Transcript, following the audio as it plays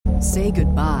Say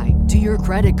goodbye to your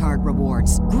credit card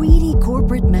rewards. Greedy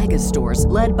corporate mega stores,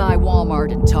 led by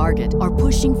Walmart and Target, are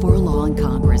pushing for a law in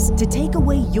Congress to take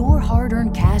away your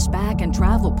hard-earned cash back and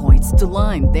travel points to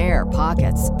line their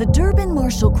pockets. The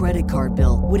Durbin-Marshall credit card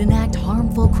bill would enact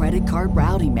harmful credit card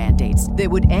routing mandates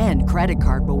that would end credit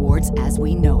card rewards as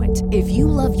we know it. If you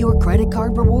love your credit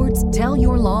card rewards, tell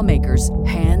your lawmakers,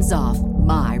 hands off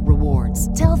my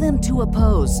rewards. Tell them to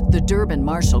oppose the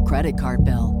Durbin-Marshall credit card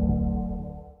bill.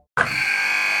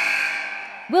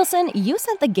 Wilson, you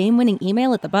sent the game-winning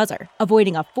email at the buzzer,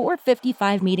 avoiding a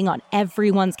 4:55 meeting on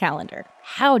everyone's calendar.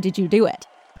 How did you do it?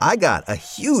 I got a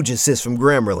huge assist from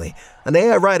Grammarly, an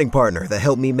AI writing partner that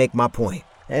helped me make my point.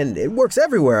 And it works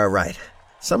everywhere I write.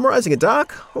 Summarizing a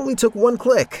doc only took one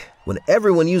click. When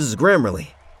everyone uses Grammarly,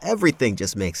 everything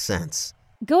just makes sense.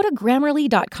 Go to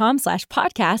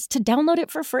Grammarly.com/podcast to download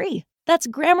it for free. That's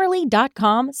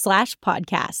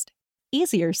Grammarly.com/podcast.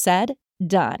 Easier said,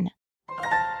 done.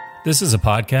 This is a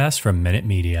podcast from Minute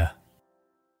Media.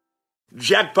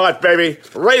 Jackpot, baby.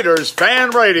 Raiders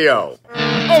Fan Radio.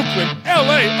 Oakland,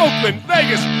 L.A., Oakland,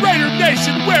 Vegas, Raider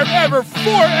Nation, wherever,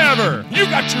 forever. You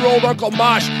got your old Uncle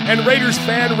Mosh and Raiders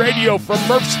Fan Radio from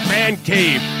Murph's Man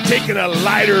Cave, taking a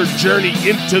lighter journey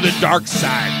into the dark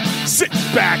side. Sit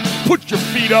back, put your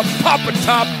feet up, pop a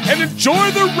top, and enjoy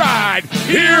the ride.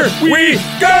 Here we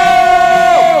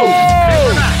go!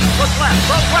 Look left,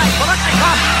 look right,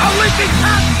 Bolitnikov, a leaping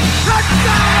pass,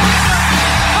 touchdown!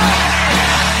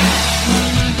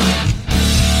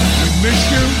 We miss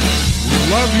you, we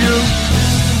love you,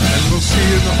 and we'll see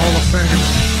you in the Hall of Fame.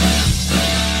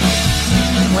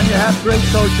 When you have great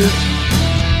coaches,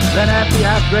 then after you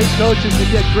have great coaches, you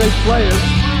get great players,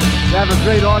 you have a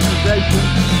great organization,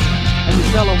 and you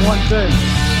tell them one thing,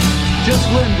 just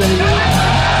win, baby.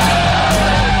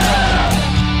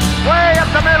 Way up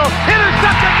the middle,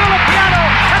 intercepted Filipiano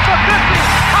at the 50,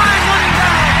 time running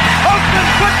down, Oakland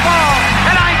football,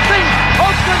 and I think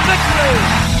Oakland victory.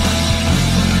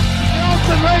 The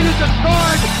Oakland Raiders have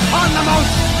scored on the most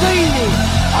zany,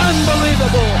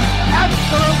 unbelievable,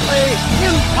 absolutely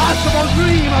impossible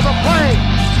dream of a play.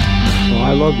 Well,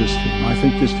 I love this team. I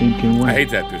think this team can win. I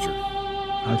hate that picture.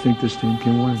 I think this team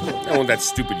can win. I want that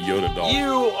stupid Yoda doll.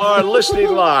 You are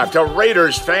listening live to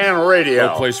Raiders Fan Radio.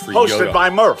 No place for hosted Yoda. by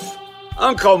Murph,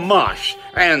 Uncle Mosh,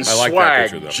 and I like that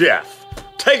Swag picture, though. Jeff.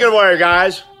 Take it away,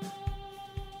 guys.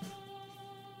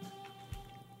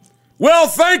 Well,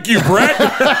 thank you, Brett.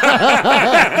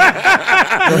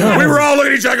 We were all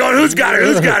looking at each other going, who's got it,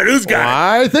 who's got it, who's got it?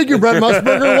 Why, thank you, Brett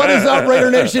Musburger. What is up,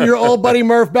 Raider Nation? Your old buddy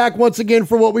Murph back once again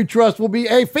for what we trust will be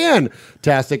a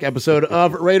fantastic episode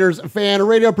of Raiders Fan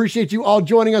Radio. Appreciate you all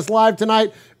joining us live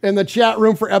tonight in the chat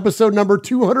room for episode number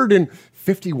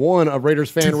 251 of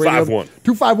Raiders Fan Radio.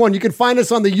 251. You can find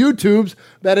us on the YouTubes.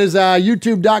 That is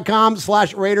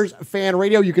youtube.com/Raiders Fan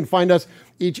Radio. You can find us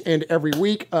each and every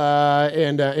week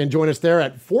and join us there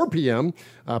at 4 p.m.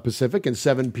 Pacific and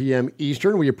 7 p.m.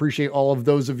 Eastern. We appreciate all of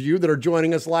those of you that are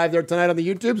joining us live there tonight on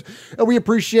the YouTubes. And we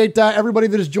appreciate everybody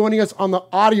that is joining us on the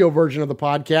audio version of the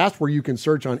podcast, where you can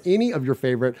search on any of your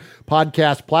favorite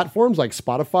podcast platforms like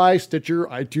Spotify, Stitcher,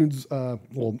 iTunes,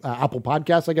 Apple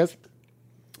Podcasts, I guess.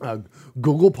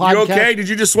 Google Podcast. You okay? Did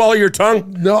you just swallow your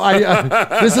tongue? No,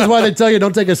 this is why they tell you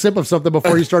don't take a sip of something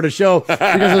before you start a show, because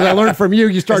as I learned from you,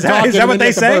 you start talking. Is that what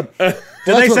they say?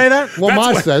 Did they say that? Well,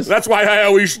 Mosh says. That's why I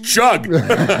always chug.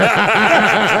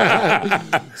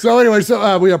 So anyway,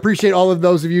 we appreciate all of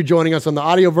those of you joining us on the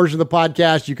audio version of the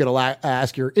podcast. You can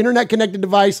ask your internet-connected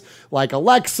device like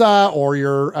Alexa or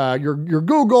your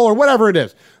Google or whatever it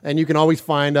is. And you can always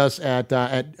find us at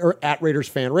Raiders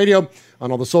Fan Radio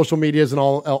on all the social medias and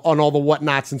on all the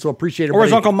whatnots. And so appreciate it. Or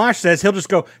as Uncle Mosh says, he'll just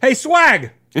go, "Hey, Swag."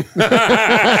 I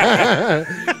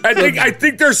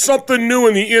think there's something new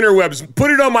in the interwebs.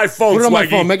 Put it on my phone. Put it on my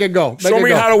Swaggy. phone. Make it go. Show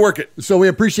me how to work it. So we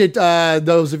appreciate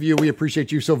those of you. We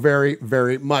appreciate you so very,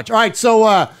 very much. All right,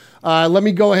 so let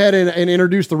me go ahead and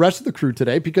introduce the rest of the crew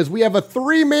today, because we have a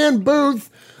 3-man booth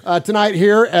tonight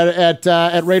here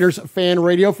at Raiders Fan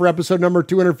Radio for episode number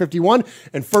 251.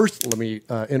 And first, let me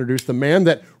introduce the man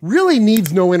that really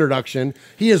needs no introduction.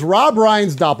 He is Rob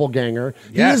Ryan's doppelganger.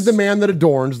 Yes. He is the man that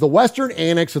adorns the Western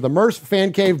Annex of the Murph's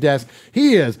Fan Cave desk.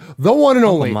 He is the one and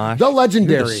only, Mosh, the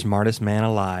legendary, you're the smartest man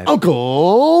alive,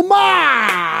 Uncle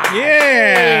Mosh.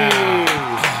 Yeah.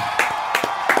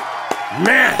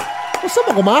 Man. What's up,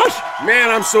 Uncle Mosh? Man,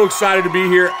 I'm so excited to be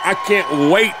here. I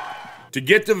can't wait to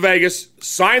get to Vegas,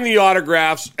 sign the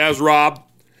autographs as Rob,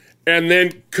 and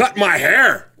then cut my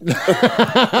hair.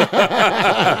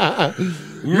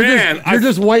 Man, You're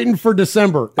just waiting for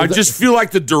December. I just feel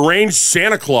like the deranged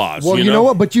Santa Claus. Well, you know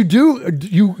what? But you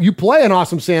play an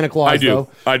awesome Santa Claus. I do. Though.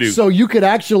 I do. So you could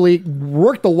actually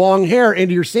work the long hair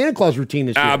into your Santa Claus routine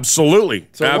this year. Absolutely.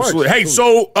 So it Absolutely. works. Hey,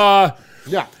 so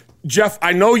yeah. Jeff,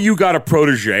 I know you got a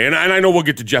protege, and I know we'll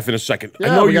get to Jeff in a second.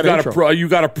 Yeah, I know we you got got you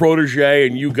got a protege,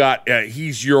 and you got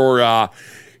he's your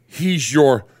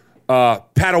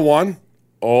Padawan.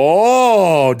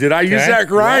 Oh, did I use that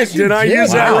right? Yes, you did I did.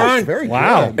 use that Wow. right? Very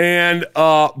Wow. good. And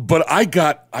but I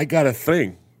got a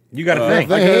thing. You got a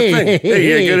thing. I got a thing.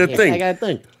 Hey, I got a thing. I got a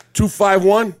thing.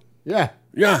 251. Yeah.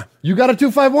 Yeah. You got a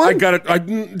 251? I got it.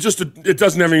 It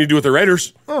doesn't have anything to do with the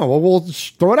Raiders. Oh, well, we'll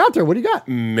throw it out there. What do you got?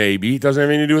 Maybe. It doesn't have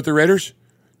anything to do with the Raiders.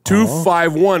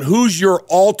 251.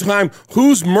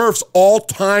 Who's Murph's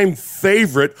all-time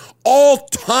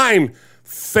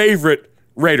favorite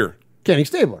Raider? Kenny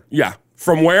Stabler. Yeah.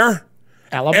 From where?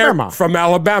 Alabama. From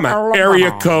Alabama. Alabama.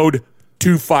 Area code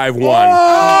 251.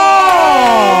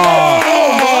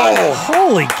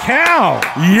 Holy cow.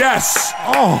 Yes.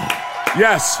 Oh,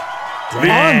 Yes.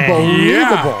 unbelievable.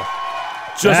 Yeah.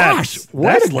 Gosh,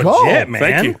 way That's to legit, go. man.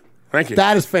 Thank you. Thank you.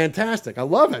 That is fantastic. I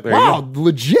love it. There you Wow, go.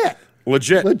 legit.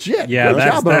 Legit. Yeah, Good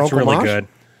that's job there, Uncle really Mosh. good.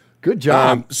 Good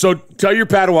job. So tell your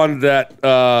Padawan that,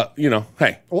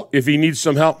 hey, Well- if he needs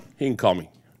some help, he can call me.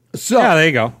 So, Yeah, there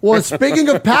you go. Well, speaking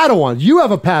of Padawan, you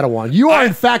have a Padawan. You are,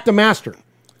 in fact, a master.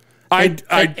 And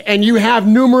you have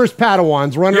numerous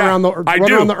Padawans running Yeah, around the I running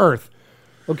do. around the earth.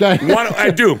 Okay. I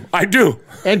do.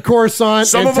 And Coruscant.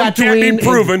 Some and of them can't Tatooine be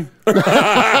proven.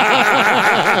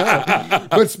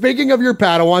 But speaking of your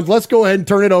Padawans, let's go ahead and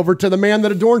turn it over to the man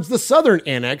that adorns the southern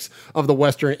annex of the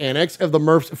western annex of the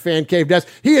Murph's Fan Cave desk.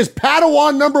 He is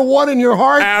Padawan number 1 in your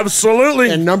heart. Absolutely.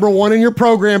 And number 1 in your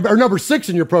program, or number 6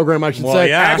 in your program, I should say.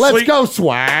 yeah. Let's Actually- go,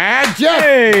 Swag Jeff.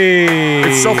 Hey.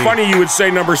 It's so funny you would say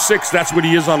number 6. That's what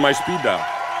he is on my speed dial.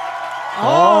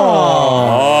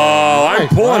 Oh, I'm nice.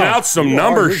 pulling Wow. out some You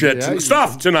number are, shit yeah,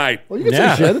 stuff tonight. Well, you can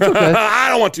Yeah. say shit. It's okay. I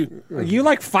don't want to. You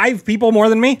like 5 people more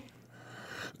than me?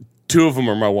 2 of them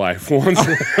are my wife. One's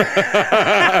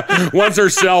her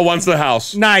cell, one's the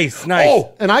house. Nice.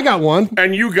 Oh, And I got one.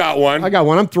 and you got one. I got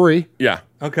one. I'm 3. Yeah.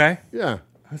 Okay. Yeah.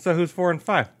 So who's 4 and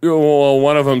 5? Well,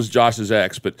 one of them's Josh's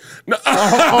ex, but no,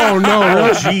 Oh no.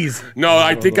 Oh, jeez. no.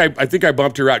 I think I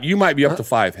bumped her out. You might be up to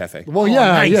 5, Hefe. Well,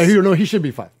 yeah, nice. yeah. He should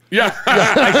be 5. Yeah. 5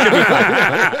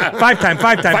 time.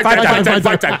 Five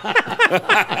time.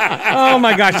 Oh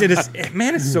my gosh, it is,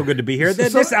 man, it's so good to be here.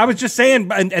 I was just saying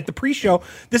at the pre-show,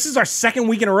 this is our second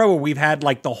week in a row where we've had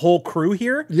like the whole crew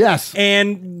here. Yes.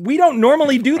 And we don't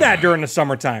normally do that during the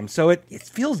summertime. So it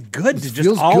feels good to just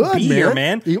feels all good, be man. here,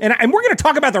 man. And we're going to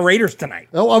talk about the Raiders tonight.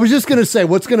 Oh, I was just going to say,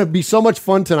 what's going to be so much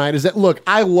fun tonight is that, look,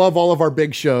 I love all of our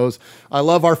big shows. I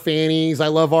love our fannies. I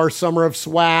love our Summer of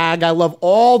Swag. I love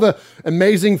all the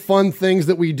amazing, fun things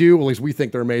that we do. Well, at least we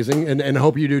think they're amazing, and I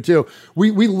hope you do too.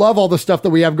 We love all the stuff that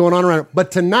we have going on around it. But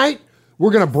tonight,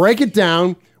 we're going to break it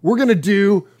down. We're going to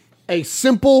do a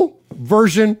simple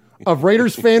version of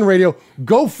Raiders Fan Radio.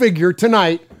 Go figure,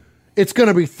 tonight, it's going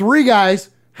to be 3 guys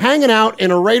hanging out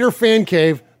in a Raider fan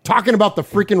cave talking about the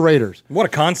freaking Raiders. What a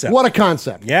concept. What a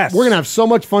concept. Yes. We're going to have so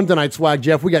much fun tonight, Swag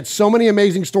Jeff. We got so many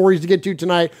amazing stories to get to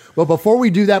tonight. But before we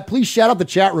do that, please shout out the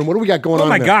chat room. What do we got going on Oh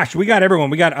my there? gosh, we got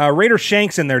everyone. We got Raider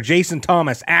Shanks in there, Jason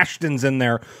Thomas, Ashton's in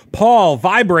there, Paul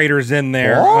Vibrators in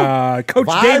there, Paul?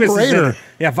 Coach Davis is in Vibrator. there.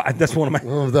 Yeah, that's one of my.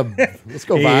 Oh, let's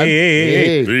go, Vibe.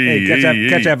 Hey,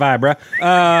 catch that vibe, bro.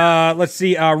 Let's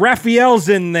see. Raphael's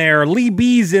in there. Lee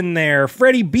B's in there.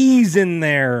 Freddie B's in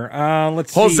there.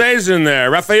 Let's see. Jose's in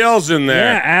there. Raphael's in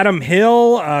there. Yeah, Adam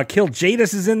Hill. Kill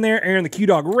Jadis is in there. Aaron the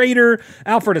Q-Dog Raider.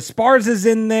 Alfred Esparza's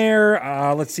in there.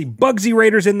 Let's see. Bugsy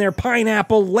Raider's in there.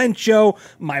 Pineapple. Lencho.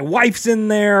 My wife's in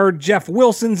there. Jeff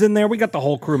Wilson's in there. We got the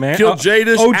whole crew, man. Kill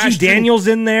Jadis. OG Ashton, Daniel's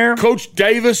in there. Coach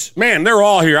Davis. Man, they're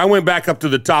all here. I went back up to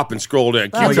the top and scrolled in.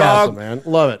 That's Q-Dog. awesome, man.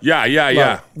 Love it.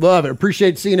 Yeah. Love it.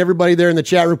 Appreciate seeing everybody there in the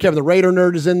chat room. Kevin the Raider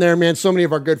Nerd is in there, man. So many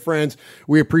of our good friends.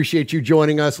 We appreciate you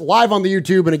joining us live on the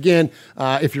YouTube. And again,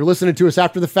 if you're listening to us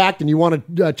after the fact and you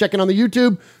want to check in on the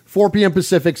YouTube, 4 p.m.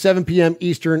 Pacific, 7 p.m.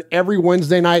 Eastern every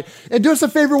Wednesday night. And do us a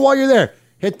favor while you're there.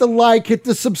 Hit the like, hit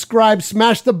the subscribe,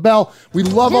 smash the bell. We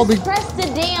love all the... Press the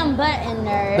damn button,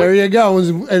 nerd. There you go.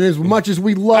 And as much as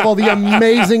we love all the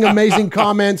amazing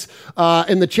comments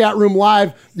in the chat room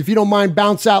live, if you don't mind,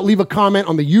 bounce out, leave a comment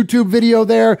on the YouTube video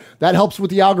there. That helps with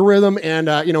the algorithm. And,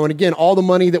 and again, all the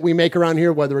money that we make around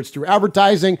here, whether it's through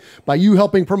advertising, by you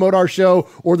helping promote our show,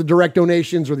 or the direct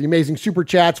donations, or the amazing super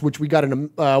chats, which we got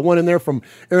one in there from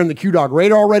Aaron the Q-Dog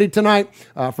Raider already tonight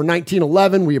for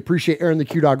 $19.11. We appreciate Aaron the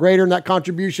Q-Dog Raider and that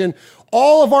contribution.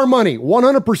 All of our money,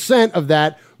 100% of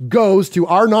that, goes to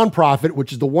our nonprofit,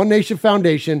 which is the One Nation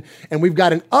Foundation. And we've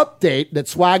got an update that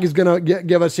Swag is going to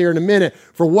give us here in a minute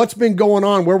for what's been going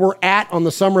on, where we're at on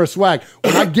the Summer of Swag.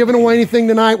 We're not giving away anything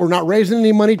tonight. We're not raising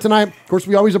any money tonight. Of course,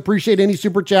 we always appreciate any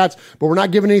super chats, but we're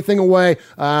not giving anything away.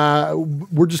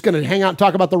 We're just going to hang out and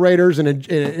talk about the Raiders and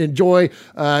enjoy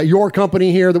your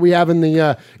company here that we have in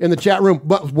the chat room.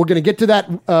 But we're going to get to that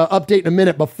update in a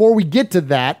minute. Before we get to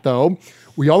that, though,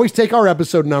 we always take our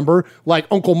episode number, like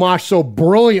Uncle Mosh so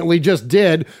brilliantly just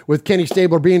did with Kenny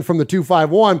Stabler being from the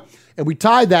 251, and we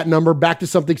tied that number back to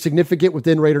something significant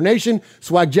within Raider Nation.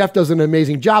 Swag Jeff does an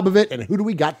amazing job of it, and who do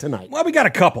we got tonight? Well, we got a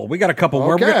couple.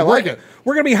 Okay, I like it.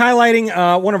 We're going to be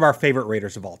highlighting one of our favorite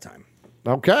Raiders of all time.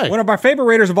 Okay. One of our favorite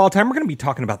Raiders of all time. We're going to be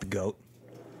talking about the GOAT.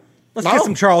 Let's get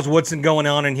some Charles Woodson going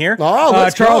on in here.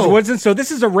 Let's Charles go. Woodson. So this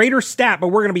is a Raider stat, but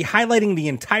we're going to be highlighting the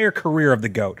entire career of the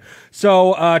GOAT.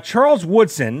 So Charles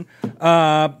Woodson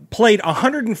played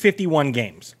 151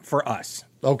 games for us.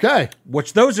 Okay.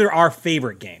 Which those are our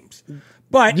favorite games.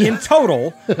 But in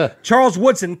total, Charles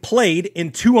Woodson played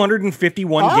in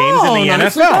 251 games in the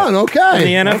NFL. Done.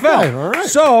 Okay. In the NFL. Okay. All right.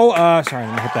 So, sorry,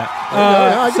 let me hit that.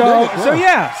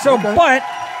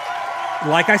 But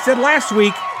like I said last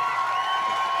week,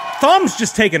 Thumb's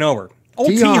just taken over. Old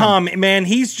T-Hom, man,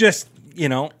 he's just,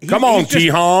 Come on,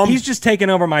 T-Hom. He's just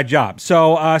taken over my job.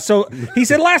 So he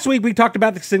said last week we talked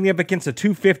about the significance of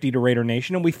 250 to Raider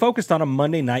Nation, and we focused on a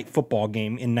Monday night football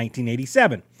game in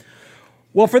 1987.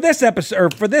 Well, for this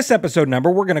episode number,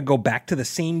 we're going to go back to the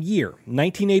same year,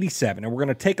 1987, and we're going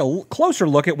to take a closer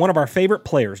look at one of our favorite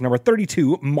players, number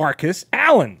 32, Marcus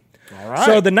Allen. All right.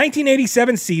 So the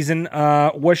 1987 season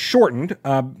was shortened,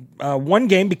 one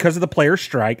game because of the players'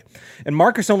 strike, and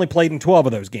Marcus only played in 12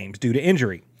 of those games due to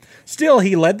injury. Still,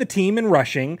 he led the team in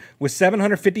rushing with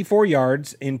 754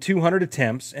 yards in 200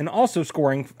 attempts and also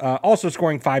scoring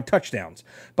 5 touchdowns.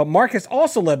 But Marcus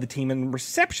also led the team in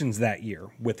receptions that year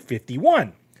with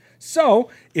 51. So,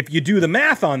 if you do the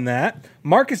math on that,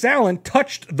 Marcus Allen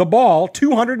touched the ball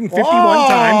 251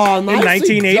 times in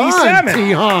 1987. Done,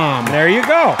 T-Hom. There you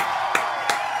go.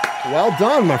 Well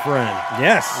done, my friend.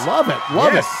 Yes. Love it.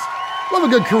 Love it. Love a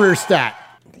good career stat.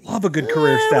 Love a good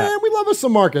career stat. Man, we love us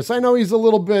some Marcus. I know he's a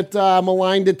little bit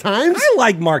maligned at times. I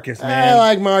like Marcus, man. I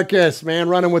like Marcus, man.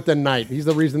 Running with the night. He's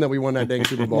the reason that we won that dang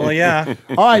Super Bowl. Well, yeah.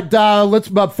 All right,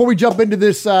 before we jump into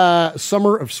this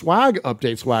Summer of Swag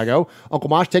update, Swaggo,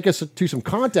 Uncle Mosh, take us to some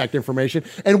contact information.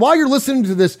 And while you're listening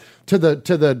to this, to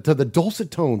the dulcet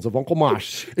tones of Uncle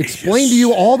Mosh, explain to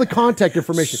you all the contact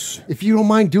information. If you don't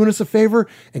mind doing us a favor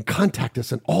and contact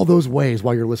us in all those ways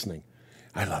while you're listening.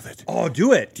 I love it. Oh,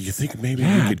 do it. Do you think maybe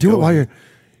we could do it while you're...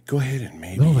 Go ahead and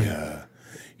maybe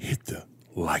hit the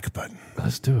like button.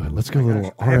 Let's do it. Let's go a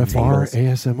little RFR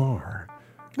ASMR.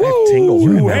 I have tingles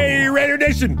right now. Hey, Raider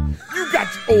Nation, you got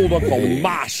old Uncle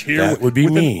Mosh here. That would be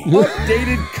me.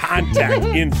 Updated contact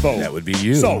info. That would be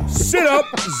you. So sit up,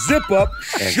 zip up,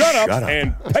 shut up,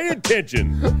 and pay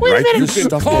attention. Wait a minute. You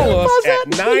can call us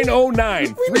at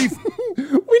 909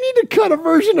 We need to cut a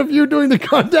version of you doing the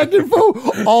contact info,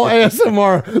 all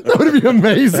ASMR. That would be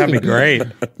amazing. That'd be great.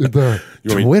 The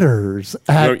Twitters.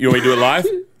 You want me to do it live?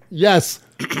 Yes.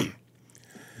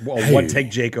 Well, one take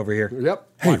Jake over here. Yep.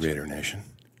 Hey, Raider Nation.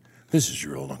 This is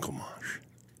your old Uncle Mosh.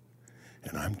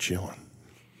 And I'm chilling.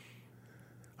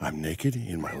 I'm naked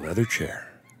in my leather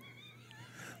chair.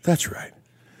 That's right.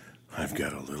 I've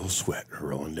got a little sweat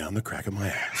rolling down the crack of my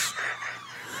ass.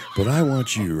 But I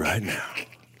want you right now.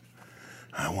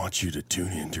 I want you to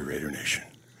tune in to Raider Nation.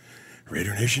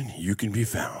 Raider Nation, you can be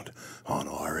found on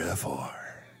RFR.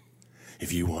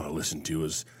 If you want to listen to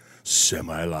us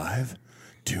semi-live,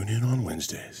 tune in on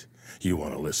Wednesdays. You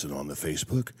want to listen on the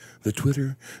Facebook, the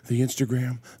Twitter, the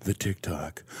Instagram, the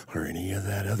TikTok, or any of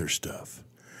that other stuff,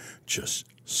 just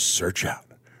search out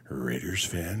Raiders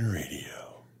Fan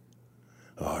Radio.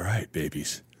 All right,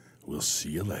 babies. We'll see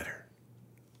you later.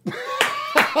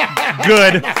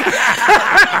 Good.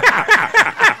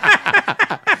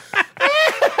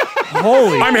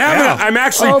 Holy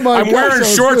I'm wearing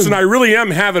shorts and I really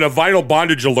am having a vital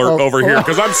bondage alert over here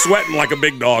because I'm sweating like a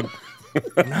big dog.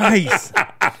 Nice.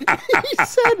 He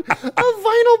said a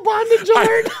vinyl bondage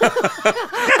alert.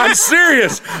 I'm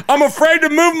serious. I'm afraid to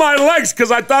move my legs because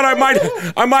I thought I might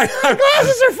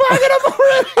Glasses are fogging up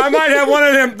already. I might have one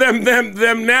of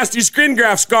them nasty skin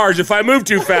graft scars if I move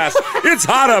too fast. It's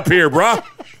hot up here, bruh.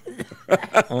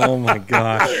 Oh my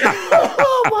gosh.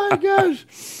 Oh my gosh.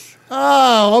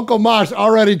 Oh, Uncle Mosh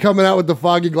already coming out with the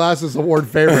Foggy Glasses Award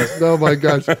favorite. Oh, my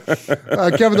gosh.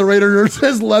 Kevin the Raider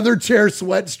says leather chair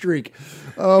sweat streak.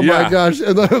 Oh my gosh.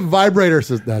 And the vibrator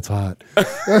says, that's hot.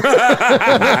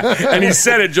 And he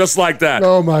said it just like that.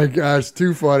 Oh my gosh.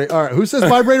 Too funny. All right. Who says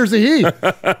vibrator's a he?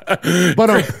 But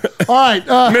all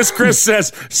right. Miss Chris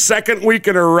says, second week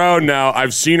in a row now,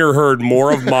 I've seen or heard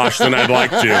more of Mosh than I'd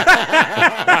like to.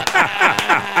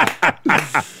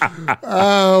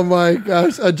 Oh my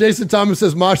gosh. Jason Thomas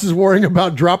says Mosh is worrying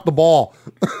about drop the ball.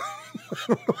 I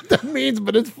don't know what that means,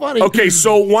 but it's funny. Okay,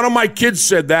 so one of my kids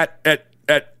said that at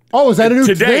is that a new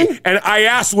today? thing? And I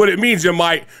asked what it means, and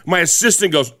my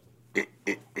assistant goes,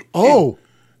 oh.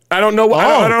 I don't know.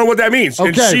 I don't know what that means. Okay.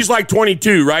 And she's like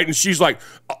 22, right? And she's like,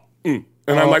 and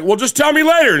I'm like, well, just tell me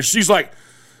later. And she's like,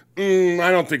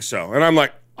 I don't think so. And I'm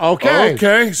like,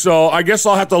 okay. So I guess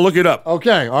I'll have to look it up.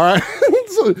 Okay, all right.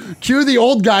 So, cue the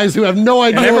old guys who have no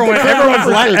idea.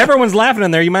 Everyone's laughing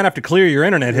in there. You might have to clear your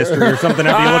internet history or something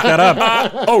after you look that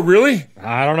up. Oh, really?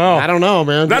 I don't know. I don't know,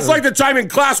 man. That's like the time in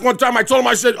class one time I told him,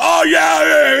 I said, oh,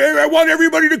 yeah, I want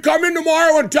everybody to come in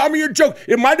tomorrow and tell me a joke.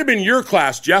 It might have been your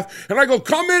class, Jeff. And I go,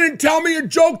 come in and tell me a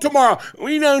joke tomorrow.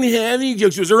 We don't have any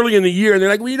jokes. It was early in the year. And they're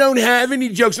like, we don't have any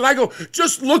jokes. And I go,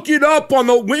 just look it up on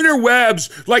the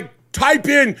interwebs. Like, type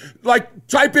in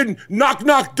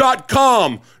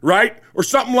knockknock.com, right? Or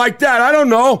something like that. I don't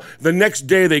know. The next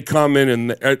day they come in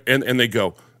and they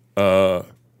go,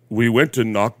 we went to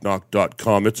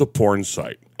knockknock.com. It's a porn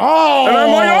site. Oh. And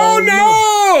I'm like, oh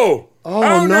no.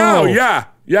 Oh no. Yeah.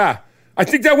 I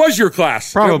think that was your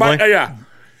class. Probably. Yeah.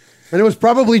 And it was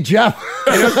probably Jeff.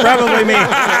 It was probably me.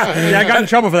 Yeah, I got in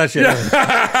trouble for that shit.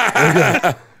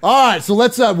 Yeah. All right, so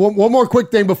let's one more quick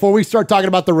thing before we start talking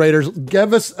about the Raiders.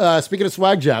 Give us, speaking of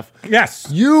swag, Jeff. Yes.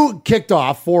 You kicked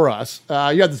off for us. You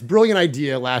had this brilliant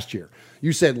idea last year.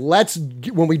 You said,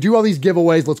 when we do all these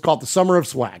giveaways, let's call it the Summer of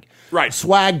Swag. Right.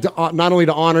 Swag, not only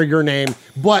to honor your name,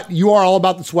 but you are all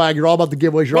about the swag. You're all about the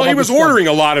giveaways. Well, he was ordering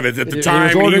a lot of it at the time.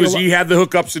 He had the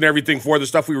hookups and everything for the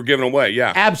stuff we were giving away.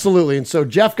 Yeah. Absolutely. And so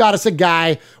Jeff got us a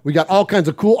guy. We got all kinds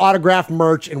of cool autographed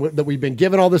merch that we've been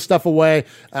giving all this stuff away.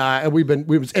 And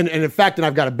in fact,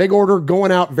 I've got a big order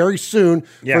going out very soon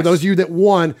for those of you that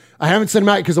won. I haven't sent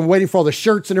them out because I'm waiting for all the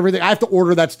shirts and everything. I have to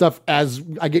order that stuff as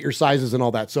I get your sizes and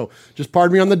all that. So just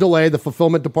pardon me on the delay. The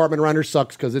fulfillment department around here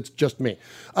sucks because it's just me.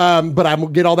 But I'm going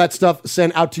to get all that stuff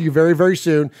sent out to you very, very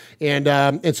soon.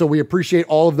 And so we appreciate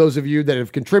all of those of you that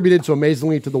have contributed so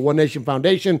amazingly to the One Nation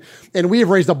Foundation. And we have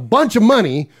raised a bunch of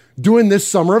money doing this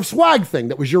Summer of Swag thing.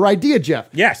 That was your idea, Jeff.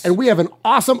 Yes. And we have an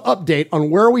awesome update on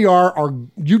where we are. I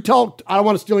don't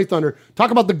want to steal any thunder.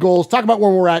 Talk about the goals. Talk about where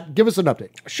we're at. Give us an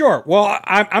update. Sure. Well,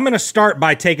 I'm going to start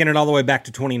by taking it all the way back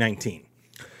to 2019.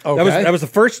 Okay. That was the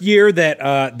first year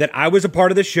that I was a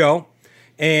part of the show.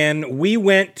 And we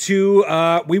went to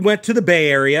the Bay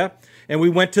Area, and we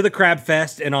went to the Crab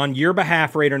Fest, and on your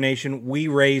behalf, Raider Nation, we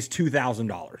raised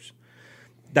 $2,000.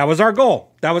 That was our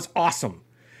goal. That was awesome.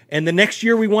 And the next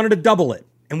year, we wanted to double it,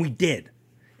 and we did.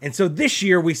 And so this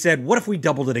year, we said, what if we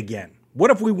doubled it again? What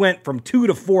if we went from 2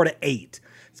 to 4 to 8?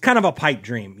 It's kind of a pipe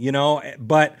dream,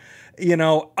 But, in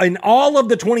all of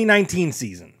the 2019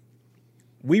 season,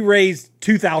 we raised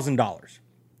 $2,000.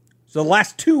 So the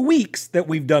last 2 weeks that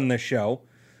we've done this show,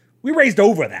 we raised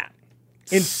over that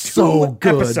in two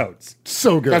episodes.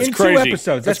 So good. That's in crazy. 2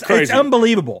 episodes. That's crazy. It's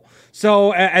unbelievable.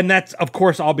 So, and that's of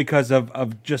course all because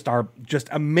of just our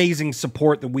amazing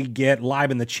support that we get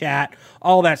live in the chat,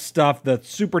 all that stuff, the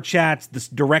super chats, the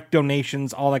direct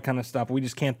donations, all that kind of stuff. We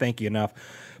just can't thank you enough.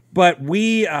 But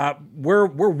we're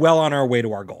well on our way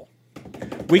to our goal.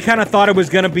 We kind of thought it was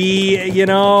going to be,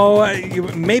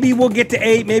 maybe we'll get to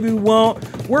 8, maybe we won't.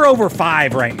 We're over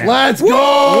 5 right now. Let's go!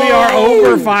 We are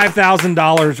over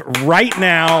 $5,000 right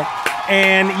now.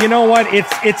 And you know what?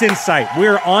 It's in sight.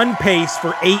 We're on pace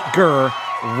for 8 GER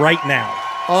right now.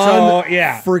 So,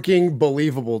 yeah. Freaking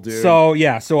believable, dude. So,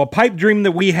 yeah. So a pipe dream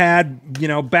that we had,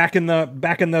 back in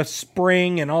the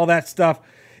spring and all that stuff,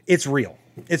 it's real.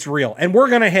 It's real. And we're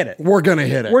going to hit it. We're going to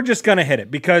hit it. We're just going to hit it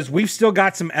because we've still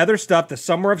got some other stuff. The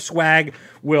Summer of Swag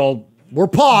will... We're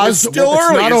paused. It's still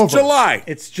early. It's July.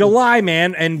 It's July,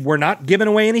 man. And we're not giving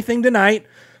away anything tonight.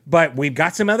 But we've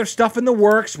got some other stuff in the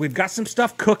works. We've got some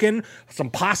stuff cooking. Some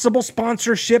possible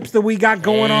sponsorships that we got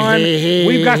going on.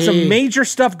 We've got some major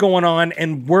stuff going on.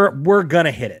 And we're going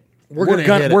to hit it.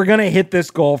 We're gonna hit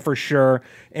this goal for sure,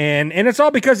 and it's all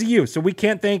because of you. So we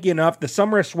can't thank you enough. The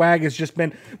Summer of Swag has just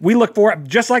been. We look forward,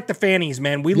 just like the fannies,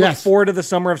 man. We look forward to the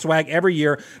Summer of Swag every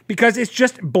year because it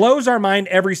just blows our mind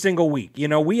every single week.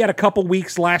 We had a couple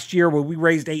weeks last year where we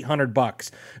raised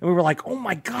 $800, and we were like, "Oh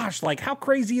my gosh, like how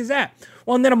crazy is that?"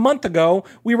 Well, and then a month ago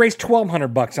we raised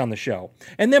 $1,200 on the show,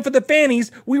 and then for the fannies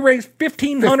we raised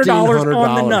 $1,500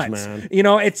 on the nuts. Man.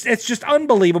 It's just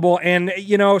unbelievable, and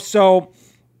so.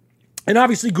 And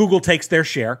obviously Google takes their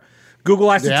share. Google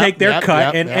has to take their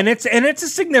cut, and it's a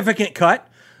significant cut.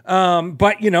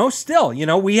 But still,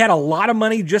 we had a lot of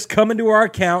money just come into our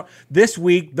account this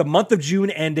week. The month of June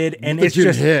ended, and it's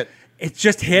just hit. It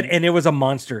just hit, and it was a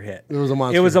monster hit. It was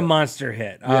a monster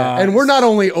hit. Yeah. And we're not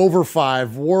only over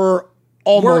 5, we're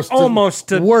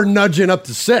almost we're nudging up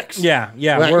to 6. Yeah.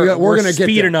 We're going to get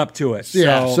speeding up to it.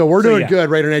 So we're doing good,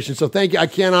 Raider Nation. So thank you. I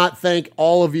cannot thank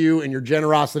all of you and your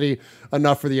generosity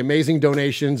enough for the amazing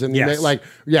donations. And we're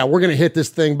going to hit this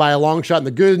thing by a long shot. And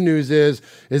the good news is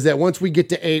that once we get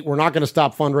to 8, we're not going to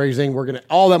stop fundraising.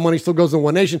 All that money still goes to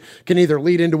One Nation. Can either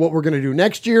lead into what we're going to do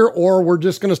next year, or we're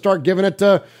just going to start giving it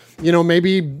to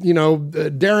maybe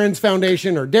Darren's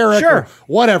foundation or Derek or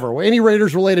whatever. Any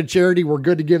Raiders related charity, we're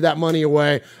good to give that money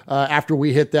away after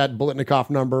we hit that Biletnikoff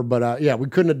number. But we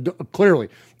couldn't have clearly.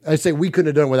 I say we couldn't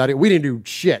have done it without it. We didn't do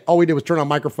shit. All we did was turn on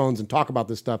microphones and talk about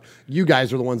this stuff. You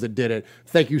guys are the ones that did it.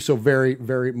 Thank you so very,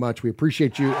 very much. We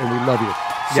appreciate you and we love you.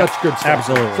 Such good stuff.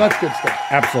 Absolutely. Such good stuff.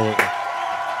 Absolutely.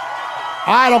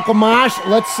 All right, Uncle Mosh.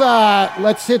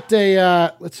 Let's hit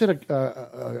a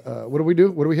what do we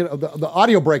do? What do we hit? The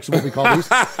audio breaks is what we call these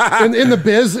in the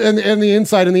biz and the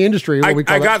inside in the industry. What we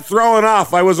call I got thrown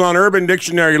off. I was on Urban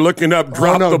Dictionary looking up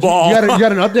drop the ball. You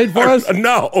got an update for us?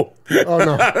 No. Oh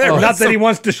no! Not that he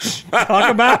wants to talk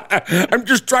about. I'm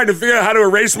just trying to figure out how to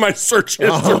erase my search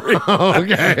history.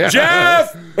 Okay,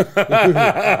 Jeff.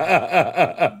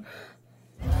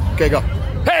 Okay, go.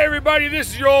 Hey everybody, this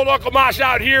is your old Uncle Mosh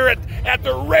out here at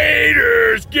the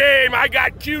Raiders game. I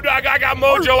got Q-Dog, I got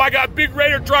Mojo, I got Big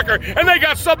Raider Trucker, and they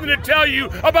got something to tell you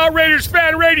about Raiders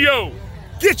Fan Radio.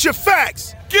 Get your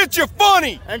facts, get your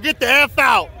funny, and get the F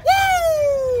out.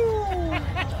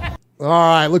 All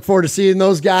right, look forward to seeing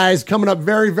those guys coming up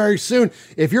very, very soon.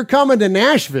 If you're coming to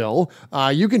Nashville,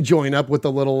 you can join up with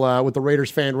the with the Raiders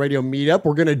Fan Radio meetup.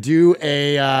 We're going to do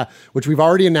which we've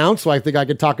already announced, so I think I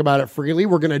could talk about it freely.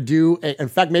 We're going to do, in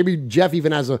fact, maybe Jeff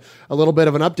even has a little bit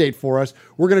of an update for us.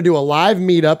 We're going to do a live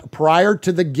meetup prior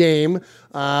to the game.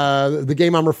 The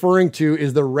game I'm referring to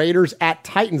is the Raiders at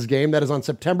Titans game. That is on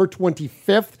September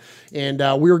 25th. And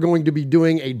we are going to be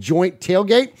doing a joint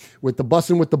tailgate with the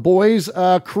Bussin' with the Boys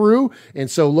crew.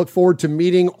 And so look forward to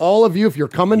meeting all of you. If you're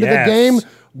coming to the game,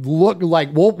 look like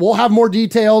we'll have more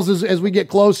details as we get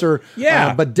closer.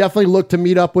 Yeah. But definitely look to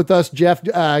meet up with us. Jeff,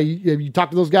 you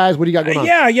talked to those guys? What do you got going on?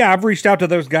 Yeah. I've reached out to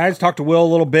those guys, talked to Will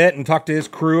a little bit, and talked to his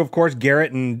crew, of course,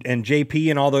 Garrett and JP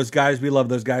and all those guys. We love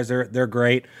those guys. They're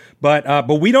great. But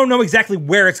we don't know exactly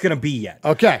where it's going to be yet.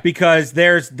 Okay. Because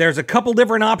there's a couple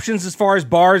different options as far as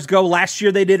bars go. Last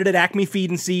year they did it at Acme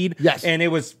Feed and Seed. Yes. And it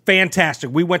was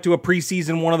fantastic. We went to a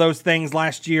preseason one of those things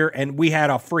last year, and we had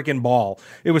a freaking ball.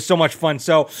 It was so much fun.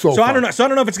 So fun. I don't know. So I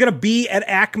don't know if it's going to be at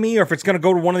Acme or if it's going to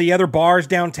go to one of the other bars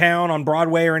downtown on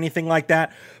Broadway or anything like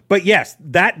that. But yes,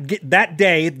 that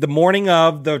day, the morning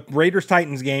of the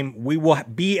Raiders-Titans game, we will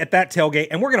be at that tailgate,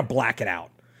 and we're going to black it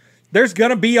out. There's going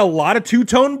to be a lot of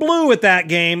two-tone blue at that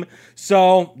game,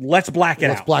 so let's black it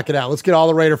out. Let's black it out. Let's get all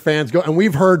the Raider fans go. And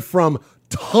we've heard from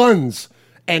tons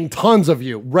and tons of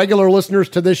you, regular listeners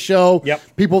to this show,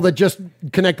 people that just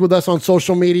connect with us on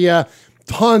social media.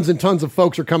 Tons and tons of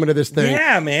folks are coming to this thing.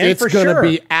 Yeah, man, it's going to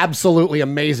be absolutely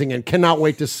amazing, and cannot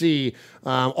wait to see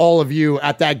all of you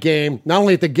at that game. Not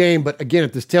only at the game, but again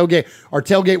at this tailgate. Our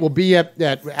tailgate will be at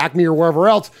Acme or wherever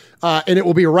else, and it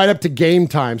will be right up to game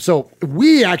time. So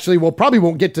we actually probably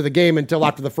won't get to the game until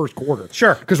after the first quarter.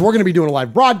 Sure. Because we're going to be doing a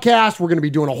live broadcast. We're going to be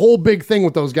doing a whole big thing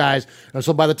with those guys. And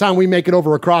so by the time we make it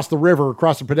over across the river,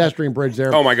 across the pedestrian bridge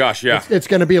there. Oh my gosh, yeah. It's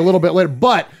going to be a little bit later.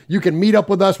 But you can meet up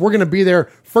with us. We're going to be there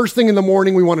first thing in the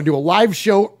morning. We want to do a live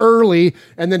show early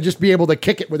and then just be able to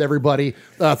kick it with everybody through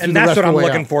the rest of the way. And that's what I'm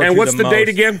looking forward to. And what's the date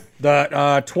again? The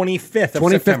 25th of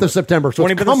 25th September. of September. So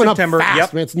 25th it's coming of up September. fast,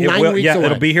 Yep. man. It's 9 weeks away.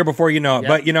 It'll be here before you know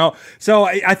it. Yep. But, so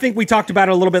I think we talked about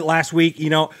it a little bit last week.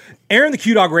 Aaron the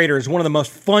Q-Dog Raider is one of the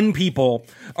most fun people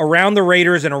around the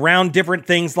Raiders and around different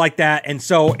things like that. And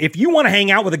so if you want to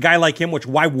hang out with a guy like him, which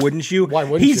why wouldn't you?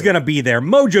 He's going to be there.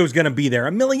 Mojo's going to be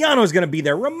there. Emiliano's going to be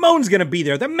there. Ramon's going to be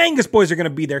there. The Mangus boys are going to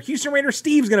be there. Houston Raider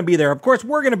Steve's going to be there. Of course,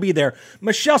 we're going to be there.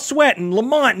 Michelle Sweat and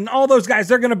Lamont and all those guys,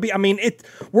 they're going to be,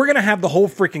 we're going to have the whole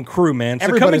freaking crew, man.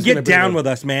 So come and get down with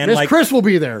us, man. Chris will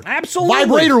be there. Absolutely.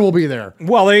 Vibrator will be there.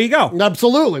 Well, there you go.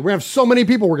 Absolutely. We have so many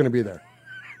people we're going to be there.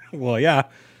 Well, yeah.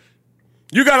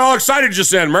 You got all excited just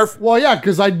then, Murph. Well, yeah,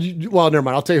 because never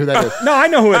mind. I'll tell you who that is. No, I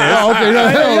know who it is.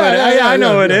 Okay. I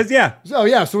know who it is. Yeah.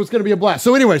 So it's going to be a blast.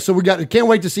 So anyway, can't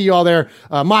wait to see you all there.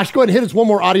 Mosh, go ahead and hit us one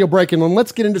more audio break, and then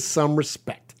let's get into some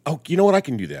respect. Oh, you know what? I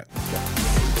can do that.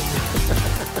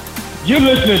 You're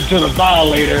listening to The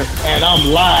Violator, and I'm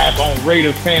live on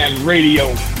Raiders Fan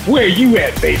Radio. Where you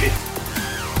at, baby?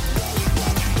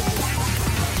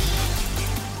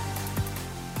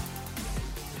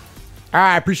 All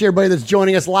right, appreciate everybody that's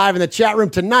joining us live in the chat room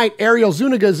tonight. Ariel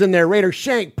Zuniga's in there, Raider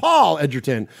Shank, Paul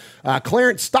Edgerton,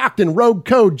 Clarence Stockton, Rogue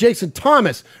Code, Jason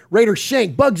Thomas, Raider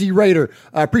Shank, Bugsy Raider.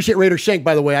 Appreciate Raider Shank,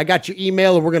 by the way. I got your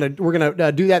email, and we're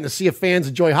gonna do that in the Sea of Fans.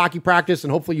 Enjoy hockey practice,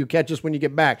 and hopefully you catch us when you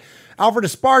get back. Alfred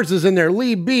Esparza is in there.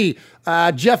 Lee B.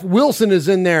 Jeff Wilson is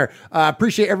in there.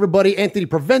 Appreciate everybody. Anthony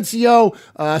Provencio.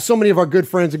 So many of our good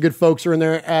friends and good folks are in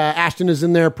there. Ashton is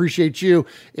in there. Appreciate you.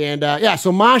 And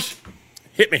so Mosh,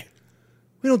 hit me.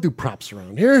 We don't do props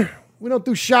around here. We don't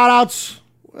do shout-outs.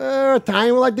 Time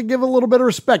we like to give a little bit of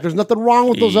respect. There's nothing wrong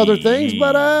with those other things,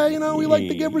 but, we like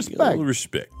to give respect. A little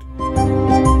respect.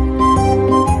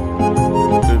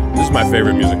 This is my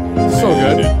favorite music. So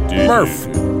good. Murph,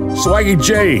 Swaggy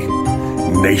J,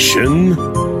 Nation,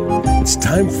 it's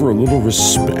time for a little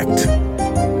respect.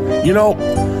 You know,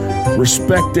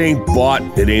 respect ain't bought,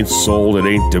 it ain't sold, it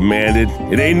ain't demanded,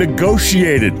 it ain't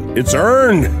negotiated, it's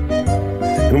earned.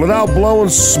 And without blowing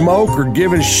smoke or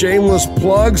giving shameless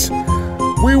plugs,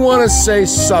 we want to say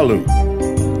salute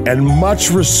and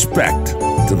much respect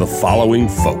to the following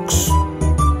folks.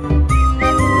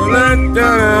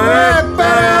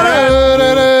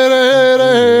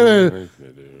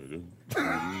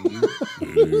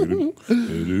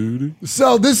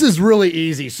 So this is really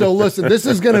easy. So listen, this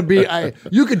is going to be,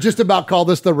 you could just about call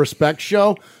this the respect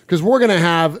show, because we're going to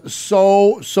have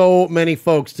so many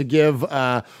folks to give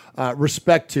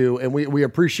respect to, and we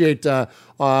appreciate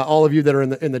all of you that are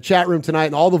in the chat room tonight,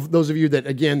 and all of those of you that,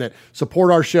 again, that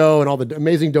support our show and all the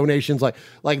amazing donations,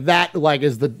 like that,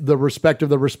 is the respect of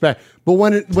the respect. But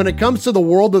when it comes to the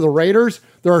world of the Raiders,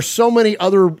 there are so many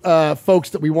other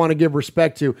folks that we want to give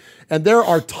respect to, and there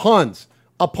are tons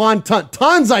upon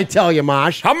tons, I tell you,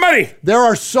 Mosh. How many? There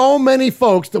are so many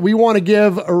folks that we want to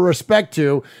give a respect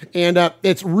to, and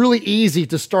it's really easy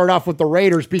to start off with the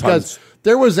Raiders, because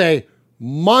there was a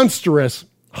monstrous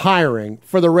hiring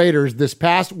for the Raiders this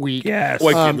past week. Yes.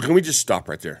 Wait, can we just stop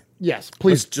right there? Yes,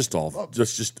 please. Just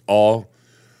all.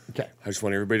 Okay. I just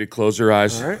want everybody to close their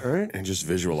eyes. All right. And just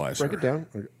visualize Break her. it down.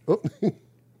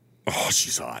 Oh,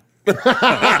 she's hot.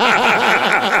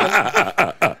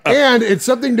 And it's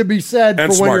something to be said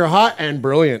And for smart. when you're hot and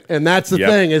brilliant. And that's the Yep.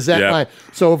 thing, is that, Yep.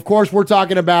 so of course we're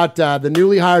talking about the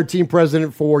newly hired team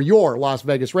president for your Las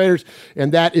Vegas Raiders,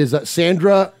 and that is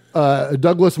Sandra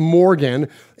Douglas Morgan.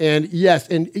 And yes,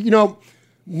 and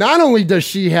not only does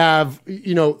she have,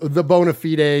 the bona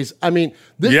fides, I mean,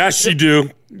 Yes, she do.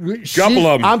 Couple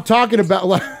of them. I'm talking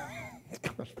about,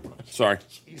 Sorry.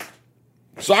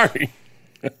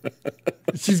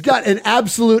 she's got an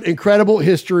absolute incredible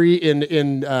history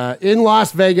in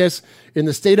Las Vegas, in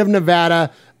the state of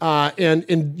Nevada, and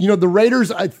the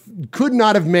Raiders could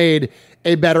not have made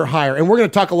a better hire. And we're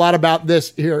going to talk a lot about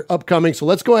this here upcoming. So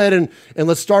let's go ahead and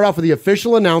let's start off with the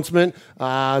official announcement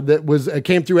that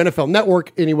came through NFL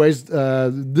Network. Anyways,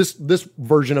 this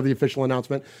version of the official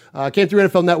announcement came through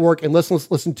NFL Network, and let's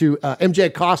listen to MJ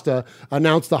Acosta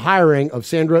announce the hiring of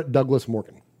Sandra Douglas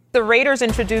Morgan. The Raiders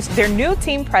introduced their new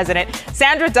team president,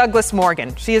 Sandra Douglas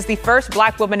Morgan. She is the first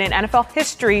black woman in NFL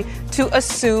history to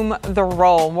assume the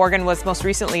role. Morgan was most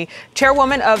recently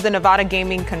chairwoman of the Nevada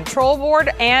Gaming Control Board,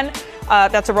 and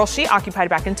that's a role she occupied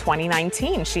back in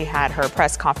 2019. She had her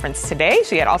press conference today.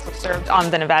 She had also served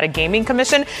on the Nevada Gaming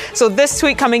Commission. So this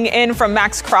tweet coming in from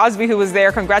Max Crosby, who was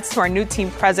there. Congrats to our new team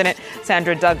president,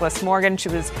 Sandra Douglas Morgan. She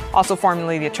was also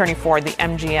formerly the attorney for the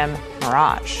MGM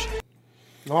Mirage.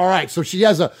 All right, so she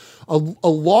has a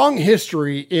long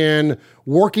history in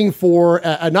working for,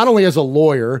 not only as a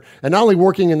lawyer, and not only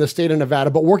working in the state of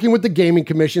Nevada, but working with the gaming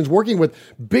commissions, working with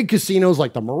big casinos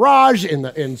like the Mirage,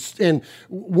 and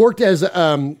worked as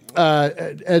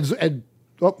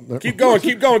Keep going.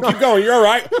 You're all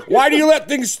right. Why do you let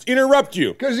things interrupt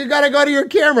you? Because you got to go to your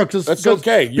camera. That's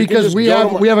okay. Because we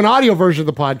have an audio version of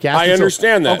the podcast. I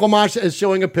understand that. Uncle Mosh is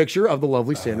showing a picture of the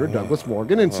lovely Sandra Douglas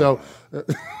Morgan, and so.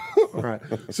 All right.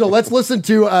 So let's listen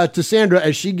to Sandra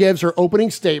as she gives her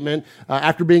opening statement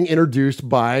after being introduced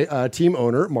by team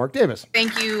owner Mark Davis.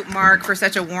 Thank you, Mark, for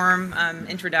such a warm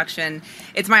introduction.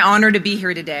 It's my honor to be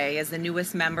here today as the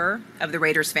newest member of the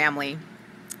Raiders family.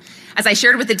 As I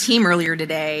shared with the team earlier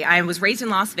today, I was raised in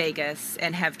Las Vegas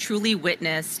and have truly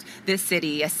witnessed this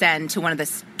city ascend to one of the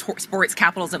sports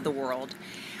capitals of the world.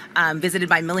 Visited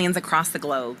by millions across the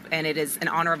globe, and it is an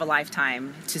honor of a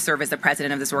lifetime to serve as the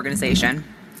president of this organization.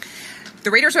 The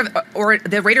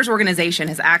Raiders organization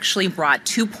has actually brought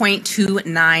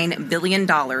 $2.29 billion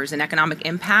in economic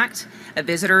impact of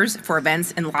visitors for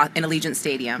events in Allegiant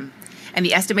Stadium. And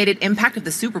the estimated impact of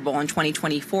the Super Bowl in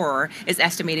 2024 is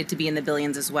estimated to be in the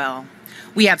billions as well.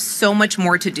 We have so much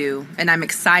more to do, and I'm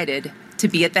excited to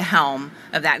be at the helm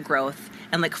of that growth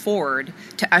and look forward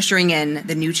to ushering in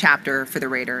the new chapter for the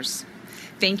Raiders.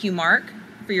 Thank you, Mark,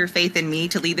 for your faith in me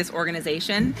to lead this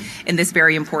organization in this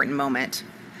very important moment.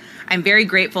 I'm very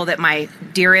grateful that my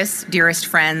dearest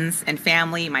friends and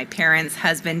family, my parents,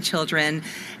 husband, children,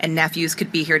 and nephews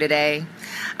could be here today.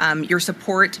 Your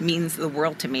support means the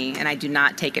world to me, and I do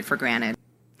not take it for granted.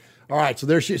 All right, so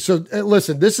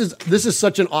listen, this is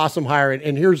such an awesome hire,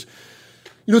 and here's,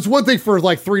 it's one thing for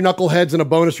like three knuckleheads in a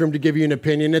bonus room to give you an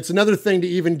opinion. It's another thing to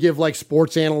even give like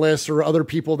sports analysts or other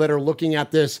people that are looking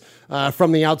at this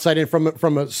from the outside and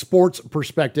from a sports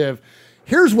perspective.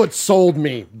 Here's what sold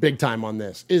me big time on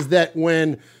this is that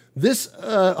when this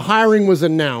hiring was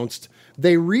announced,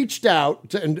 they reached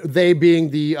out to, and they being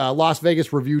the Las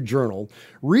Vegas Review-Journal,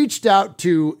 reached out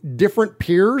to different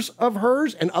peers of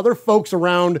hers and other folks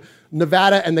around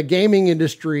Nevada and the gaming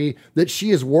industry that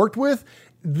she has worked with.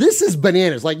 This is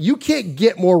bananas. Like, you can't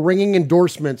get more ringing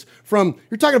endorsements from,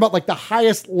 you're talking about like the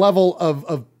highest level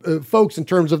of folks in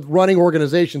terms of running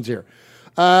organizations here.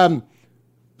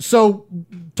 So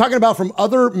talking about from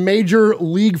other major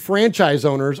league franchise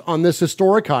owners on this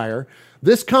historic hire,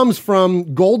 this comes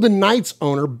from Golden Knights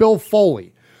owner Bill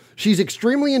Foley. She's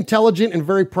extremely intelligent and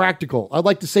very practical. I'd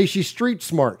like to say she's street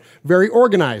smart, very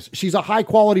organized. She's a high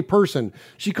quality person.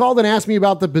 She called and asked me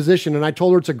about the position, and I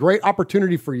told her it's a great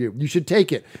opportunity for you. You should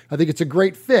take it. I think it's a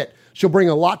great fit. She'll bring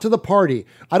a lot to the party.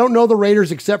 I don't know the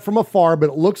Raiders except from afar, but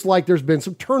it looks like there's been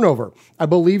some turnover. I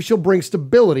believe she'll bring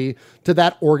stability to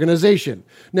that organization.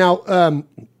 Now,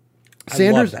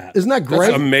 Sanders, isn't that great?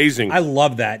 That's amazing. I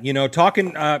love that.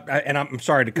 Talking, and I'm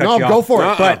sorry to cut you off. No, go for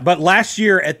it. But last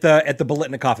year at the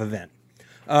Biletnikoff event,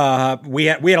 we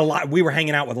had a lot. We were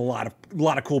hanging out with a lot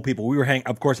of cool people. We were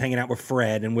of course hanging out with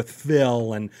Fred and with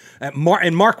Phil and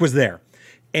Mark was there,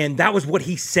 and that was what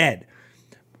he said.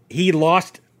 He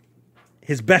lost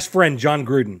his best friend John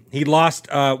Gruden. He lost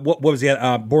what was he?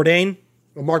 Bourdain?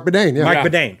 Mark Bourdain. Yeah. Mark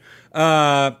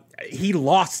Bourdain. He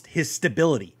lost his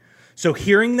stability. So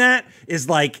hearing that is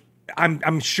like,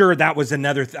 I'm sure that was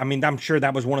another. I'm sure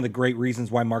that was one of the great reasons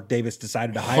why Mark Davis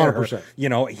decided to hire 100%.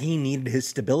 her. He needed his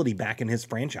stability back in his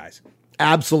franchise.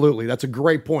 Absolutely. That's a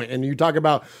great point. And you talk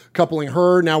about coupling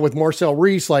her now with Marcel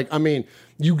Reese.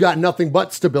 You got nothing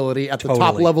but stability at the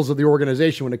top levels of the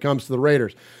organization when it comes to the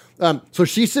Raiders. So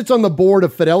she sits on the board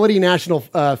of Fidelity National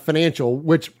Financial,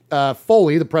 which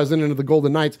Foley, the president of the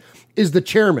Golden Knights, is the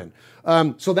chairman.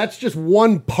 So that's just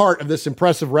one part of this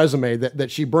impressive resume that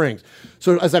she brings.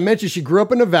 So as I mentioned, she grew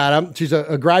up in Nevada. She's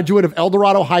a graduate of El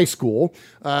Dorado High School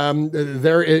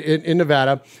there in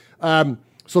Nevada.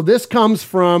 So this comes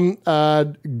from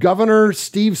Governor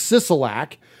Steve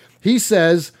Sisolak. He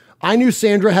says, I knew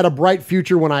Sandra had a bright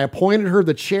future when I appointed her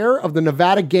the chair of the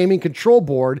Nevada Gaming Control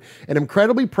Board, and I'm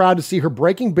incredibly proud to see her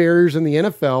breaking barriers in the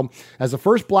NFL as the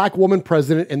first black woman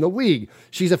president in the league.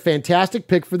 She's a fantastic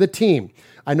pick for the team.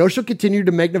 I know she'll continue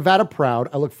to make Nevada proud.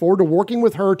 I look forward to working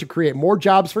with her to create more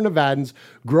jobs for Nevadans,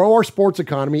 grow our sports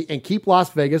economy, and keep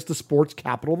Las Vegas the sports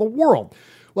capital of the world.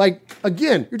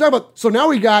 Again, you're talking about, so now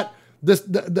we got this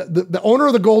the owner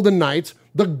of the Golden Knights,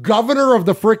 the governor of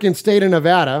the freaking state of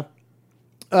Nevada,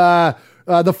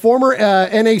 the former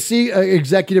NAC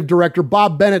executive director,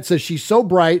 Bob Bennett, says she's so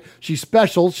bright, she's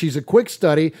special, she's a quick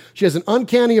study, she has an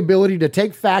uncanny ability to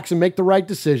take facts and make the right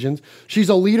decisions. She's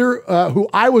a leader who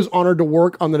I was honored to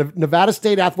work on the Nevada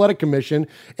State Athletic Commission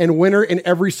and winner in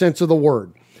every sense of the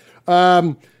word.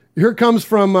 Here comes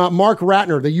from Mark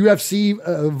Ratner, the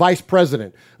UFC vice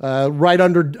president, right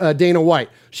under Dana White.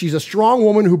 She's a strong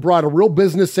woman who brought a real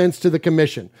business sense to the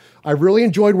commission. I really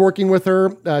enjoyed working with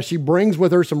her. She brings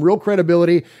with her some real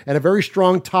credibility and a very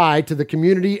strong tie to the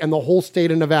community and the whole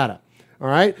state of Nevada. All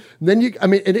right. And then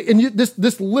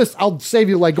this list, I'll save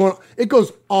you it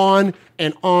goes on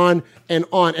and on and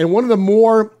on. And one of the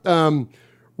more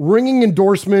ringing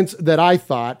endorsements that I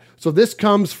thought, so this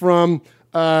comes from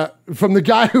the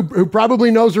guy who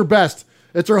probably knows her best.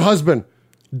 It's her husband,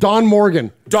 Don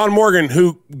Morgan. Don Morgan,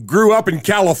 who grew up in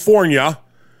California,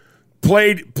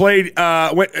 went to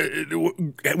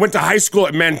high school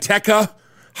at Manteca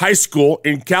High School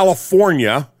in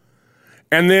California,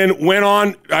 and then went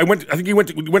on. I think he went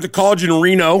to college in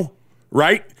Reno,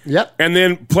 right? Yep. And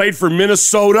then played for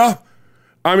Minnesota.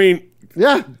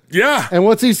 Yeah. And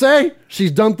what's he say?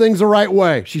 She's done things the right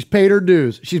way. She's paid her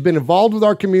dues. She's been involved with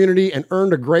our community and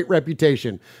earned a great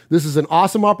reputation. This is an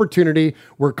awesome opportunity.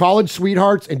 We're college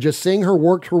sweethearts, and just seeing her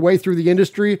work her way through the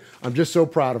industry, I'm just so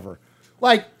proud of her.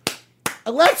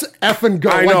 Let's effing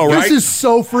go. I know, right? This is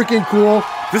so freaking cool.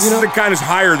 This is the kind of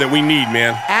hire that we need,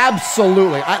 man.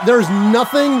 Absolutely. There's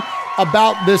nothing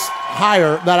about this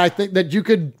hire that I think that you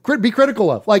could be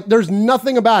critical of. There's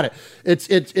nothing about it.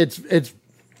 It's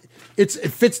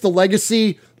it fits the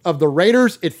legacy of the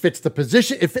Raiders. It fits the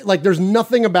position. There's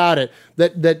nothing about it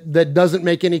that doesn't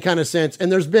make any kind of sense.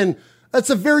 And that's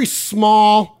a very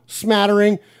small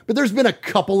smattering, but there's been a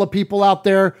couple of people out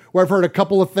there where I've heard a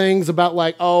couple of things about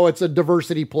like, oh, it's a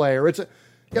diversity play or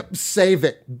save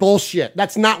it. Bullshit.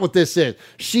 That's not what this is.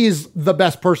 She's the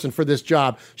best person for this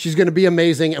job. She's going to be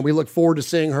amazing, and we look forward to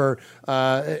seeing her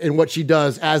in what she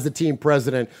does as the team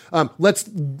president. Let's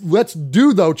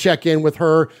check in with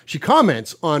her. She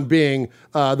comments on being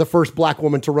the first black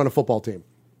woman to run a football team.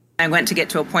 I went to get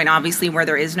to a point, obviously, where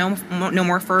there is no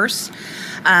more firsts.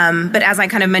 But as I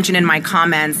kind of mentioned in my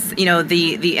comments,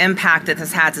 the impact that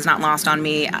this has is not lost on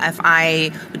me. If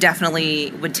I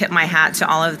definitely would tip my hat to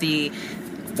all of the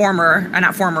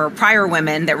prior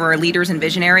women that were leaders and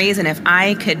visionaries. And if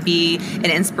I could be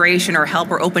an inspiration or help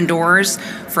or open doors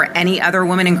for any other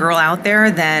woman and girl out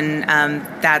there, then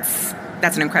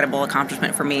that's an incredible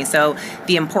accomplishment for me. So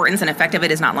the importance and effect of it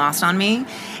is not lost on me.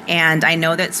 And I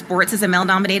know that sports is a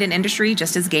male-dominated industry,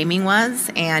 just as gaming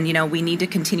was. And, we need to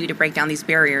continue to break down these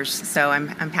barriers. So I'm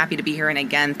happy to be here, and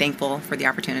again, thankful for the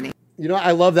opportunity.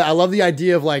 I love that. I love the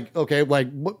idea of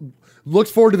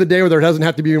looks forward to the day where there doesn't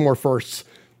have to be any more firsts.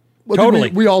 Totally.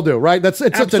 We all do, right? It's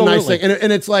such a nice thing.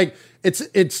 And it's like,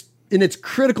 it's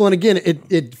critical. And again,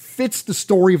 it fits the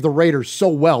story of the Raiders so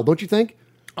well, don't you think?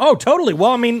 Oh, totally.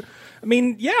 Well, I mean,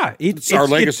 yeah, it's our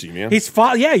legacy, man. He's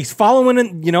following,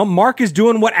 and Mark is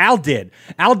doing what Al did.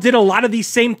 Al did a lot of these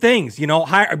same things,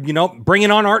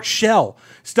 bringing on Art Shell,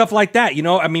 stuff like that.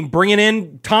 Bringing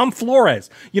in Tom Flores,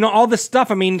 all this stuff.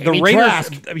 The Raiders,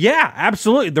 Trask. Yeah,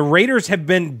 absolutely. The Raiders have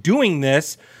been doing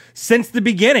this since the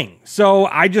beginning. So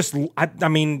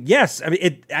yes,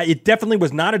 it definitely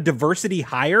was not a diversity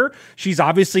hire. She's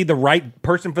obviously the right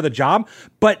person for the job,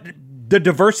 but the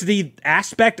diversity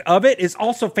aspect of it is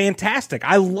also fantastic.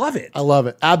 I love it.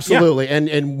 Absolutely. Yeah.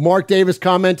 And Mark Davis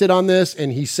commented on this,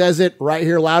 and he says it right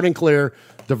here loud and clear.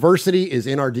 Diversity is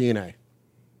in our DNA.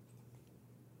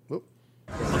 For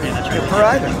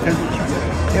either.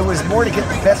 It was more to get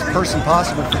the best person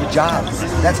possible for the job.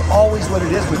 That's always what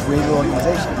it is with Raider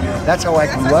organization. That's how I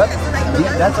grew up.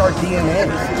 That's our DNA.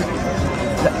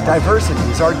 Diversity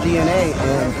is our DNA,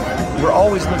 and we're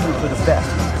always looking for the best.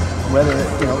 Whether,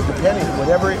 depending,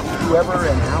 whoever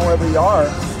and however you are,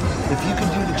 if you can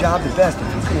do the job the best,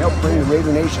 if you can help bring the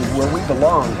Raider Nation where we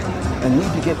belong and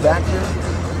need to get back here,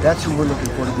 that's who we're looking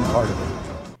for to be part of it.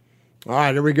 All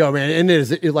right, here we go, man. And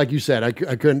it is, like you said, I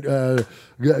couldn't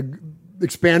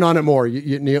expand on it more.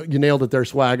 You nailed it there,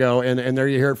 Swago. And there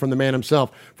you hear it from the man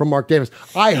himself, from Mark Davis.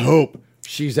 I hope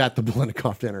she's at the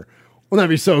Biletnikoff dinner. Well, that'd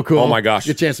be so cool. Oh, my gosh.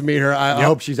 Get a chance to meet her. I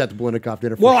hope she's at the Biletnikoff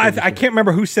dinner. Well, I can't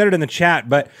remember who said it in the chat,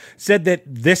 but said that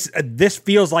this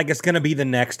feels like it's going to be the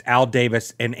next Al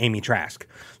Davis and Amy Trask.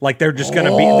 Like they're just going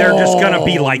to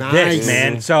be like nice. This,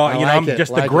 man. So,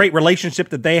 the great relationship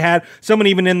that they had. Someone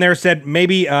even in there said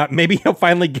maybe he'll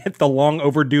finally get the long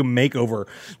overdue makeover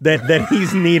that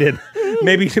he's needed.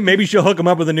 Maybe she'll hook him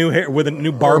up with a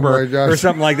new barber or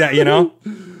something like that,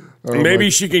 Maybe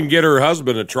she can get her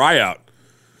husband a tryout.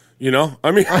 Well,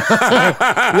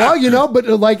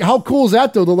 but how cool is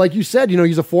that though? Like you said,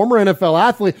 he's a former NFL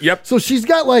athlete. Yep. So she's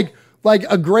got like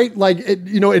a great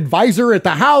advisor at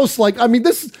the house.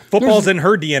 This football's in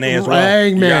her DNA as well.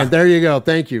 Dang, man. Yeah. There you go.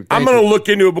 Thank you. I'm going to look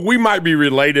into it, but we might be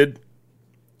related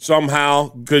somehow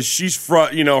because she's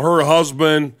from, her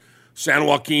husband, San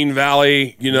Joaquin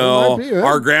Valley,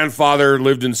 our grandfather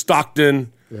lived in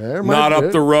Stockton. Yeah, not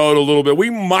up the road a little bit. We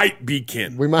might be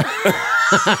kin. We might.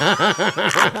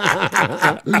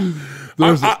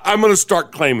 I'm going to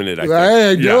start claiming it. I think.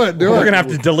 Hey, do it. We're going to have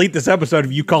to delete this episode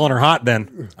of you calling her hot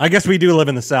then. I guess we do live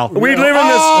in the South. We live in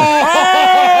this. Oh!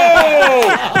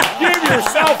 Give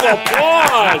yourself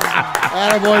applause.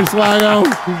 Attaboy, Swago.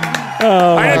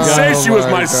 I didn't say she was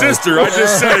my sister. I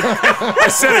just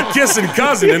said a kissing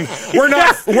cousin, and we're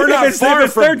not far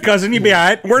from third cousin. You'd be all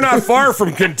right. We're not far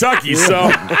from Kentucky, so.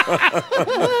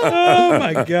 Oh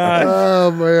my God.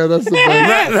 Oh man, that's the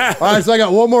best. All right, so I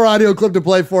got one more audio clip to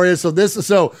play for you.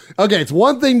 It's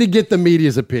one thing to get the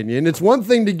media's opinion. It's one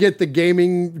thing to get the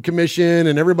gaming commission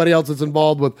and everybody else that's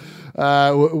involved with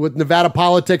Nevada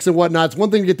politics and whatnot. It's one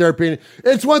thing to get their opinion.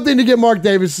 It's one thing to get Mark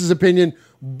Davis's opinion.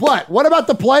 But what about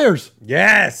the players?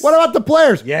 Yes. What about the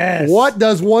players? Yes. What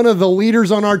does one of the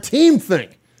leaders on our team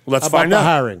think Let's about find the out.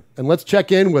 hiring? And let's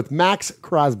check in with Max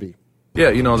Crosby.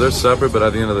 Yeah, they're separate, but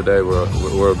at the end of the day,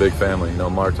 we're a big family.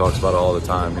 Mark talks about it all the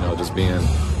time. Just being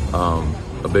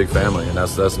a big family, and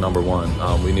that's number one.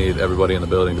 We need everybody in the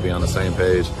building to be on the same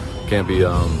page. Can't be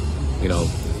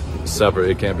separate.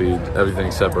 It can't be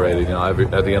everything separated.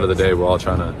 At the end of the day, we're all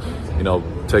trying to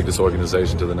take this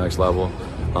organization to the next level.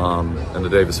 And the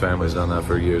Davis family's done that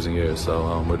for years and years.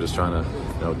 So we're just trying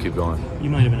to, keep going. You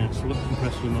might have been asked, what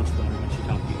impressed you most about her when she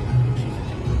talked to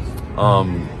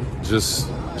you? Just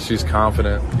she's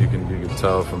confident. You can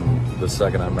tell from the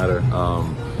second I met her.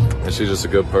 And she's just a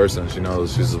good person. She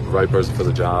knows she's the right person for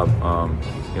the job.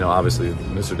 Obviously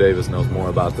Mr. Davis knows more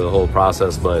about the whole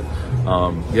process, but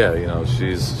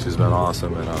she's been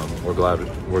awesome, and we're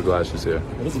glad she's here.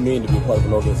 What does it mean to be part of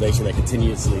an organization that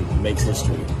continuously makes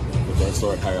history with a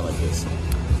historic hire like this?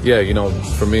 Yeah,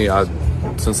 for me,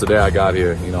 since the day I got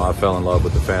here, I fell in love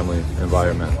with the family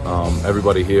environment.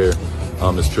 Everybody here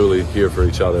is truly here for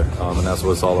each other, and that's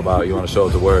what it's all about. You want to show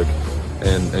up to work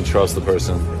and trust the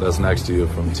person that's next to you,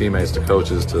 from teammates to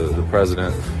coaches to the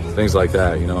president, things like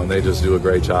that, and they just do a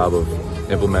great job of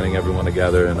implementing everyone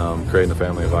together and creating a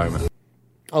family environment.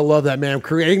 I love that, man.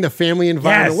 Creating the family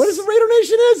environment. Yes. What is the Raider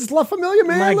Nation is? It's La Familia,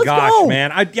 man. My Let's gosh, go.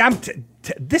 man.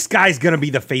 This guy's going to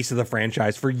be the face of the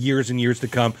franchise for years and years to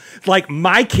come. Like,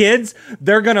 my kids,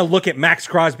 they're going to look at Max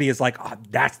Crosby as like, oh,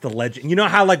 that's the legend. You know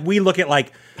how like we look at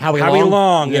like Howie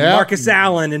Long and Marcus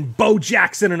Allen and Bo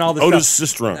Jackson and all this Otis stuff.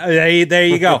 Sistrunk. There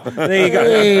you go. There you go.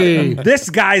 Hey. This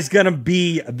guy's going to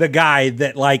be the guy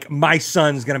that like my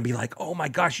son's going to be like, oh my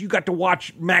gosh, you got to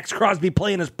watch Max Crosby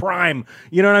play in his prime.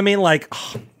 You know what I mean? Like,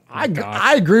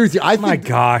 I agree with you. I think my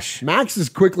gosh, Max is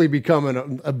quickly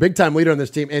becoming a big time leader on this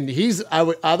team, and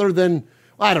other than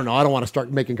I don't know, I don't want to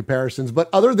start making comparisons, but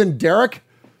other than Derek,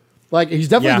 like he's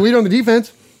definitely the leader on the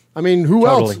defense. I mean, who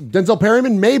else? Denzel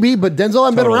Perryman, maybe, but Denzel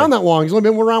hasn't been around that long. He's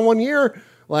only been around 1 year.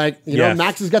 Like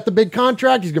Max has got the big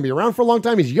contract. He's going to be around for a long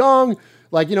time. He's young.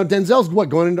 Like Denzel's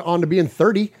going on to being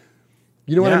 30.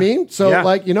 You know what I mean? So and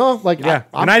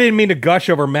I didn't mean to gush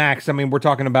over Max. I mean, we're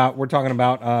talking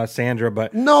about Sandra,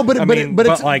 but no, but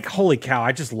it's like, holy cow,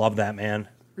 I just love that, man.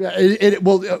 Yeah,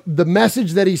 the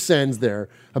message that he sends there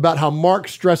about how Mark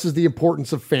stresses the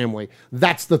importance of family.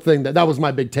 That's the thing that was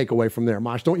my big takeaway from there.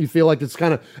 Mosh, don't you feel like it's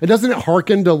doesn't it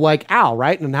harken to like Al,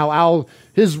 right? And how Al,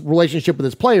 his relationship with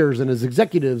his players and his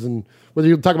executives, and whether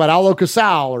you talk about Al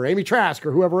Casal or Amy Trask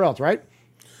or whoever else, right?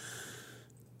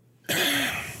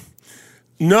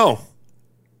 No.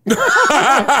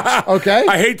 Okay.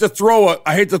 I hate to throw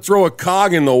a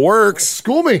cog in the works.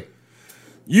 School me.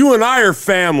 You and I are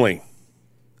family.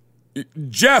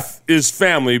 Jeff is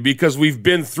family because we've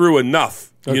been through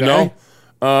enough, When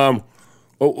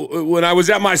I was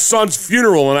at my son's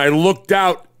funeral and I looked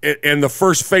out and the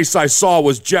first face I saw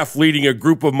was Jeff leading a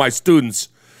group of my students,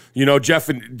 Jeff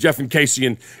and Casey,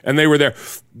 and they were there.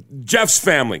 Jeff's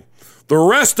family. The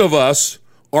rest of us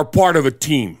are part of a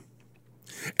team.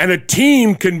 And a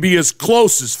team can be as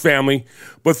close as family,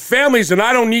 but families, and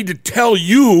I don't need to tell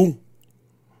you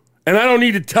how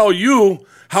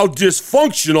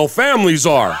dysfunctional families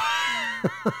are.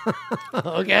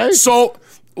 Okay. So,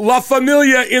 La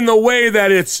Familia in the way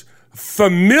that it's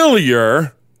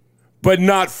familiar, but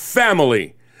not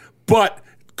family, but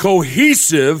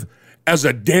cohesive as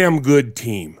a damn good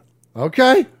team.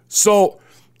 Okay. So,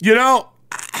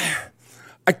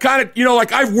 I kind of,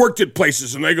 like I've worked at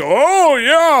places and they go, oh,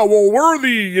 yeah, well, we're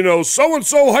the,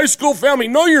 so-and-so high school family.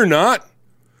 No, you're not.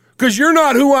 Because you're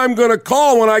not who I'm going to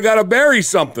call when I got to bury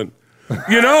something.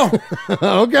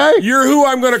 Okay. You're who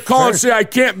I'm going to call and say I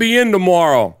can't be in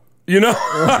tomorrow. But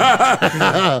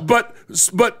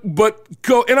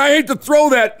and I hate to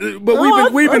throw that,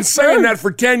 but we've been saying that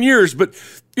for 10 years, but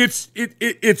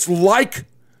it's like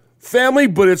family,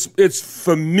 but it's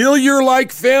familiar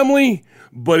like family.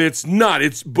 But it's not.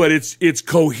 It's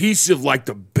cohesive like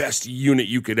the best unit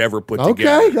you could ever put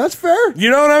together. Okay, that's fair. You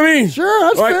know what I mean? Sure,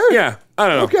 that's fair. Yeah, I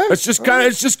don't know. Okay, it's just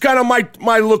kind of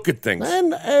my look at things.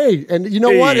 And you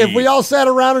know what? If we all sat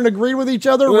around and agreed with each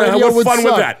other, radio would suck.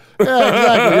 With that. Yeah,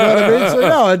 exactly. You know what I mean?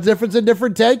 So a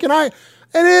different take, and I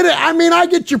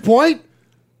get your point.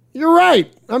 You're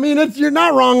right. I mean, you're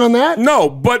not wrong on that. No,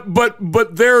 but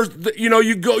there's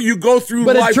you go through.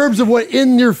 But life. In terms of what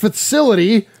in your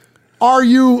facility.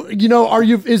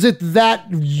 Is it that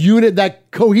unit, that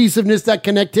cohesiveness, that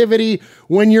connectivity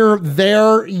when you're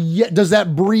there? Does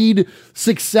that breed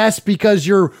success because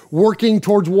you're working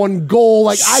towards one goal?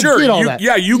 Like, sure, I get all that.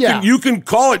 Yeah, you can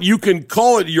call it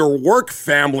your work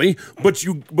family, but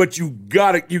you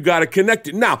gotta connect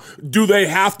it. Now, do they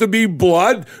have to be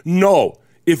blood? No.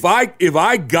 If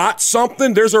I got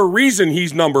something, there's a reason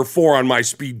he's number 4 on my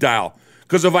speed dial.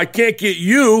 Because if I can't get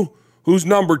you, who's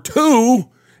number 2,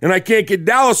 and I can't get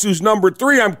Dallas, who's number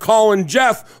 3, I'm calling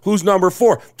Jeff, who's number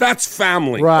 4. That's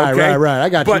family. Right, okay? right. I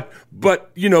got you.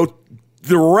 But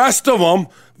the rest of them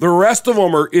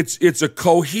are it's a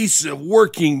cohesive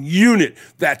working unit.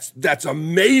 That's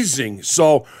amazing.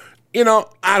 So, I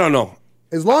don't know.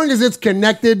 As long as it's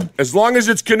connected. As long as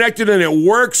it's connected and it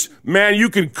works, man, you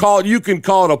can call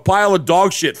it a pile of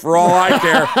dog shit for all I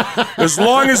care. As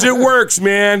long as it works,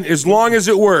 man. As long as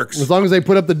it works. As long as they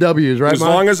put up the W's, right, As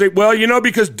long as they, well,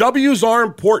 because W's are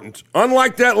important.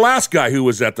 Unlike that last guy who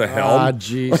was at the helm. Ah,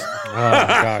 jeez. Oh,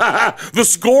 gosh. The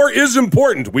score is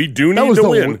important. We do need to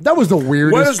win. That was the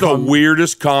weirdest. What is the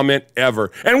weirdest comment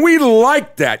ever? And we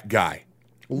like that guy.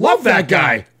 Love that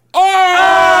guy.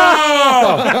 Oh!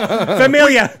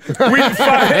 Familia.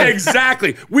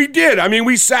 Exactly. We did. I mean,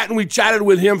 we sat and we chatted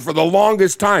with him for the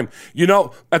longest time,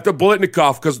 at the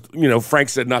Bolitnikov, because, Frank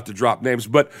said not to drop names,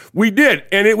 but we did,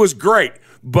 and it was great.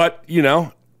 But,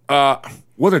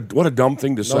 what a dumb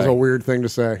thing to say. That was a weird thing to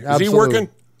say. Is he working?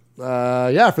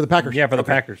 Yeah, for the Packers. Yeah, for the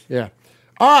Packers. Yeah.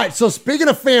 All right, so speaking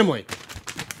of family.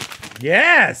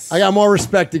 Yes. I got more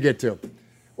respect to get to.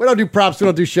 We don't do props. We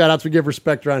don't do shout-outs. We give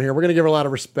respect around here. We're going to give a lot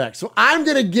of respect. So I'm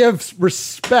going to give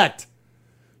respect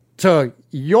to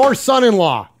your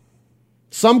son-in-law.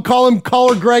 Some call him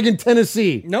Caller Greg in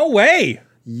Tennessee. No way.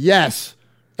 Yes.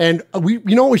 And we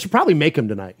should probably make him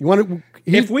tonight. You want to?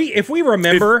 If we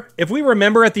remember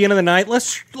at the end of the night,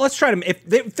 let's try to.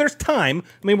 If there's time,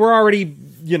 I mean, we're already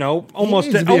almost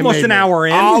an hour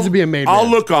in. Needs to be a made I'll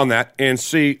man. look on that and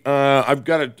see. I've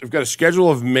got a schedule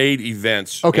of made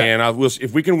events. Okay, and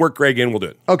if we can work Greg in, we'll do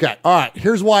it. Okay, all right.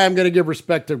 Here's why I'm going to give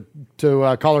respect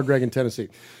to Caller Greg in Tennessee.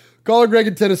 Caller Greg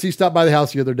in Tennessee stopped by the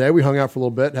house the other day. We hung out for a little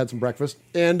bit, had some breakfast,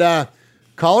 and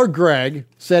Caller Greg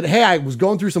said, "Hey, I was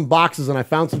going through some boxes and I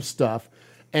found some stuff."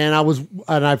 And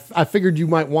I figured you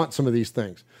might want some of these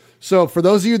things. So for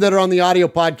those of you that are on the audio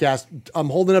podcast, I'm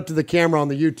holding up to the camera on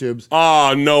the YouTubes.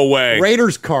 Oh, no way.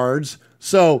 Raiders cards.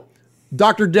 So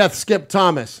Dr. Death, Skip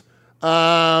Thomas.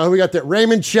 Who we got there?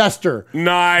 Raymond Chester.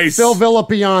 Nice. Phil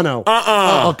Villapiano.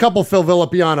 A couple Phil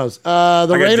Villapianos.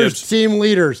 The Raiders team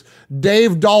leaders.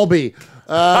 Dave Dalby.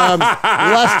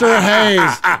 Lester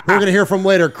Hayes, who we're going to hear from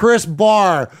later. Chris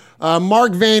Barr.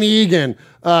 Mark Van Egan.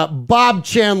 Bob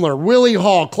Chandler, Willie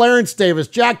Hall, Clarence Davis,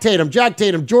 Jack Tatum, George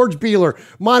Beeler,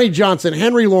 Monty Johnson,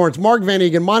 Henry Lawrence, Mark Van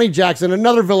Egan, Monty Jackson,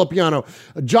 another Villapiano,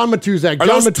 John Matuzak,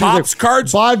 Topps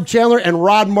cards? Bob Chandler, and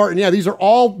Rod Martin. Yeah, these are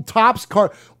all Topps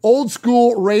cards, old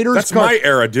school Raiders That's cards. my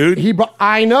era, dude.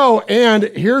 I know, and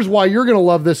here's why you're going to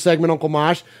love this segment, Uncle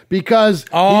Mosh, because he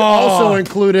also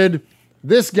included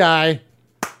this guy,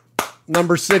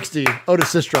 number 60,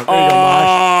 Otis Sistrunk. There you go,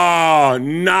 Mosh. Oh,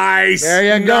 nice.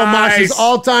 There you go, Mosh's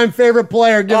all-time favorite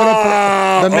player. Give it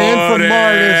up for the man from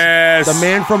Mars. The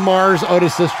man from Mars,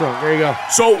 Otis Sistrunk. There you go.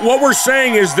 So what we're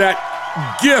saying is that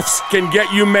gifts can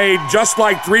get you made just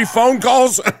like 3 phone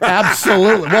calls?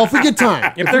 Absolutely. Well, if we get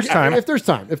time. If there's time. If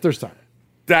there's time.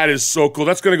 That is so cool.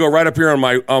 That's going to go right up here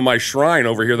on my shrine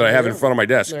over here that I have in front of my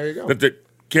desk. There you go. That the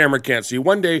camera can't see.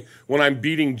 One day when I'm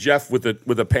beating Jeff with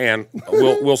a pan,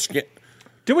 we'll scan.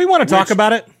 Do we want to talk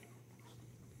about it?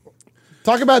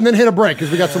 Talk about it and then hit a break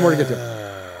because we got some more to get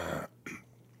to.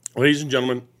 Ladies and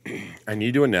gentlemen, I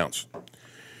need to announce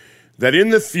that in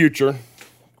the future,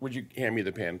 would you hand me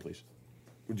the pan, please?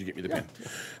 Would you get me the pen?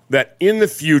 That in the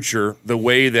future, the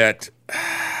way that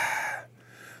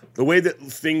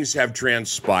things have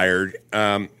transpired,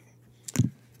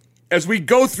 as we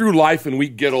go through life and we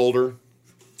get older,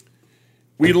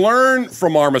 we learn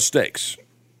from our mistakes.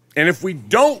 And if we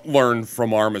don't learn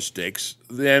from our mistakes,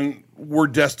 then we're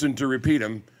destined to repeat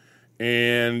them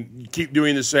and keep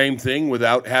doing the same thing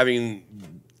without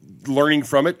learning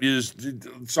from it is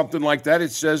something like that.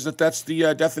 It says that that's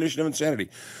the definition of insanity.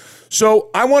 So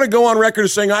I want to go on record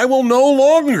as saying I will no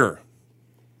longer,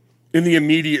 in the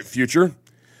immediate future,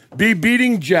 be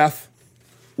beating Jeff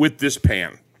with this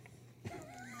pan.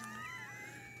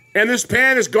 And this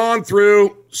pan has gone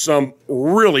through some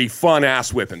really fun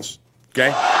ass whippings,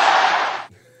 okay?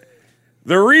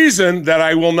 The reason that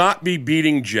I will not be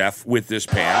beating Jeff with this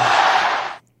pan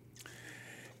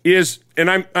is, and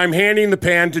I'm handing the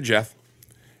pan to Jeff,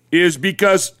 is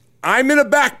because I'm in a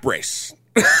back brace.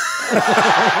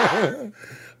 I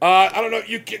don't know if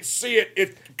you can see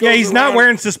it. Yeah, he's not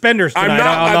wearing suspenders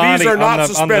tonight. These are not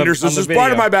suspenders. This is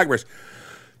part of my back brace.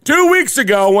 2 weeks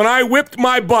ago, when I whipped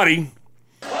my buddy,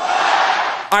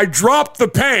 I dropped the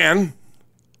pan,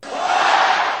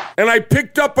 and I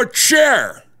picked up a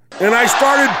chair, and I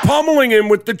started pummeling him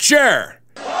with the chair.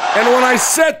 And when I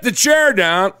set the chair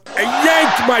down, I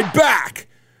yanked my back.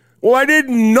 Well, I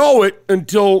didn't know it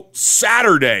until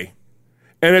Saturday.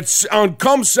 And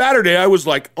come Saturday, I was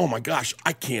like, oh my gosh,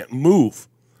 I can't move.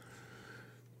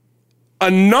 A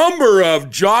number of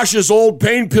Josh's old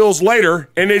pain pills later,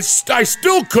 and I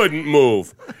still couldn't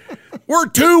move. We're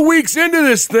 2 weeks into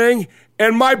this thing,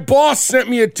 and my boss sent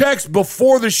me a text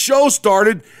before the show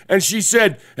started, and she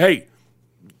said, hey,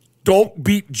 don't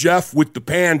beat Jeff with the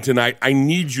pan tonight. I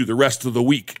need you the rest of the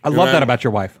week. I love that about your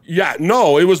wife. Yeah,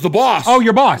 no, it was the boss. Oh,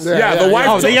 your boss. Yeah, the wife.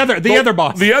 Oh, the other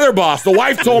boss. The other boss. The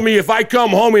wife told me if I come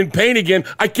home in pain again,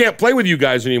 I can't play with you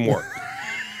guys anymore.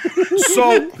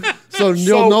 So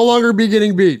you'll no longer be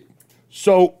getting beat.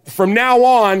 So from now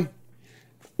on,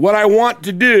 what I want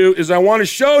to do is I want to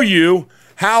show you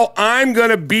how I'm going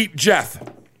to beat Jeff.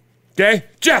 Okay?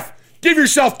 Jeff, give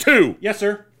yourself 2. Yes,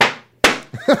 sir.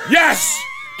 Yes!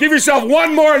 Give yourself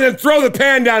 1 more and then throw the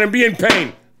pan down and be in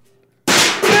pain.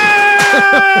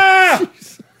 Ah!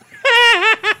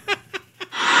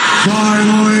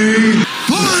 Finally!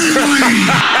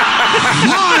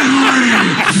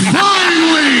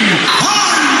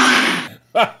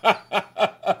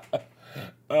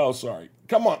 Oh, sorry.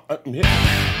 Come on.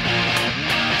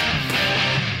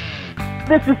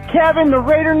 This is Kevin, the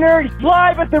Raider Nerd,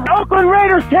 live at the Oakland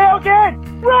Raiders tailgate.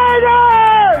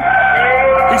 Raiders!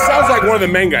 He sounds like one of the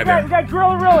main guys there. We got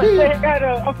Gorilla. They got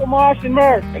Uncle Mosh and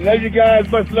Murph. I love you guys.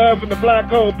 Much love from the black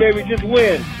hole, baby. Just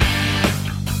win.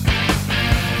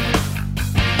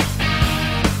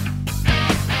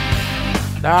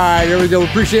 All right, here we go. We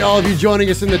appreciate all of you joining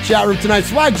us in the chat room tonight.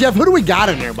 Swag Jeff, who do we got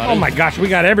in there, buddy? Oh my gosh, we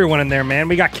got everyone in there, man.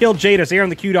 We got Kill Jadis, Aaron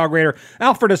the Q-Dog Raider,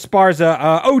 Alfred Esparza,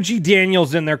 OG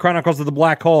Daniels in there, Chronicles of the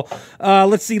Black Hole.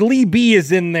 Let's see, Lee B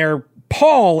is in there.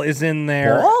 Paul is in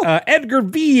there. Edgar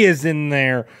V is in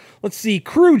there. Let's see,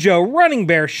 Crujo, Running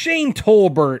Bear, Shane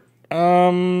Tolbert.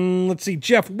 Let's see,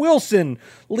 Jeff Wilson,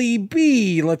 Lee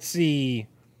B. Let's see.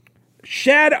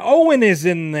 Shad Owen is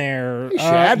in there. Hey,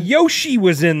 Shad. Yoshi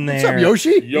was in there. What's up,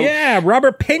 Yoshi? Yeah,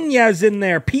 Robert Pena's in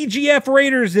there. PGF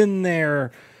Raiders in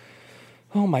there.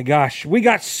 Oh my gosh, we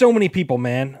got so many people,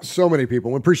 man. So many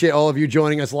people. We appreciate all of you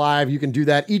joining us live. You can do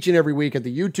that each and every week at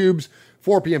the YouTubes,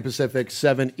 4 p.m. Pacific,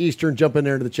 7 Eastern. Jump in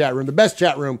there into the chat room, the best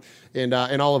chat room in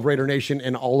all of Raider Nation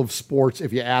and all of sports,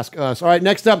 if you ask us. All right,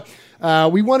 next up,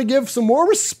 we want to give some more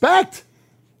respect.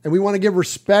 And we want to give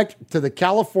respect to the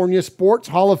California Sports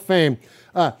Hall of Fame.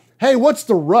 Hey, what's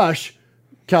the rush?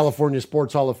 California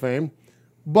Sports Hall of Fame.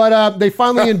 But they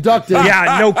finally inducted.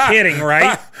 Yeah, no kidding,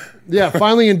 right? Yeah,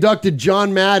 finally inducted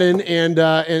John Madden and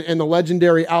the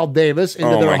legendary Al Davis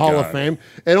into their Hall of Fame.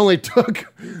 It only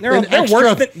took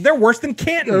they're worse than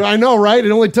Canton. I know, right?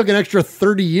 It only took an extra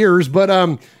 30 years. But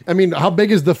I mean, how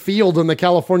big is the field in the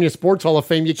California Sports Hall of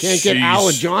Fame? You can't get Al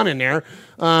and John in there.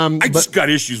 I just got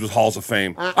issues with Halls of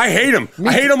Fame. I hate them.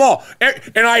 I hate them all.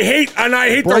 And I hate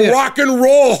the Rock and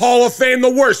Roll Hall of Fame the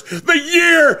worst. The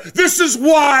year. This is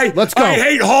why Let's go. I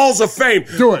hate Halls of Fame.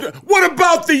 Do it. What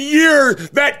about the year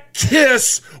that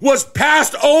Kiss was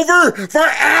passed over for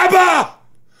ABBA?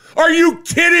 Are you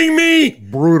kidding me?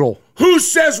 Brutal. Who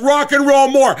says rock and roll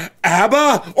more,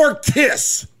 ABBA or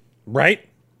Kiss? Right?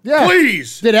 Yeah.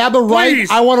 Please. Did ABBA write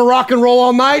I Want to Rock and Roll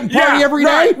All Night and party every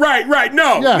day? Right.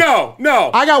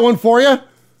 No. I got one for you.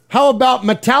 How about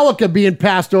Metallica being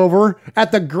passed over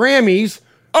at the Grammys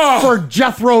for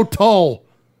Jethro Tull?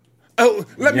 Oh,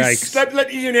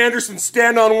 let Ian Anderson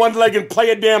stand on one leg and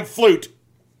play a damn flute.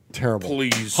 Terrible.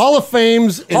 Please. Hall of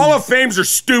Fames are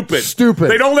stupid. Stupid.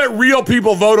 They don't let real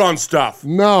people vote on stuff.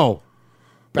 No.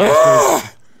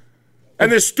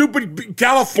 And this stupid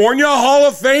California Hall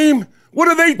of Fame? What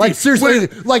do they like? Seriously,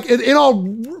 like in all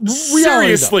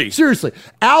reality, seriously,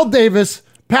 Al Davis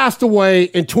passed away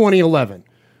in 2011.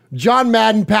 John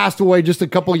Madden passed away just a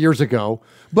couple of years ago,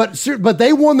 but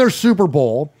they won their Super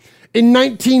Bowl in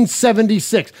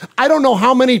 1976. I don't know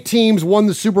how many teams won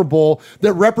the Super Bowl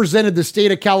that represented the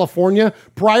state of California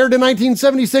prior to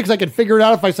 1976. I could figure it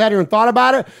out if I sat here and thought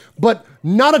about it, but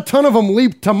not a ton of them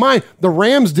leaped to mind. The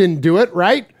Rams didn't do it,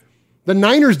 right? The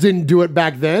Niners didn't do it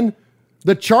back then.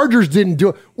 The Chargers didn't do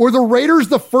it. Were the Raiders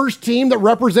the first team that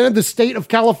represented the state of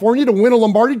California to win a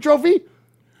Lombardi trophy?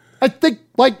 I think,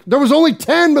 there was only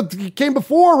 10, but it came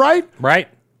before, right? Right.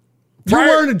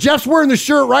 Jeff's wearing the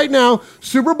shirt right now.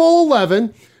 Super Bowl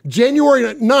 11, January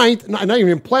 9th. Not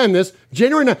even planned this.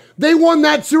 January 9th. They won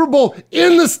that Super Bowl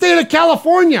in the state of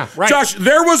California. Right. Josh,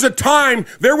 there was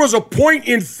a point,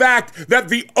 in fact, that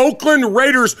the Oakland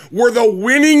Raiders were the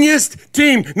winningest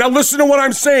team. Now listen to what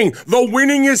I'm saying. The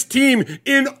winningest team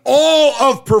in all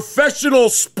of professional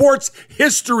sports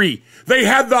history. They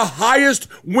had the highest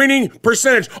winning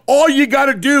percentage. All you got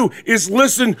to do is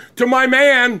listen to my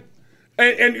man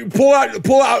and pull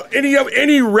out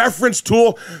any reference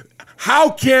tool. How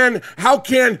can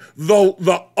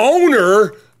the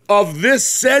owner of this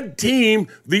said team,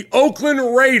 the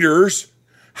Oakland Raiders,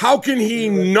 how can he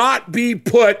not be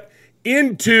put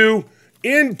into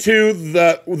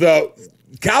the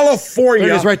California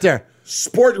there it is right there.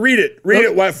 Read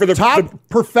it for the top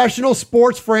professional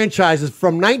sports franchises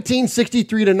from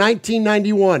 1963 to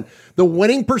 1991. The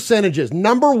winning percentages,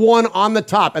 number one on the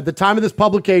top at the time of this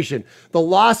publication, the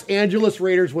Los Angeles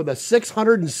Raiders with a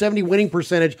 670 winning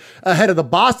percentage ahead of the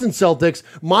Boston Celtics,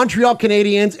 Montreal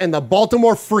Canadiens, and the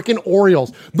Baltimore freaking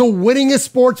Orioles. The winningest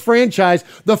sports franchise,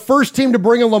 the first team to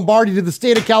bring a Lombardi to the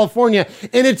state of California,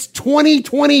 and it's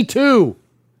 2022.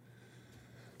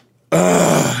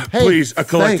 Please, a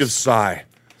collective sigh.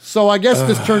 So I guess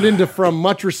this turned into from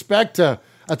much respect to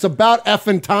it's about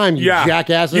effing time, you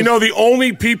jackasses. You know, the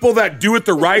only people that do it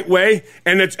the right way,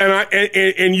 and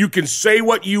you can say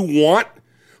what you want,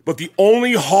 but the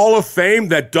only Hall of Fame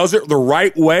that does it the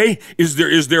right way is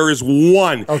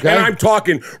one. Okay. And I'm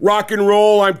talking rock and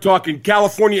roll, I'm talking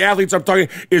California athletes, I'm talking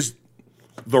is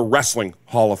the Wrestling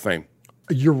Hall of Fame.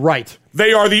 You're right.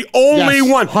 They are the only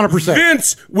one. 100%.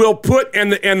 Vince will put,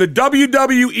 and the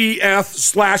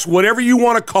WWEF / whatever you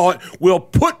want to call it, will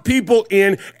put people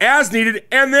in as needed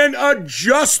and then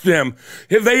adjust them.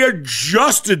 They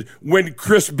adjusted when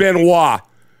Chris Benoit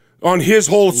on his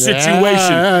whole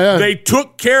situation. Yeah. They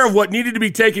took care of what needed to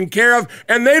be taken care of,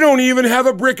 and they don't even have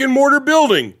a brick and mortar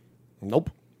building.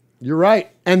 Nope. You're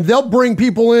right. And they'll bring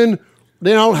people in.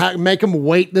 They don't make them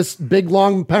wait this big,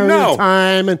 long period of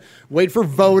time and wait for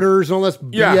voters and all this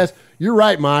BS. You're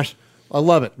right, Mosh. I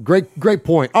love it. Great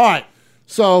point. All right.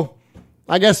 So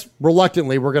I guess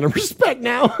reluctantly we're going to respect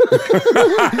now the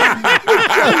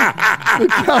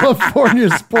California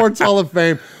Sports Hall of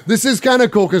Fame. This is kind of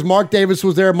cool because Mark Davis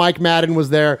was there, Mike Madden was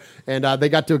there, and they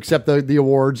got to accept the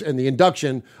awards and the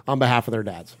induction on behalf of their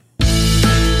dads.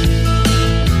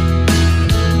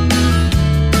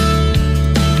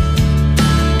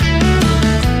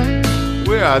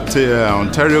 We're at the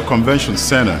Ontario Convention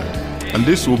Center, and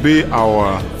this will be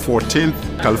our 14th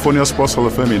California Sports Hall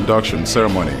of Fame induction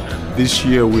ceremony. This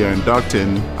year we are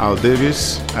inducting Al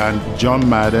Davis and John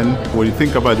Madden. When you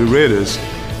think about the Raiders,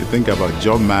 you think about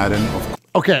John Madden.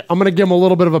 Okay, I'm going to give them a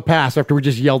little bit of a pass after we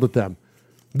just yelled at them.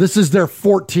 This is their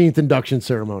 14th induction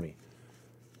ceremony.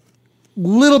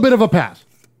 Little bit of a pass.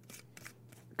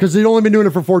 Because they've only been doing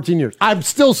it for 14 years. I'm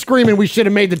still screaming we should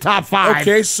have made the top 5.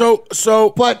 Okay, so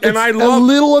but it's a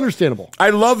little understandable.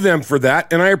 I love them for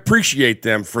that, and I appreciate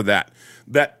them for that.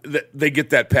 That they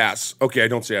get that pass. Okay, I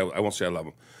won't say I love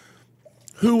them.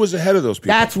 Who was ahead of those people?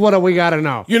 That's what we got to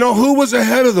know. You know, who was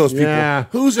ahead of those people? Yeah.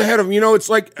 Who's ahead of them? You know, it's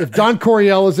like if Don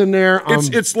Coryell is in there,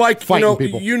 it's like fighting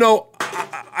people. You know,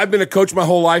 I've been a coach my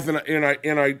whole life, and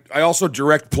I also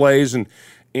direct plays, and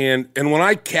when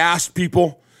I cast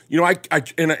people. You know, I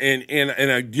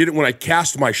did it when I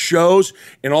cast my shows,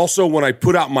 and also when I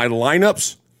put out my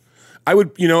lineups. I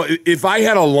would, you know, if I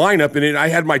had a lineup and I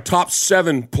had my top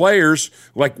 7 players,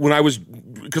 like when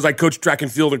because I coached track and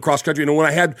field and cross country, and when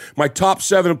I had my top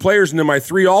 7 players and then my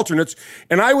 3 alternates,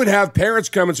 and I would have parents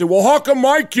come and say, "Well, how come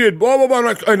my kid?" Blah blah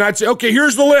blah, and I'd say, "Okay,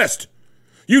 here's the list.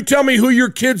 You tell me who your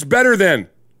kid's better than.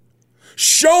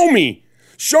 Show me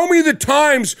the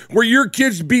times where your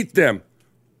kids beat them."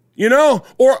 You know,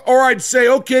 or I'd say,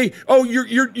 okay, oh,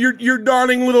 your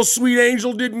darling little sweet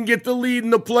angel didn't get the lead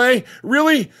in the play.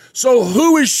 Really? So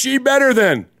who is she better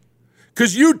than?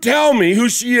 Because you tell me who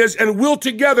she is, and we'll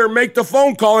together make the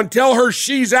phone call and tell her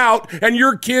she's out and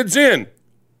your kid's in.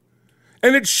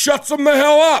 And it shuts them the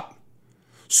hell up.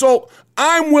 So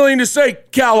I'm willing to say,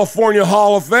 California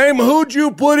Hall of Fame, who'd you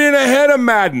put in ahead of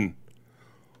Madden?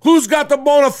 Who's got the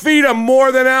bona fide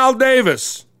more than Al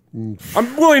Davis?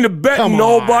 I'm willing to bet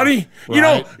nobody.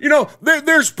 Right. You know,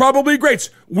 there's probably greats.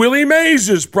 Willie Mays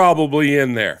is probably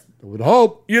in there. I would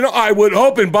hope. You know, I would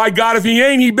hope, and by God, if he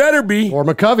ain't, he better be. Or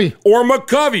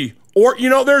McCovey. Or, you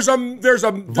know, there's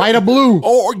a Vita Blue.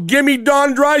 Or give me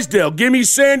Don Drysdale. Give me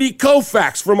Sandy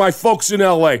Koufax for my folks in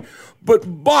L.A.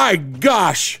 But by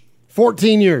gosh,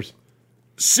 14 years.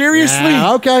 Seriously?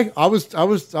 Yeah, okay. I was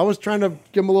trying to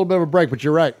give him a little bit of a break, but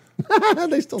you're right.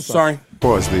 They still suck. Sorry.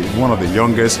 Was one of the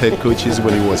youngest head coaches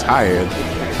when he was hired,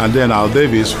 and then Al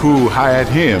Davis, who hired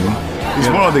him, is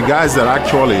one of the guys that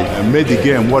actually made the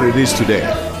game what it is today.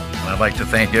 I'd like to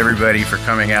thank everybody for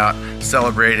coming out,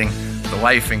 celebrating the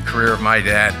life and career of my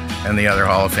dad and the other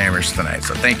Hall of Famers tonight.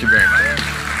 So thank you very much.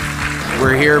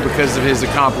 We're here because of his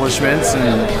accomplishments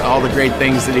and all the great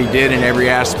things that he did in every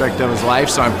aspect of his life.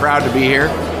 So I'm proud to be here,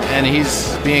 and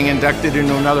he's being inducted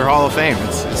into another Hall of Fame.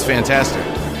 It's fantastic.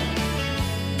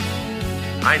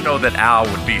 I know that Al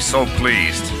would be so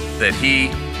pleased that he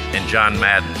and John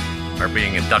Madden are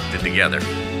being inducted together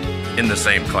in the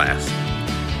same class,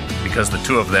 because the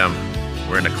two of them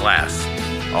were in a class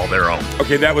all their own.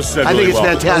 Okay, that was said I really think it's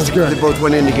well. fantastic that they both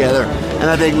went in together. And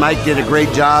I think Mike did a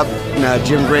great job.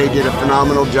 Jim Gray did a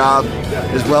phenomenal job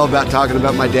as well about talking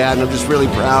about my dad. And I'm just really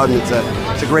proud, and it's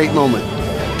a great moment.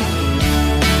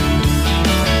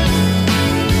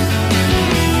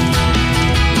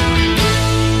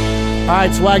 All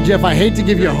right, Swag Jeff, I hate to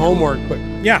give you homework, but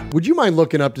yeah, would you mind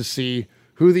looking up to see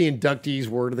who the inductees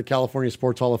were to the California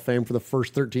Sports Hall of Fame for the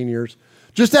first 13 years?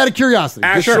 Just out of curiosity.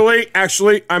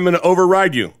 Actually, I'm going to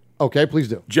override you. Okay, please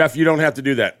do. Jeff, you don't have to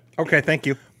do that. Okay, thank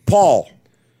you. Paul.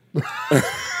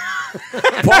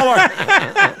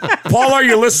 Paul, are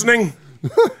you listening?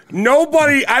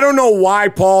 Nobody, I don't know why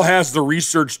Paul has the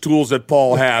research tools that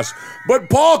Paul has,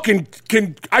 but Paul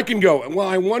I can go, well,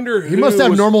 I wonder He must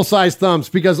have normal sized thumbs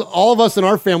because all of us in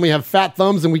our family have fat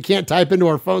thumbs and we can't type into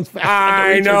our phones fast.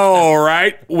 I know,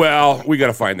 right? Well, we got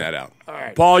to find that out. All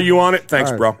right. Paul, you on it?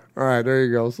 Thanks, bro. All right, there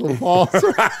you go. So, Paul.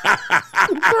 Sorry,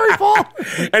 Paul.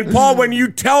 And Paul, when you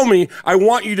tell me, I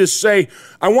want you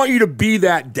to be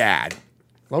that dad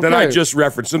that I just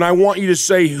referenced. And I want you to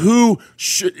say who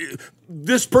should...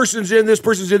 This person's in, this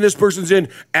person's in, this person's in.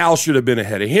 Al should have been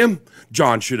ahead of him.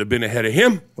 John should have been ahead of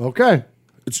him. Okay.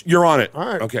 You're on it. All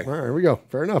right. Okay. All right, here we go.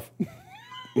 Fair enough.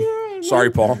 Sorry,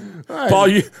 Paul.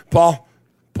 Right. Paul.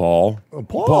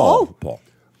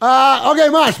 Okay,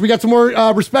 Mosh, we got some more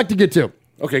respect to get to.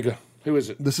 Okay, go. Who is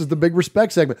it? This is the big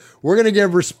respect segment. We're going to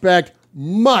give respect,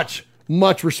 much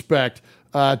respect,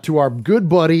 to our good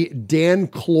buddy, Dan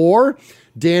Clore.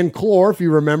 Dan Clore, if you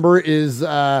remember, is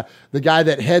the guy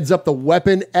that heads up the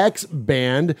Weapon X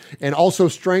band and also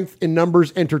Strength in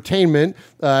Numbers Entertainment.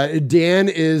 Dan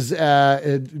is,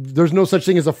 there's no such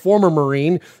thing as a former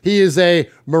Marine. He is a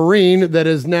Marine that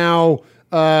is now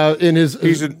in his...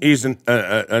 He's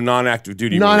a non-active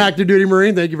duty non-active duty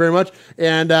Marine. Thank you very much.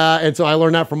 And so I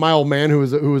learned that from my old man who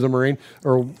was a Marine.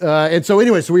 And so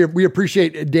anyway, so we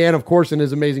appreciate Dan, of course, and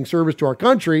his amazing service to our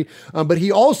country. But he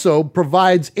also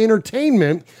provides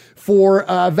entertainment for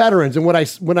veterans. And what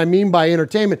I mean by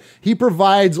entertainment, he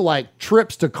provides like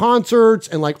trips to concerts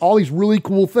and like all these really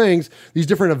cool things, these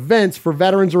different events for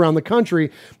veterans around the country.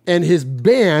 And his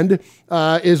band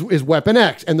is Weapon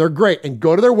X, and they're great. And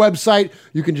go to their website.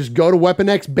 You can just go to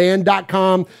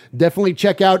weaponxband.com. Definitely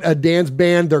check out Dan's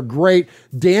band. They're great.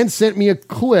 Dan sent me a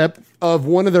clip of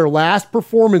one of their last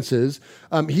performances.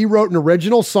 He wrote an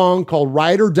original song called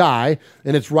Ride or Die,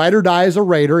 and it's Ride or Die as a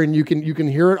Raider, and you can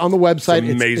hear it on the website.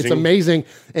 It's amazing.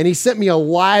 And he sent me a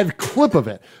live clip of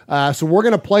it. So we're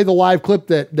going to play the live clip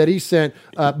that he sent.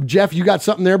 Jeff, you got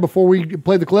something there before we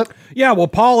play the clip? Yeah, well,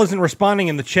 Paul isn't responding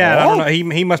in the chat. I don't know.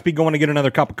 He must be going to get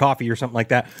another cup of coffee or something like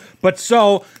that. But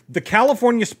so the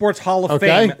California Sports Hall of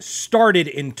Fame started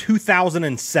in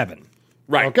 2007.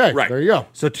 Right. Okay. Right. There you go.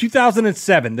 So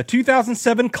 2007. The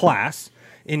 2007 class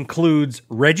includes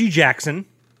Reggie Jackson.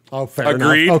 Oh, fair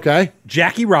Agreed. enough. Okay.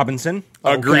 Jackie Robinson.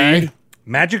 Agreed. Okay.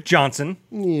 Magic Johnson.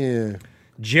 Yeah.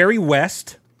 Jerry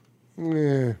West.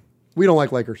 Yeah. We don't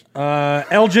like Lakers.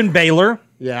 Elgin Baylor.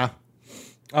 Yeah.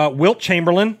 Wilt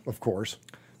Chamberlain. Of course.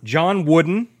 John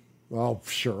Wooden. Oh,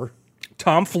 sure.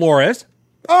 Tom Flores.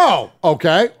 Oh,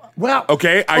 okay. Well,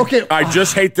 okay. I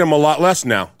just hate them a lot less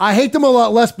now. I hate them a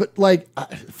lot less, but like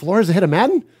Flores ahead of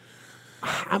Madden?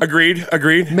 Agreed.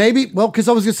 Maybe, well, because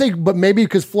I was going to say, but maybe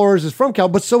because Flores is from Cal,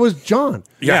 but so is John.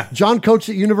 Yeah. John coached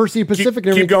at University of Pacific.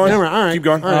 Keep going. All right. Keep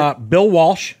going. All right. Bill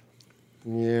Walsh.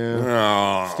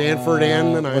 Yeah. Stanford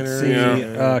and the Niners.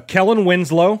 Let's see. Kellen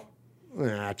Winslow.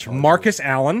 Marcus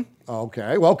Allen.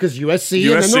 Okay. Well, because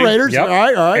USC and then the Raiders. Yep.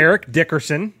 All right. Eric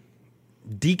Dickerson.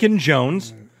 Deacon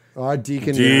Jones.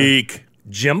 Deacon. Deke.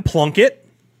 Jim Plunkett.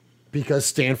 Because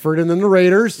Stanford and then the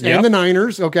Raiders and the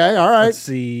Niners. Okay, all right. Let's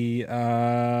see.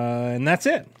 And that's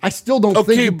it. I still don't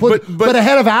think you put but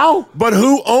ahead of Al. But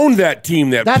who owned that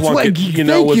team that That's Plunkett, what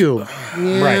thank you.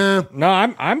 Yeah. Right. No,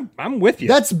 I'm with you.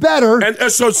 That's better.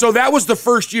 And so that was the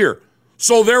first year.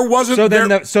 So there wasn't. So then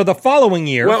the following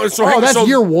year. Well, that's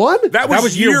year one. That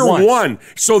was year one.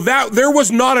 So that there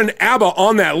was not an ABBA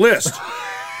on that list.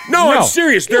 No, I'm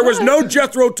serious. There was no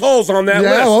Jethro Tulls on that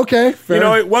list. Yeah, okay.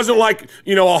 Fair. It wasn't like,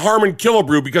 a Harmon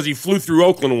Killebrew because he flew through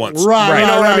Oakland once. Right. You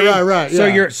know what I mean? Right.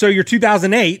 Yeah. So you're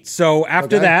 2008. So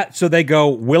after that, so they go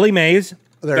Willie Mays.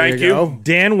 Thank you.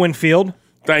 Dan Winfield.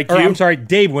 Thank you. I'm sorry,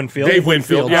 Dave Winfield. Dave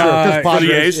Winfield. Yeah. For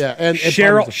the A's. Yeah. And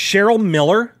Cheryl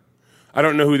Miller. I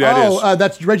don't know who that is. Oh,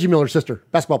 that's Reggie Miller's sister,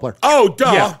 basketball player. Oh,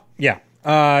 duh. Yeah.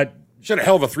 She had a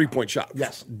hell of a 3-point shot.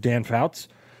 Yes. Dan Fouts.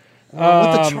 With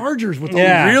the Chargers, with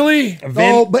really?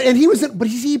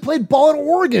 He played ball at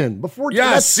Oregon before.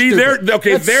 Yeah, that's see stupid. there.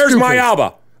 Okay, That's there's stupid. my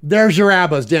ABBA. There's your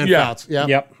ABBAs, Dan Fouts. Yeah.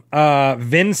 Yep.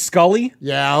 Vin Scully.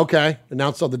 Yeah. Okay.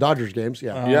 Announced all the Dodgers games.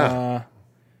 Yeah.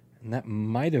 And that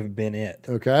might have been it.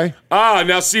 Okay.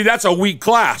 Now see, that's a weak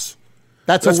class.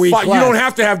 That's a weak fine. class. You don't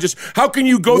have to have just. How can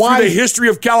you go Why? through the history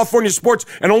of California sports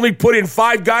and only put in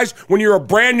 5 guys when you're a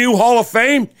brand new Hall of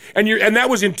Fame and that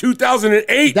was in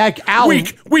 2008?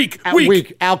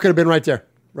 Weak. Al could have been right there.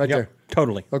 There.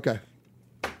 Totally. Okay.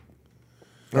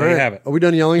 There you have it. Are we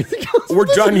done yelling? We're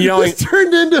done yelling. This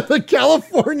turned into the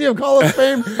California Hall of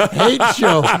Fame hate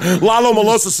show. Lalo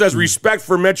Melosa says respect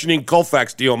for mentioning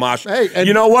Koufax, Diomash. Hey,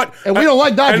 you know what? And we don't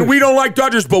like Dodgers. And we don't like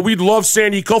Dodgers, but we love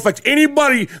Sandy Koufax.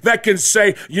 Anybody that can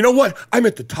say, you know what? I'm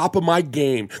at the top of my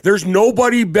game. There's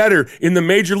nobody better in the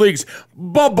major leagues.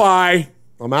 Bye-bye.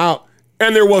 I'm out.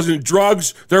 And there wasn't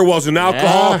drugs, there wasn't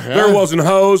alcohol, there wasn't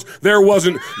hoes, there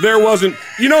wasn't,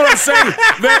 you know what I'm saying?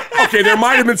 There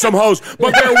might have been some hoes,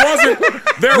 but there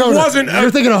wasn't. You're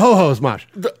thinking of ho-hos, Mosh.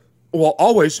 Well,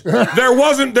 always. There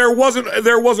wasn't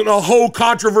a whole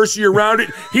controversy around it.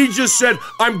 He just said,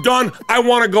 I'm done, I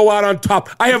want to go out on top.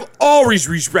 I have always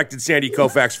respected Sandy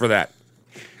Koufax for that.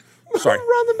 Sorry.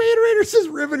 Ron the Manerator says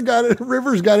Rivers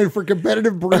got in for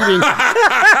competitive breeding.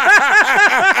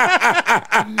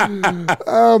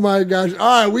 Oh my gosh.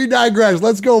 All right, we digress.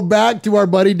 Let's go back to our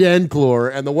buddy Dan Clore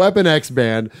and the Weapon X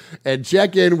Band and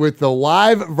check in with the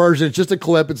live version. It's just a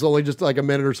clip. It's only just like a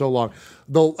minute or so long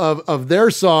of their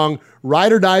song,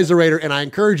 Ride or Die's the Raider. And I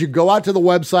encourage you, go out to the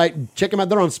website, check them out.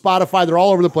 They're on Spotify. They're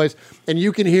all over the place. And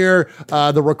you can hear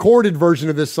the recorded version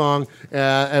of this song.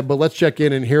 But let's check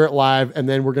in and hear it live. And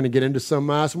then we're going to get into some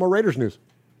more Raiders news.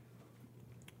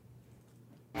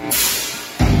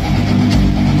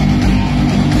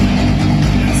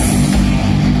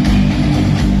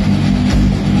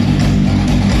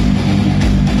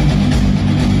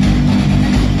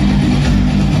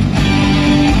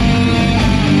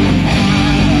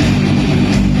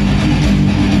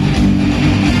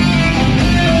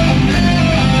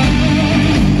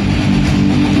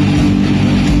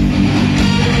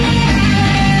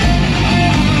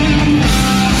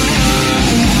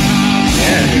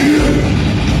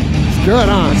 Good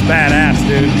on. It's badass,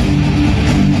 dude.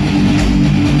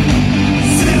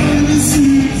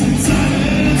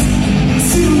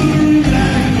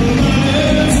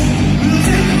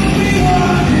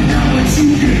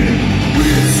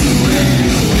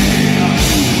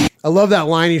 I love that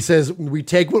line. He says, we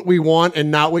take what we want and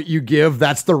not what you give.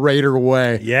 That's the Raider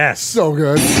way. Yes. So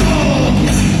good.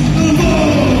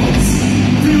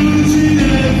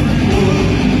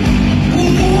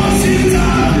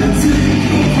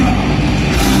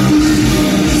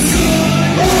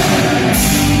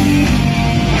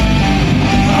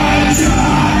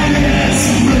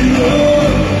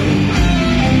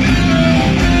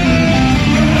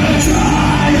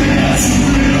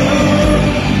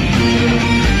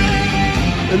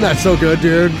 That's so good,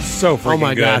 dude. So freaking good. Oh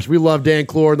my gosh, we love Dan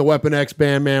Clore and the Weapon X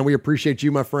Band, man. We appreciate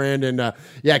you, my friend, and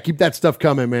keep that stuff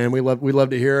coming, man. We love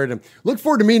to hear it, and look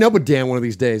forward to meeting up with Dan one of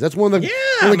these days. That's one of the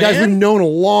guys we've known a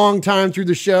long time through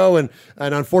the show, and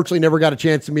unfortunately never got a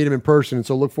chance to meet him in person. And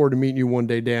so look forward to meeting you one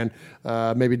day, Dan.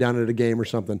 Maybe down at a game or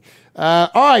something. All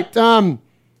right,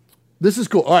 this is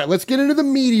cool. All right, let's get into the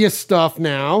media stuff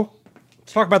now.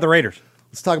 Let's talk about the Raiders.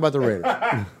 Let's talk about the Raiders.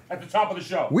 At the top of the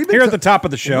show. Here at the top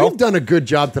of the show. We've done a good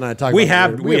job tonight talking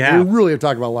about the Raiders. We really have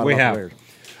talked about a lot about the Raiders.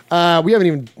 We haven't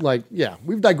even,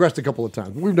 we've digressed a couple of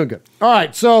times. We've done good. All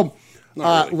right, so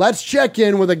let's check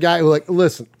in with a guy who,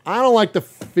 listen, I don't like to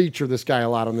feature this guy a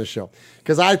lot on this show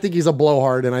because I think he's a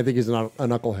blowhard and I think he's a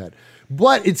knucklehead.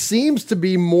 But it seems to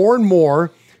be more and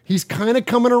more he's kind of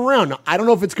coming around. Now, I don't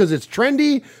know if it's because it's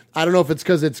trendy. I don't know if it's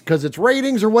because it's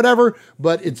ratings or whatever,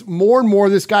 but it's more and more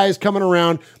this guy is coming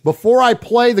around. Before I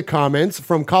play the comments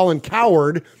from Colin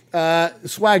Coward,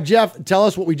 Swag Jeff, tell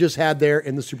us what we just had there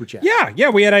in the Super Chat. Yeah,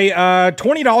 we had a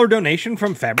 $20 donation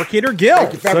from Fabricator Gil.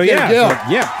 Thank you, Fabricator Gil.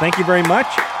 Thank you very much.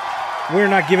 We're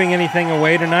not giving anything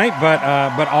away tonight,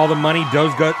 but all the money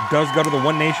does go to the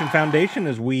One Nation Foundation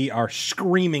as we are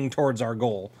screaming towards our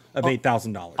goal of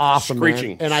 $8,000. Awesome,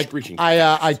 Screeching. Man. And Screeching.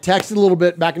 I texted a little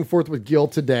bit back and forth with Gil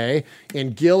today,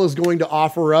 and Gil is going to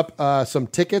offer up some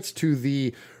tickets to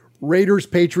the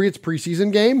Raiders-Patriots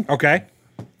preseason game. Okay.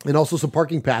 And also some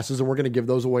parking passes, and we're going to give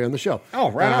those away on the show.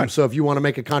 Oh, right on. So if you want to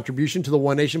make a contribution to the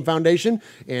One Nation Foundation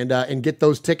and get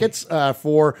those tickets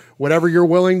for whatever you're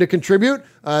willing to contribute,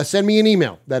 send me an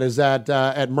email. That is at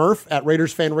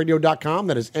murph@raidersfanradio.com.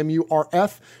 That is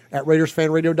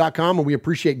MURF@raidersfanradio.com. And we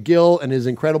appreciate Gil and his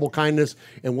incredible kindness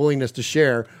and willingness to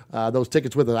share those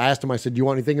tickets with us. I asked him, I said, do you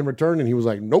want anything in return? And he was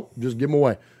like, nope, just give them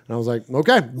away. And I was like,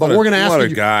 okay, but we're going to ask you.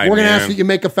 We're going to ask that you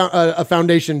make a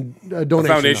foundation donation.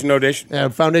 Foundation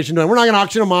donation. Foundation donation. We're not going to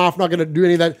auction them off. Not going to do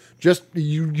any of that. Just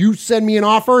you send me an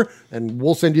offer, and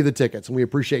we'll send you the tickets. And we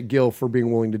appreciate Gil for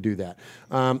being willing to do that.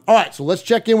 All right, so let's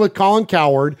check in with Colin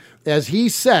Cowherd as he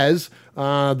says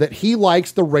that he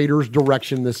likes the Raiders'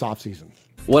 direction this offseason.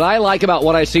 What I like about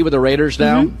what I see with the Raiders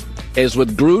now is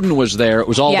with Gruden was there, it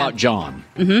was all about John.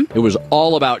 It was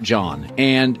all about John.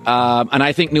 And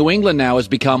I think New England now has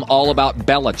become all about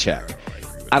Belichick.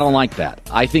 I don't like that.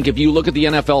 I think if you look at the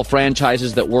NFL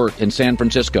franchises that work in San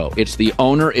Francisco, it's the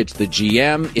owner, it's the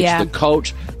GM, it's the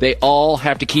coach. They all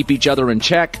have to keep each other in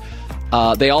check.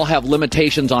 They all have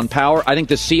limitations on power. I think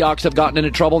the Seahawks have gotten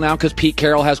into trouble now because Pete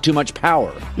Carroll has too much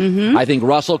power. I think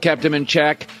Russell kept him in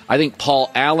check. I think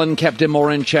Paul Allen kept him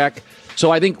more in check. So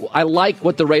I think I like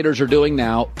what the Raiders are doing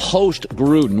now post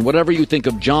Gruden. Whatever you think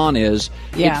of John is,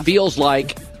 it feels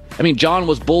like, I mean, John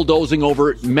was bulldozing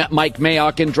over Mike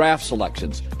Mayock in draft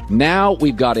selections. Now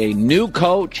we've got a new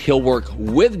coach. He'll work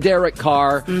with Derek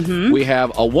Carr. We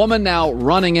have a woman now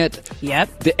running it.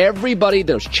 Everybody,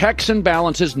 there's checks and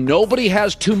balances. Nobody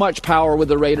has too much power with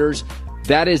the Raiders.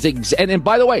 That is, and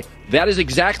by the way, that is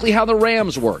exactly how the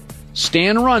Rams work.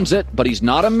 Stan runs it, but he's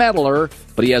not a meddler,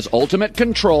 but he has ultimate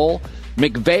control.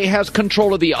 McVay has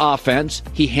control of the offense.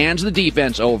 He hands the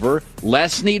defense over.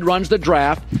 Les Snead runs the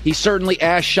draft. He certainly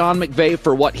asks Sean McVay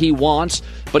for what he wants,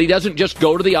 but he doesn't just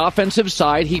go to the offensive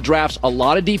side. He drafts a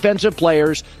lot of defensive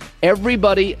players.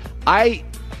 Everybody,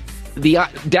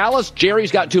 Dallas,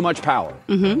 Jerry's got too much power.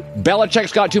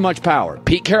 Belichick's got too much power.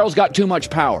 Pete Carroll's got too much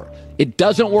power. It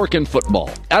doesn't work in football.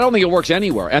 I don't think it works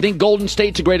anywhere. I think Golden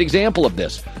State's a great example of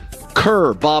this.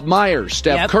 Kerr, Bob Myers,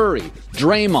 Steph Curry,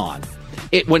 Draymond.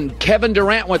 When Kevin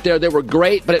Durant went there, they were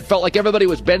great, but it felt like everybody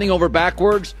was bending over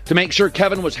backwards to make sure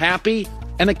Kevin was happy,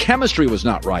 and the chemistry was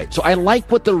not right. So I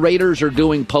like what the Raiders are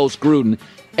doing post-Gruden.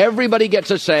 Everybody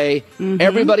gets a say.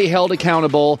 Everybody held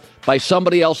accountable by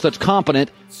somebody else that's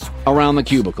competent around the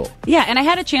cubicle. Yeah, and I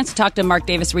had a chance to talk to Mark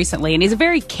Davis recently, and he's a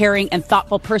very caring and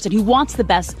thoughtful person who wants the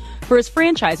best for his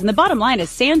franchise. And the bottom line is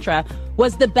Sandra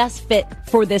was the best fit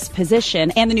for this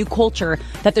position and the new culture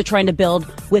that they're trying to build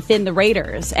within the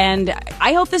Raiders. And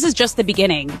I hope this is just the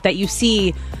beginning, that you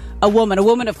see a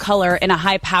woman of color in a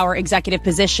high-power executive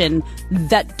position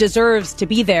that deserves to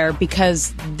be there,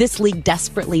 because this league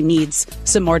desperately needs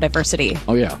some more diversity.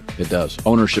 Oh, yeah, it does.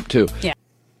 Ownership, too. Yeah.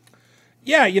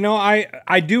 Yeah, you know,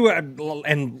 I do,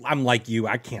 and I'm like you.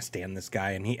 I can't stand this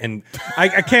guy, and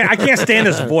I can't stand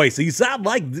his voice. He sounds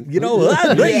like, you know,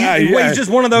 he's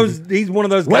just one of those. He's one of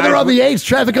those. Weather guys. on the 8s,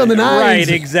 traffic on the 9s. Right,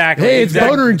 exactly. Hey, it's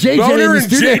Boner and JJ. Boner and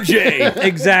JJ.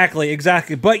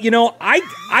 Exactly. But you know,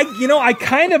 I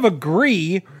kind of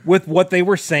agree with what they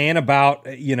were saying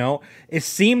about, you know, it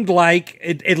seemed like,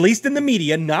 at least in the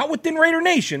media, not within Raider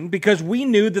Nation, because we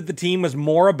knew that the team was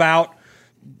more about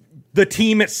the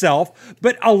team itself,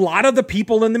 but a lot of the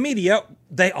people in the media,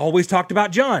 they always talked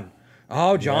about John.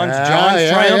 Oh, John's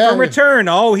triumphant return.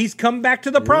 Oh, he's come back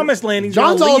to the promised land. He's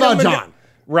John's all about John.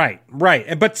 Right.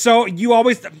 But so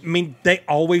they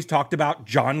always talked about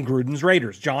John Gruden's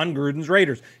Raiders. John Gruden's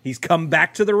Raiders. He's come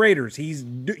back to the Raiders. He's,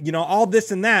 you know, all this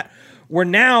and that. We're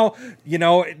now, you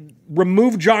know,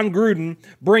 remove John Gruden,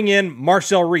 bring in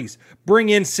Marcel Reese, bring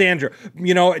in Sandra,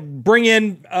 you know, bring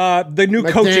in the new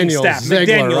coaching staff,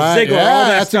 Ziegler, all that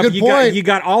that's stuff. A good point. You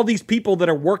got all these people that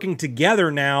are working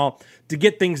together now to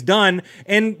get things done.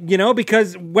 And, you know,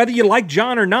 because whether you like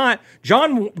John or not,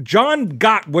 John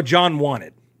got what John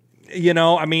wanted. You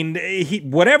know, I mean,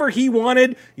 whatever he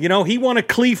wanted, you know, he wanted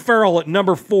Cleve Farrell at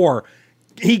number 4.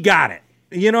 He got it.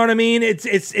 You know what I mean?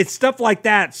 It's stuff like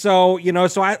that. So, you know,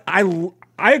 so I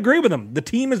agree with him. The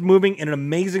team is moving in an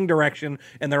amazing direction,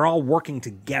 and they're all working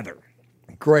together.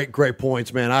 Great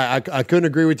points, man. I couldn't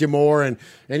agree with you more. And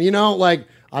you know, like,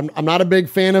 I'm not a big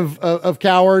fan of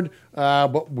Cowherd,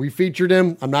 but we featured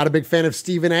him. I'm not a big fan of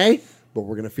Stephen A., but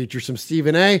we're going to feature some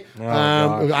Stephen A.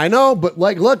 I know, but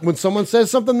like, look, when someone says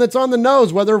something that's on the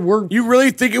nose, whether we're... You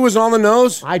really think it was on the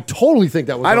nose? I totally think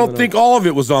that was I don't think all of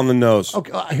it was on the nose.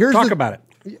 Okay, Talk about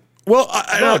it. Well,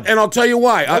 and I'll tell you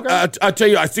why. Okay. I'll tell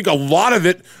you, I think a lot of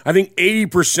it, I think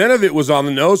 80% of it was on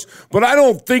the nose, but I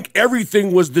don't think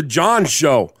everything was the John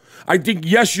show. I think,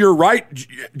 yes, you're right,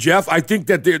 Jeff. I think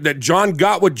that John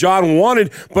got what John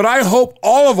wanted, but I hope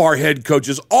all of our head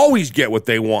coaches always get what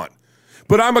they want.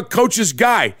 but I'm a coach's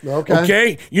guy.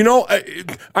 Okay. You know,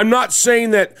 I'm not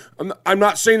saying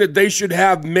that they should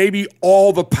have maybe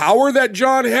all the power that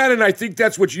John had, and I think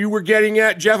that's what you were getting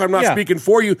at, Jeff. I'm not speaking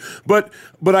for you, but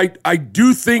I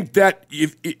do think that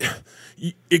if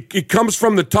it comes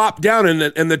from the top down,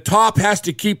 and the top has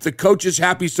to keep the coaches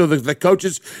happy so that the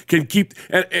coaches can keep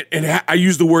and I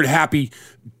use the word happy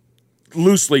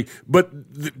loosely, but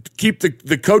keep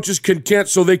the coaches content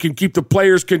so they can keep the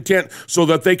players content so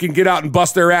that they can get out and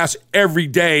bust their ass every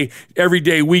day,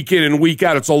 week in and week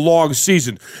out. It's a long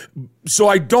season. So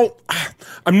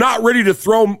I'm not ready to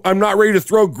throw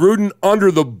Gruden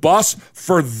under the bus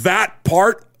for that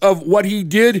part of what he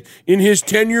did in his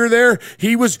tenure there.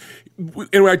 He was,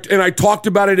 and I talked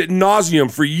about it ad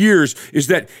nauseum for years, is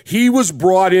that he was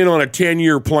brought in on a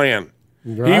 10-year plan.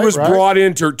 He was brought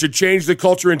in to change the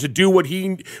culture and to do what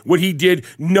he did,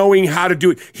 knowing how to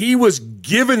do it. He was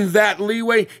given that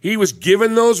leeway. He was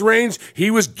given those reins.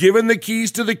 He was given the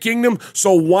keys to the kingdom.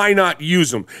 So why not use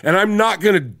them? And I'm not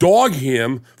going to dog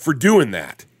him for doing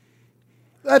that.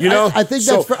 I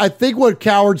think what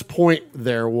Coward's point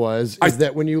there is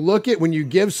that when you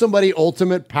give somebody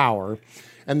ultimate power,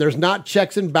 and there's not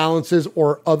checks and balances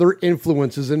or other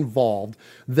influences involved,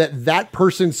 that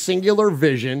person's singular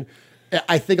vision,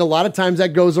 I think a lot of times that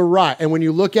goes awry. And when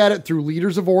you look at it through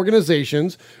leaders of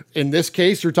organizations, in this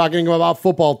case, you're talking about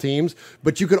football teams,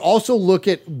 but you could also look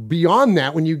at beyond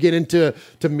that when you get into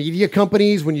media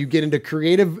companies, when you get into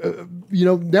creative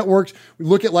networks.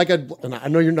 Look at and I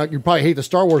know you probably hate the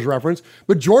Star Wars reference,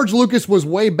 but George Lucas was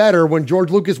way better when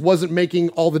George Lucas wasn't making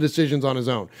all the decisions on his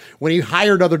own. When he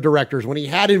hired other directors, when he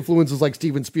had influences like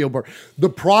Steven Spielberg, the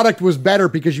product was better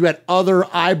because you had other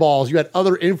eyeballs, you had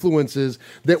other influences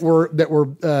that were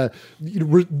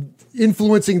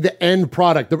influencing the end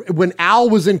product. When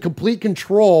Al was in complete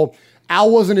control,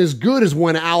 Al wasn't as good as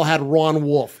when Al had Ron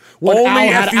Wolf. When Only Al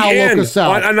at had the Al end,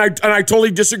 Locasell. and I totally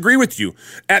disagree with you.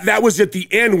 That was at the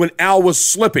end when Al was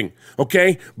slipping,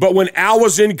 okay? But when Al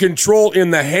was in control in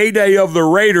the heyday of the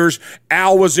Raiders,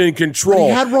 Al was in control. But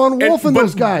he had Ron Wolf and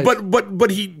those guys. But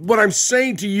what I'm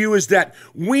saying to you is that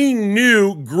we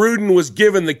knew Gruden was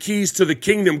given the keys to the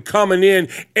kingdom coming in,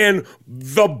 and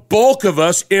the bulk of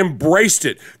us embraced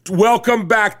it. Welcome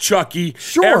back, Chucky.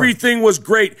 Sure. Everything was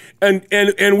great,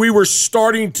 and we were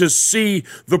starting to see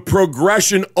the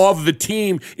progression of the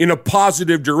team in a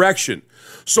positive direction.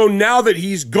 So now that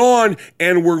he's gone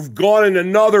and we've gone in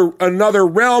another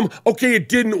realm, okay, it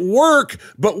didn't work,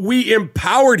 but we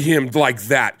empowered him like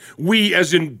that. We,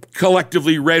 as in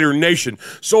collectively Raider Nation.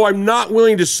 So I'm not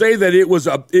willing to say that it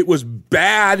was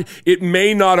bad. It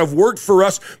may not have worked for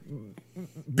us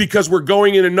because we're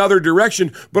going in another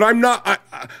direction. But I'm not.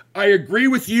 I agree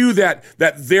with you that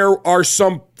there are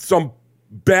some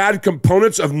bad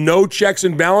components of no checks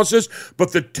and balances,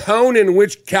 but the tone in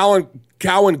which Coward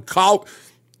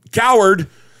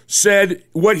said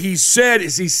what he said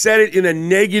is he said it in a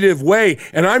negative way,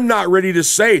 and I'm not ready to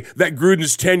say that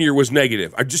Gruden's tenure was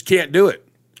negative. I just can't do it.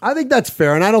 I think that's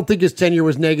fair, and I don't think his tenure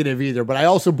was negative either, but I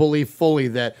also believe fully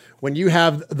that when you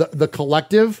have the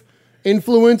collective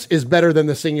influence is better than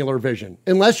the singular vision.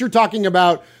 Unless you're talking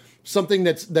about something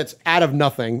that's out of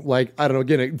nothing, like, I don't know,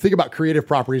 again, think about creative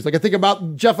properties. Like I think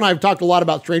about, Jeff and I have talked a lot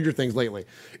about Stranger Things lately.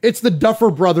 It's the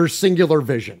Duffer Brothers' singular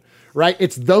vision, right?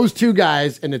 It's those two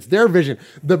guys and it's their vision.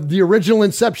 The original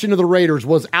inception of the Raiders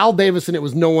was Al Davis and it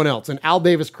was no one else, and Al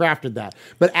Davis crafted that.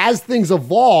 But as things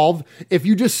evolve, if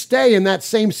you just stay in that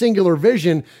same singular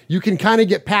vision, you can kind of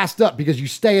get passed up because you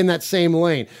stay in that same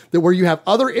lane. That where you have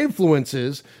other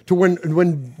influences to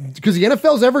when because the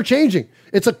NFL is ever changing.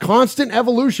 It's a constant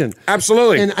evolution.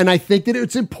 Absolutely. And I think that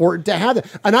it's important to have that.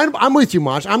 And I'm with you,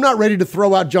 Mosh. I'm not ready to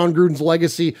throw out John Gruden's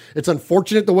legacy. It's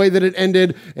unfortunate the way that it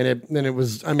ended. And it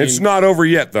was, I mean. It's not over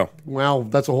yet, though. Well,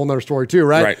 that's a whole nother story, too,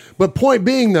 right? Right. But point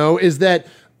being, though, is that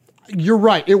you're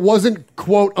right. It wasn't,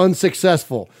 quote,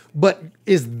 unsuccessful. But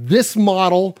is this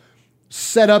model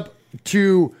set up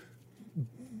to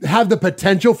have the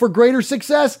potential for greater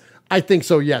success? I think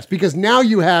so, yes, because now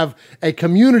you have a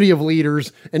community of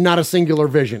leaders and not a singular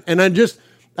vision. And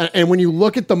when you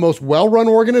look at the most well-run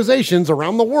organizations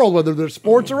around the world, whether they're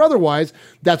sports or otherwise,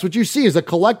 that's what you see is a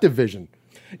collective vision.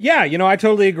 Yeah, I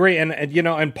totally agree.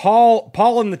 And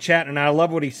Paul in the chat, and I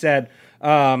love what he said.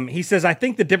 He says, I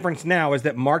think the difference now is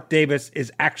that Mark Davis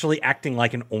is actually acting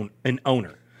like an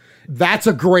owner. That's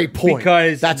a great point.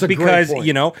 Because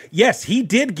yes, he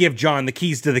did give John the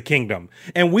keys to the kingdom,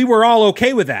 and we were all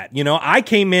okay with that. I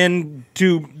came in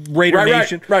to Raider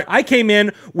Nation. Right. I came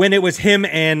in when it was him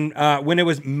and when it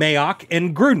was Mayock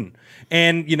and Gruden,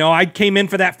 and I came in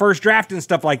for that first draft and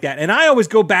stuff like that. And I always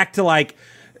go back to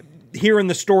hearing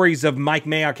the stories of Mike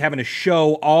Mayock having to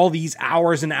show all these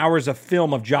hours and hours of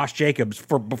film of Josh Jacobs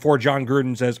before John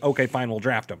Gruden says, okay, fine, we'll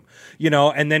draft him.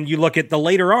 And then you look at the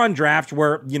later on in the draft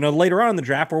where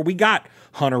we got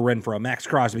Hunter Renfrow, Max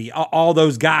Crosby, all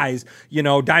those guys,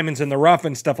 diamonds in the rough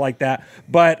and stuff like that.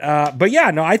 But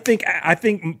yeah, no, I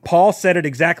think Paul said it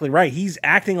exactly right. He's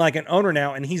acting like an owner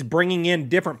now, and he's bringing in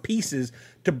different pieces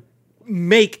to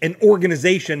make an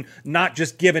organization, not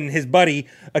just giving his buddy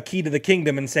a key to the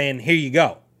kingdom and saying, here you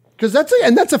go. Because that's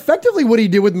effectively what he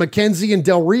did with McKenzie and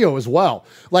Del Rio as well.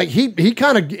 Like he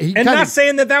not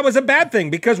saying that was a bad thing,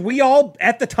 because we all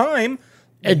at the time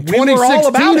in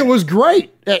 2016 it was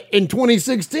great in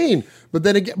 2016. But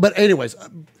then again, anyways,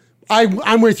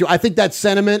 I'm with you. I think that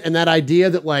sentiment and that idea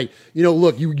that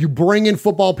look, you bring in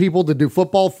football people to do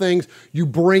football things. You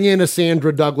bring in a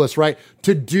Sandra Douglas, right,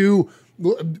 to do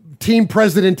team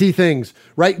presidency things,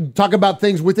 right? Talk about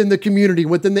things within the community,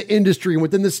 within the industry,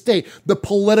 within the state, the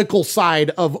political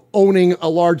side of owning a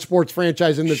large sports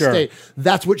franchise in the state.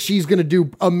 That's what she's going to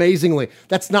do amazingly.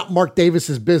 That's not Mark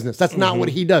Davis's business. That's not what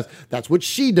he does. That's what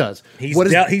she does.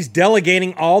 He's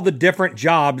delegating all the different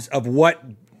jobs of what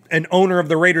an owner of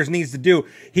the Raiders needs to do.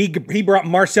 He brought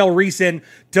Marcel Reese in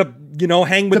to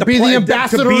hang with the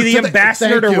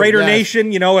ambassador to Raider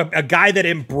Nation. A guy that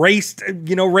embraced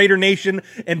Raider Nation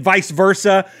and vice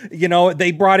versa.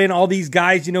 They brought in all these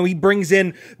guys. He brings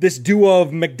in this duo of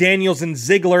McDaniels and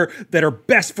Ziegler that are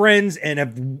best friends and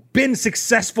have been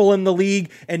successful in the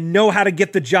league and know how to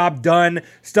get the job done.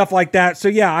 Stuff like that. So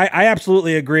yeah, I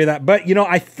absolutely agree with that. But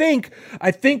I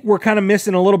think we're kind of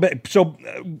missing a little bit. So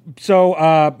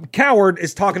Coward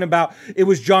is talking about it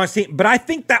was John's team, but I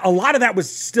think that a lot of that was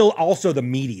still also the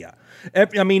media.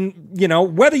 I mean,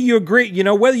 whether you agree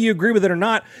with it or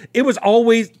not,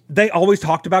 they always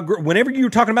talked about, whenever you were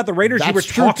talking about the Raiders, you were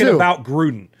talking about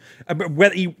Gruden.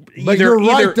 But you're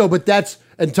right though,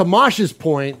 and to Mosh's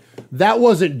point, that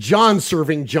wasn't John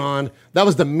serving John. That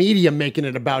was the media making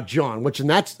it about John,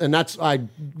 that's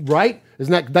right?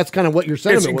 That's kind of what you're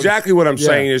saying. It's exactly what I'm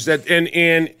saying is that,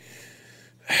 and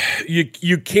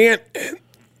you can't.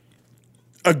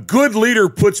 A good leader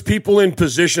puts people in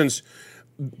positions,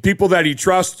 people that he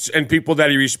trusts and people that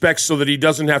he respects, so that he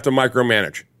doesn't have to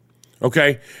micromanage.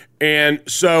 Okay, and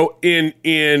so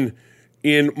in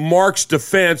Mark's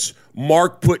defense,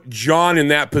 Mark put John in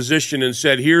that position and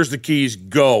said, "Here's the keys.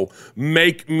 Go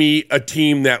make me a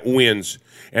team that wins,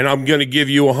 and I'm going to give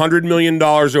you $100 million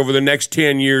over the next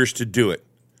 10 years to do it."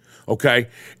 Okay,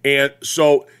 and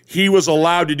so he was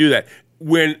allowed to do that.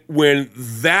 When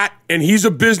that, and he's a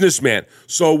businessman,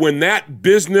 so when that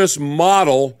business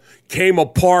model came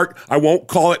apart, I won't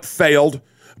call it failed,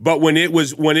 but when it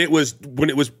was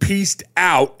pieced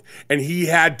out and he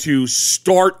had to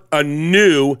start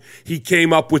anew, he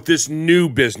came up with this new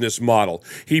business model.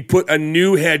 He put a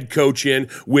new head coach in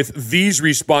with these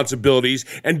responsibilities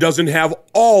and doesn't have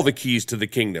all the keys to the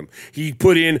kingdom. He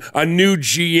put in a new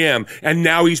GM, and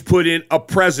now he's put in a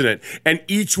president, and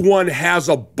each one has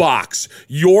a box.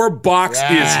 Your box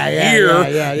is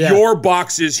here, your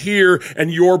box is here,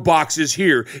 and your box is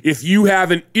here. If you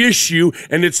have an issue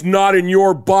and it's not in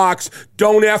your box,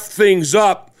 don't F things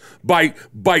up by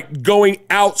going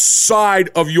outside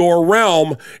of your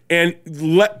realm and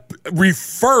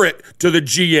refer it to the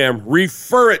GM,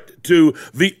 refer it to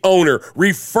the owner,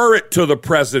 refer it to the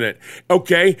president,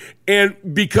 okay? And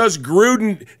because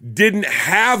Gruden didn't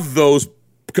have those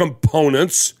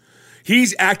components,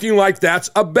 he's acting like that's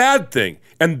a bad thing.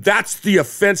 And that's the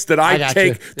offense that I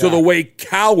take to the way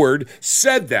Coward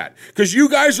said that. Because you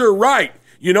guys are right.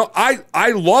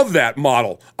 I love that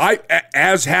model.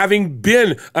 As having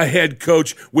been a head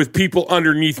coach with people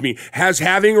underneath me, as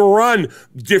having run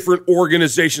different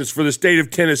organizations for the state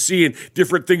of Tennessee and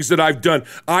different things that I've done,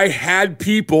 I had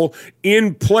people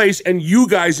in place, and you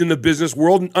guys in the business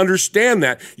world understand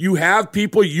that. You have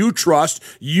people you trust.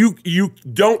 You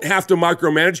don't have to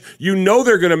micromanage. You know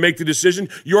they're going to make the decision.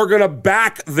 You're going to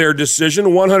back their decision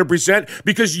 100%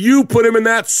 because you put them in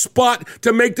that spot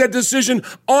to make that decision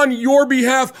on your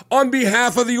behalf, on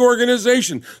behalf of the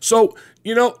organization. So,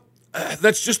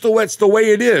 that's just the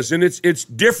way it is. And it's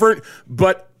different,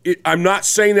 but I'm not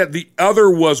saying that the other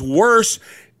was worse.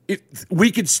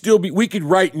 We could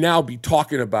right now be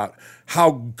talking about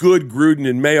how good Gruden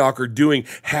and Mayock are doing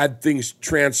had things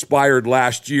transpired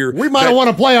last year. We might have won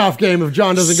a playoff game if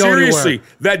John doesn't go anywhere. Seriously,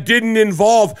 that didn't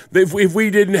involve if we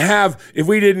didn't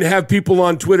have people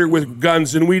on Twitter with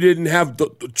guns, and we didn't have the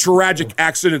tragic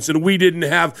accidents, and we didn't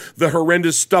have the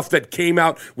horrendous stuff that came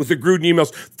out with the Gruden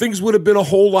emails. Things would have been a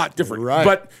whole lot different. Right.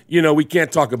 But we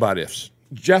can't talk about ifs.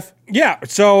 Jeff? Yeah.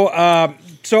 So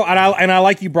I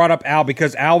like you brought up Al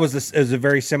because Al was a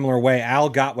very similar way. Al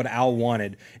got what Al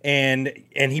wanted, and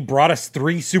he brought us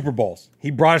 3 Super Bowls. He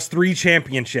brought us 3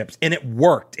 championships, and it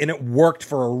worked. And it worked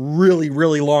for a really,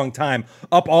 really long time,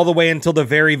 up all the way until the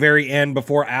very, very end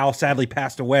before Al sadly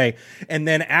passed away. And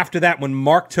then after that, when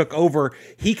Mark took over,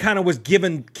 he kind of was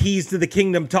given keys to the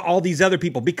kingdom to all these other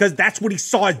people because that's what he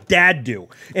saw his dad do,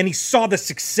 and he saw the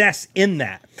success in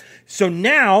that. So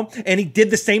now, and he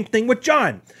did the same thing with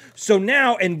John. So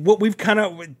now, and what we've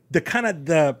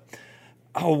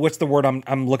what's the word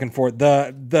I'm looking for?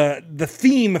 The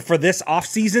theme for this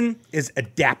offseason is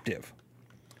adaptive.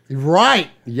 Right.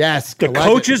 Yes. The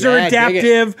coaches are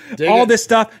adaptive, all this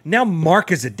stuff. Now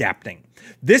Mark is adapting.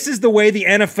 This is the way the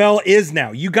NFL is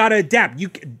now. You got to adapt.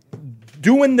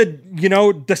 Doing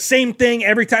the same thing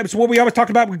every time. It's what we always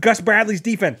talk about with Gus Bradley's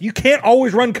defense. You can't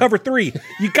always run cover 3.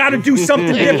 You got to do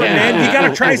something different, man. You got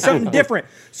to try something different.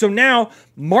 So now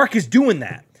Mark is doing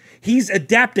that. He's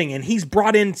adapting, and he's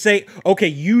brought in, say, okay,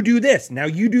 you do this, now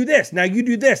you do this, now you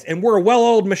do this, and we're a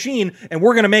well-oiled machine, and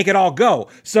we're going to make it all go.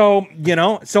 So,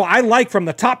 so I like from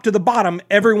the top to the bottom,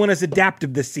 everyone is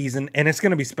adaptive this season, and it's going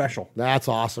to be special. That's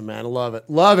awesome, man. I love it.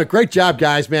 Love it. Great job,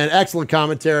 guys, man. Excellent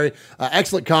commentary.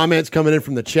 Excellent comments coming in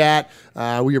from the chat.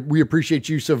 We appreciate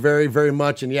you so very, very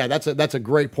much. And, yeah, that's a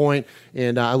great point,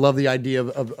 and I love the idea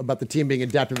of about the team being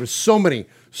adaptive. There's so many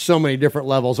different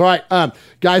levels. All right,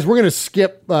 guys, we're going to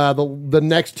skip the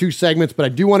next 2 segments, but I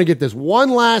do want to get this one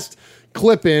last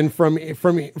clip in from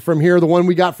here, the one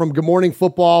we got from Good Morning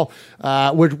Football,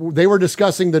 which they were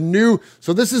discussing the new.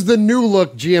 So this is the new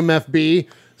look GMFB.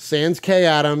 Sans Kay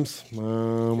Adams.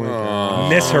 Oh my God.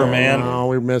 Miss her, man. Oh,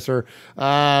 we miss her.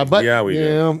 But yeah, we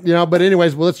do. But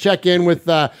anyways, let's check in with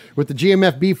the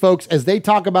GMFB folks as they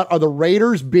talk about, are the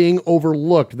Raiders being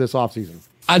overlooked this offseason?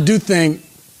 I do think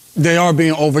they are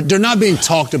being they're not being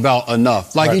talked about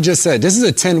enough. Like he just said, this is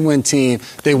a 10-win team.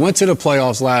 They went to the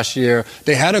playoffs last year.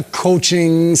 They had a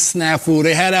coaching snafu.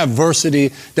 They had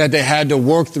adversity that they had to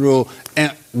work through.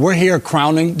 And we're here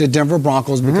crowning the Denver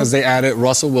Broncos because they added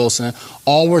Russell Wilson.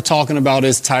 All we're talking about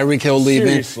is Tyreek Hill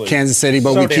leaving Kansas City,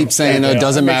 but we keep saying it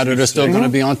doesn't matter. They're still going to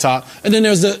be on top. And then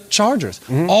there's the Chargers.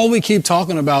 All we keep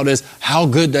talking about is how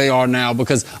good they are now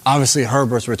because obviously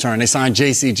Herbert's return. They signed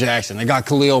J.C. Jackson. They got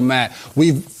Khalil Mack.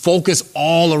 We focus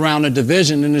all around the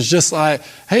division, and it's just like,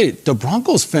 hey, the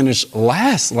Broncos finished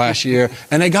last year,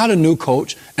 and they got a new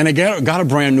coach, and they got a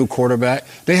brand new quarterback.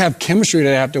 They have chemistry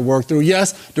they have to work through.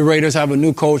 Yes, the Raiders have a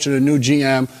new coach and a new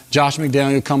GM, Josh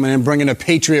McDaniel coming in, bringing a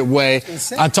Patriot way.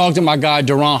 I talked to my guy,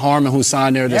 Duron Harmon, who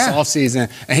signed there this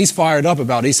offseason, and he's fired up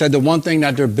about it. He said the one thing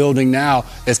that they're building now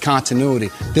is continuity.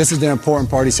 This is the important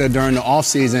part, he said, during the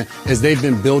offseason, is they've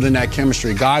been building that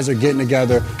chemistry. Guys are getting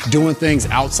together, doing things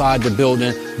outside the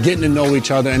building, getting to know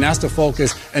each other, and that's the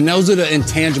focus. And those are the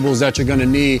intangibles that you're going to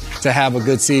need to have a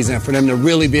good season for them to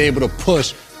really be able to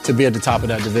push to be at the top of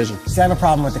that division. See, I have a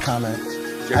problem with the comment.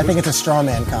 I think it's a straw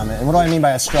man comment. And what do I mean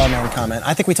by a straw man comment?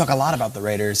 I think we talk a lot about the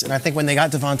Raiders. And I think when they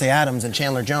got Devontae Adams and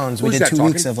Chandler Jones, we did 2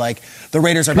 weeks of like, the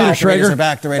Raiders are back, the Raiders are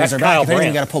back, the Raiders are back. If anything,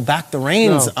 we got to pull back the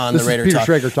reins on the Raider talk.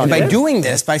 And by doing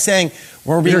this, by saying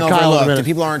we're being overlooked and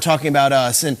people aren't talking about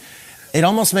us, and it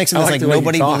almost makes it like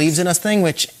nobody believes in us thing,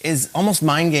 which is almost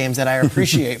mind games that I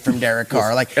appreciate from Derek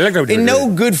Carr. Like, in no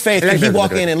good faith can he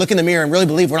walk in and look in the mirror and really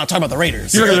believe we're not talking about the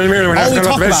Raiders. All we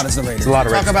talk about is the Raiders.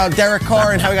 Talk about Derek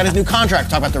Carr and how he got his new contract.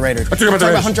 Talk about the Raiders. Talk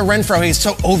about Hunter Renfrow. He's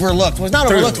so overlooked. Well, he's not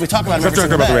overlooked. We talk about him every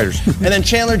single day. And then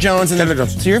Chandler Jones. And then,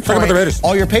 to your point,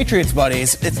 all your Patriots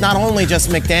buddies, it's not only just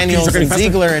McDaniels and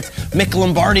Ziegler. It's Mick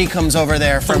Lombardi comes over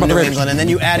there from New England. And then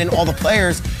you add in all the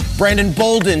players. Brandon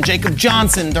Bolden, Jacob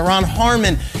Johnson, Duron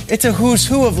Harmon. It's a who's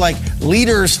who of like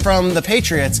leaders from the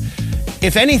Patriots.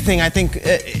 If anything, I think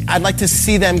I'd like to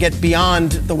see them get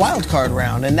beyond the wild card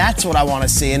round, and that's what I want to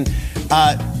see. And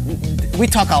we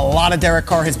talk a lot of Derek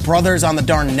Carr. His brother's on the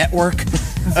darn network.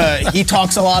 He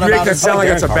talks a lot about it. You make that sound like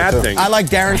it's a bad thing. I like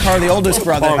Darren Carr, the oldest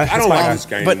brother. I don't like this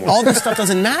guy But anymore. all this stuff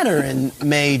doesn't matter in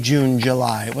May, June,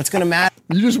 July. What's going to matter?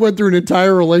 You just went through an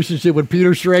entire relationship with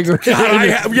Peter Schrager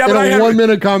in a 1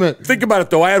 minute comment. Think about it,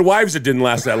 though. I had wives that didn't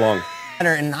last that long.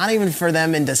 And not even for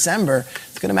them in December.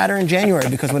 It's going to matter in January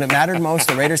because when it mattered most,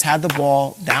 the Raiders had the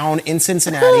ball down in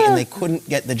Cincinnati and they couldn't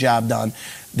get the job done.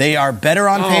 They are better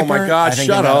on paper. Oh my God! I think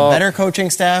Shut they've got up. a better coaching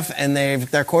staff, and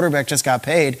their quarterback just got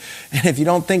paid. And if you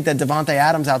don't think that Davante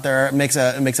Adams out there makes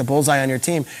a bullseye on your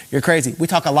team, you're crazy. We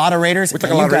talk a lot of Raiders. But you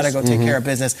got to go take care of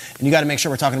business, and you got to make sure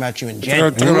we're talking about you in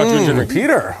January.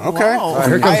 Peter, okay.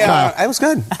 Here comes Kyle. I was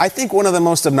good. I think one of the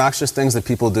most obnoxious things that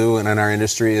people do in our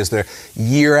industry is they're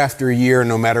year after year,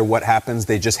 no matter what happens,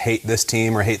 they just hate this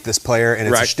team or hate this player, and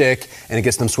it's a shtick, and it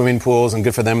gets them swimming pools, and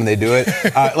good for them, and they do it.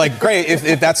 Great,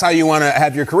 if that's how you want to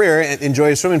have your career,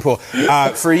 enjoy a swimming pool.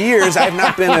 For years, I've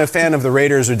not been a fan of the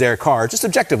Raiders or Derek Carr, just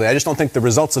objectively. I just don't think the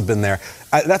results have been there.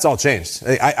 That's all changed.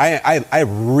 I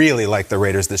really like the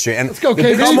Raiders this year, and the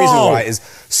biggest reason why is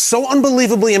so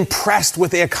unbelievably impressed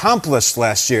with what they accomplished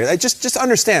last year. Just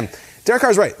understand. Derek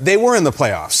Carr's right. They were in the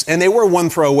playoffs, and they were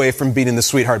one throw away from beating the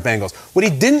Sweetheart Bengals. What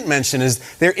he didn't mention is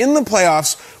they're in the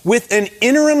playoffs with an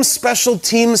interim special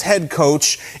teams head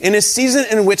coach in a season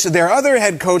in which their other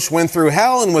head coach went through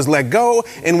hell and was let go,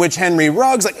 in which Henry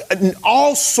Ruggs,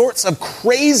 all sorts of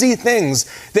crazy things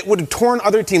that would have torn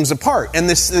other teams apart, and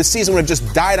this season would have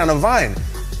just died on a vine.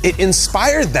 It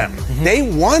inspired them. They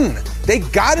won. They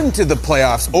got into the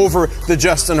playoffs over the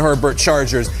Justin Herbert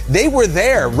Chargers. They were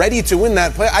there, ready to win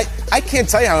that play. I can't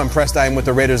tell you how impressed I am with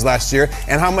the Raiders last year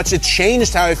and how much it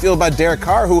changed how I feel about Derek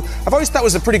Carr, who I've always thought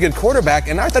was a pretty good quarterback,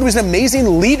 and now I thought he was an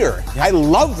amazing leader. I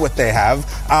love what they have.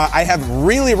 I have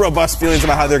really robust feelings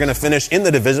about how they're going to finish in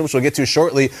the division, which we'll get to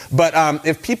shortly. But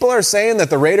if people are saying that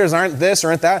the Raiders aren't this or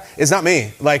aren't that, it's not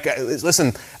me.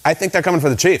 Listen, I think they're coming for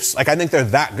the Chiefs. I think they're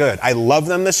that good. I love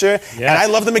them this year, and I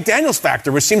love the McDaniels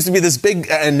factor, which seems to be this big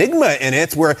enigma in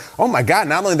it where, oh my God,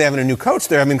 not only are they having a new coach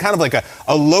there, kind of like a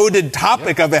loaded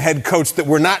topic of a head coach that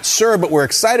we're not sure but we're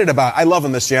excited about. I love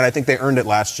them this year, and I think they earned it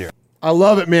last year. I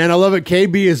love it, man. I love it.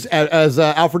 KB is, as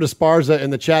Alfred Esparza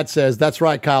in the chat says, that's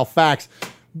right, Kyle, facts.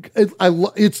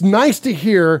 It's nice to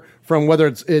hear from whether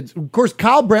it's of course,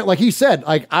 Kyle Brandt, like he said,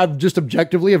 I've just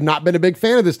objectively have not been a big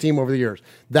fan of this team over the years.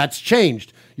 That's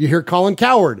changed. You hear Colin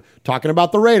Cowherd talking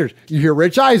about the Raiders. You hear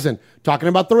Rich Eisen talking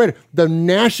about the Raiders. The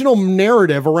national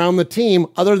narrative around the team,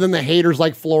 other than the haters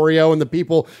like Florio and the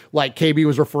people like KB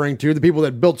was referring to, the people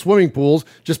that built swimming pools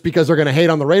just because they're going to hate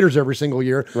on the Raiders every single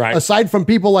year. Right. Aside from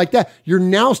people like that, you're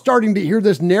now starting to hear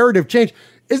this narrative change.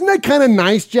 Isn't that kind of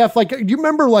nice, Jeff? Do you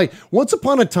remember, once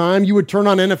upon a time, you would turn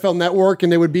on NFL Network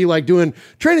and they would be, doing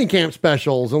training camp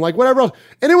specials and, whatever else.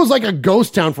 And it was like a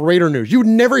ghost town for Raider news. You would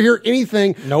never hear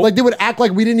anything. Nope. They would act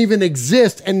like we didn't even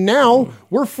exist. And now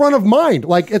we're front of mind.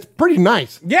 It's pretty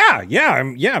nice. Yeah.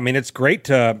 It's great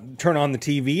to turn on the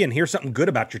TV and hear something good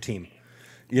about your team.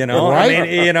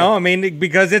 Right?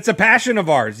 Because it's a passion of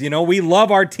ours. We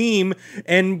love our team.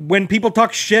 And when people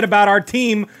talk shit about our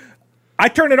team, I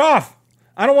turn it off.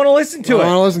 I don't want to listen to it. I don't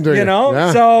want to listen to it.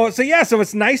 Yeah. So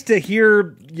it's nice to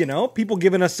hear, people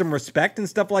giving us some respect and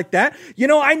stuff like that.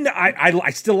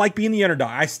 I still like being the underdog.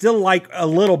 I still like a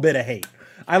little bit of hate.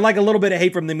 I like a little bit of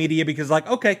hate from the media because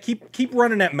okay, keep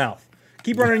running that mouth.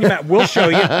 Keep running your mouth. We'll show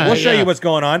you. We'll show you what's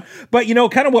going on. But,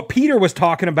 kind of what Peter was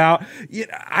talking about,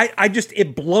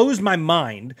 it blows my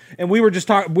mind. And we were just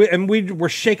talking, and we were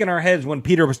shaking our heads when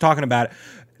Peter was talking about it.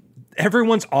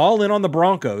 Everyone's all in on the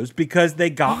Broncos because they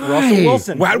got Russell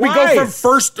Wilson. Why did we go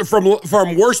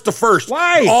from worst to first?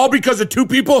 Why? All because of two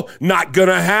people? Not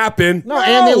gonna happen. No.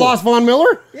 And they lost Von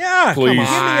Miller? Yeah. Please. Give me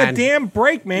a damn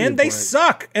break, man. They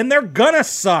suck, and they're gonna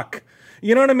suck.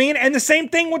 You know what I mean? And the same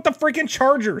thing with the freaking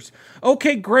Chargers.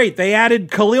 Okay, great. They added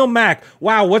Khalil Mack.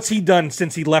 Wow, what's he done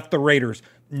since he left the Raiders?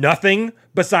 Nothing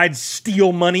besides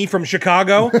steal money from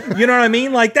Chicago. You know what I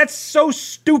mean? That's so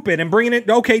stupid. And bringing it,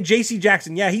 okay, J.C.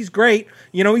 Jackson, yeah, he's great.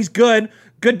 He's good.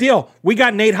 Good deal. We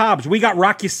got Nate Hobbs. We got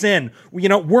Rocky Sin.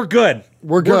 We're good.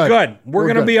 We're good. We're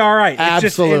going to be all right.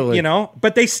 Absolutely. It's just,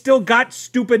 but they still got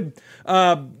stupid,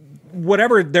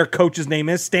 whatever their coach's name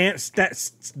is.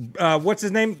 What's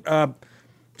his name?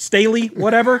 Staley,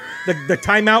 whatever. The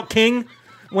timeout king.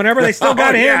 Whenever they still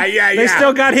got him. Yeah. They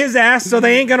still got his ass, so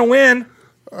they ain't going to win.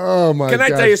 Oh, my God. Can I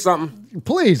tell you something?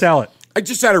 Please. Tell it. I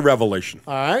just had a revelation.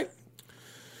 All right.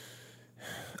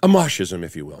 Amoshism,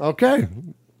 if you will. Okay.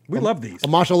 We love these.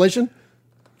 Amoshulation?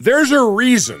 There's a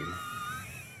reason.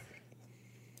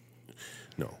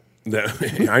 No.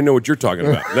 I know what you're talking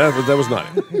about. That was not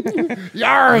it.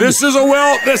 Yarn. This is a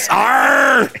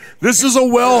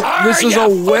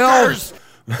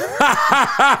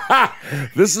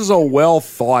well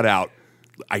thought out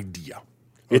idea.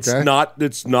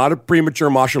 It's not a premature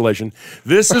modulation.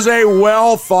 This is a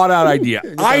well thought out idea.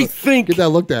 I think get that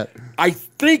looked at. I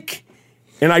think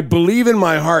and I believe in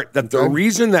my heart that the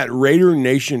reason that Raider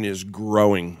Nation is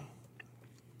growing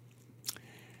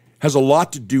has a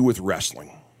lot to do with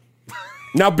wrestling.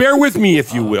 Now bear with me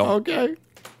if you will. Okay.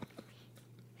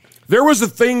 There was a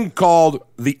thing called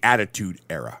the Attitude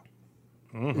Era.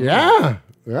 Yeah.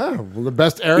 Well, the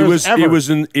best era ever.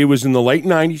 It was in the late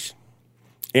 90s,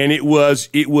 and it was.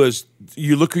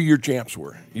 You look who your champs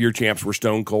were. Your champs were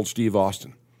Stone Cold Steve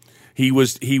Austin. He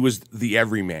was the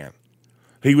everyman.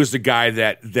 He was the guy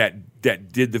that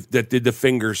did the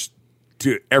fingers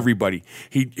to everybody.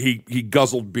 He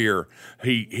guzzled beer.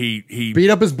 He beat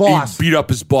up his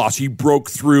boss. He broke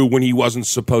through when he wasn't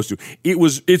supposed to.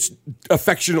 It's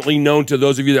affectionately known to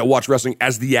those of you that watch wrestling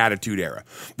as the Attitude Era.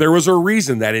 There was a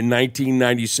reason that in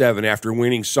 1997, after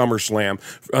winning SummerSlam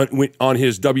on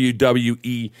his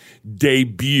WWE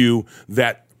debut,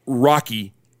 that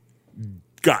Rocky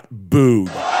got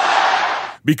booed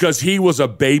because he was a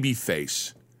baby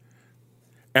face,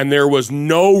 and there was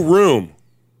no room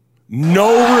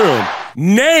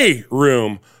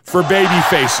for baby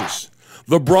faces.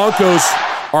 The Broncos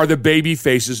are the baby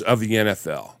faces of the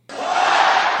NFL.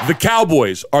 The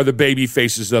Cowboys are the baby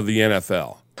faces of the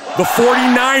NFL. The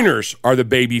 49ers are the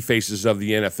baby faces of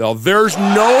the NFL. There's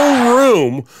no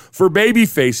room for baby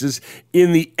faces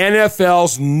in the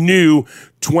NFL's new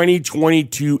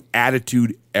 2022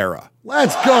 Attitude Era.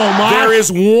 Let's go, Mike. There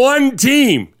is one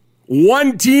team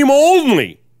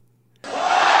only.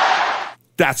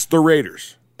 That's the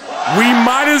Raiders. We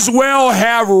might as well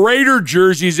have Raider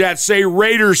jerseys that say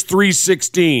Raiders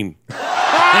 316.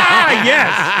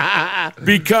 Yes.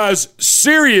 Because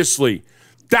seriously,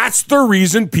 that's the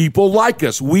reason people like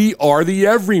us. We are the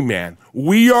everyman.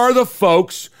 We are the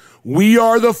folks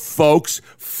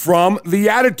from the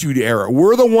Attitude Era.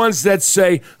 We're the ones that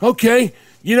say, okay,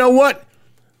 you know what?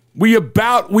 We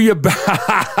about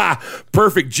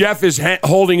perfect. Jeff is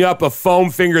holding up a foam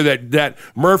finger that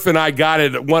Murph and I got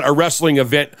at a wrestling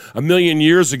event a million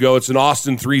years ago. It's an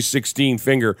Austin 316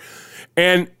 finger.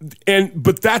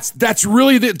 But that's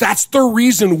the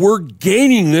reason we're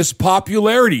gaining this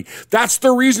popularity. That's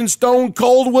the reason Stone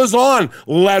Cold was on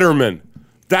Letterman.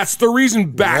 That's the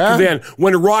reason back then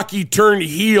when Rocky turned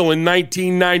heel in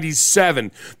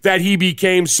 1997 that he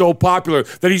became so popular,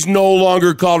 that he's no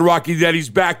longer called Rocky, that he's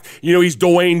back, he's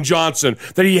Dwayne Johnson,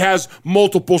 that he has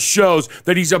multiple shows,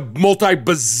 that he's a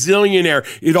multi-bazillionaire.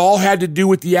 It all had to do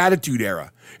with the Attitude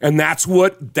Era. And that's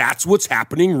what's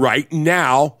happening right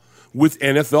now with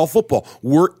NFL football.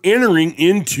 We're entering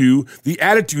into the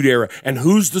Attitude Era. And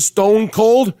who's the Stone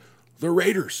Cold? The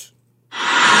Raiders.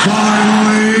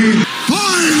 Finally!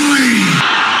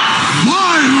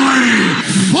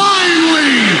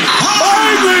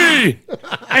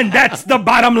 And that's the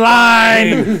bottom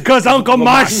line, because Uncle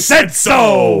Mosh said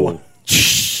so.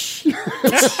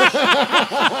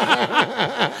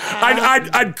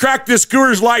 I'd crack this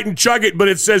Coors Light and chug it, but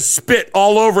it says spit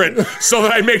all over it, so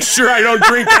that I make sure I don't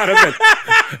drink out of it.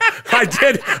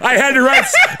 I had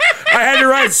to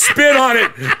write spit on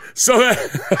it, so that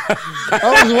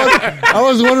I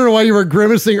was wondering why you were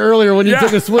grimacing earlier when you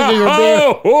took a swig of your beer.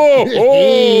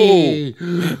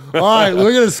 All right,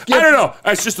 we're gonna skip. I don't know.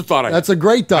 That's just a thought. That's a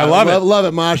great thought. I love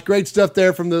it, Mosh. Great stuff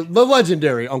there from the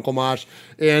legendary Uncle Mosh.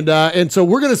 And so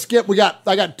we're gonna skip.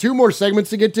 I got two more segments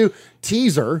to get to.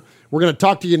 Teaser. We're going to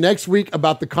talk to you next week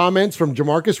about the comments from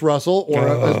Jamarcus Russell, or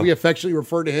as we affectionately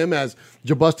refer to him as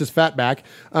Jabustus Fatback.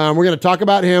 We're going to talk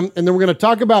about him, and then we're going to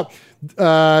talk about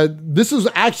this is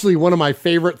actually one of my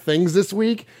favorite things this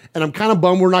week, and I'm kind of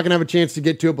bummed we're not going to have a chance to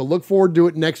get to it, but look forward to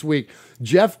it next week.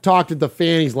 Jeff talked at the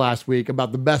Fannies last week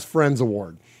about the Best Friends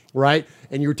Award, right?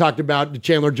 And you were talking about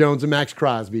Chandler Jones and Max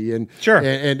Crosby, and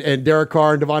and Derek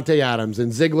Carr and Devontae Adams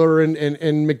and Ziegler and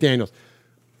McDaniels.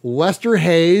 Lester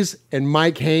Hayes and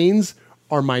Mike Haynes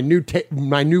are my new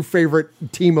favorite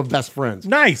team of best friends.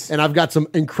 Nice. And I've got some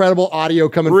incredible audio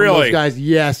coming from those guys.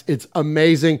 Yes, it's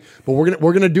amazing. But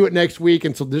we're gonna do it next week,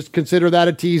 and so just consider that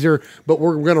a teaser. But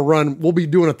we'll be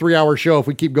doing a 3-hour show if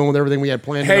we keep going with everything we had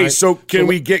planned. Hey, tonight. so can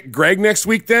we get Greg next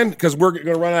week then? Because we're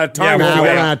gonna run out of time. We're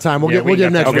running out of time. We'll get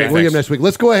him next week. We'll get him next week.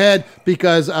 Let's go ahead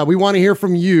because we want to hear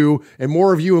from you, and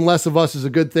more of you and less of us is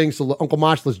a good thing. So Uncle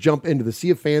Mosh, let's jump into the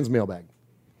Sea of Fans mailbag.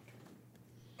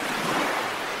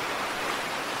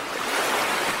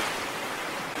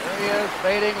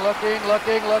 Fading, looking.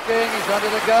 He's under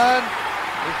the gun.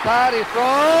 He's tied. He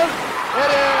throws.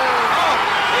 It is.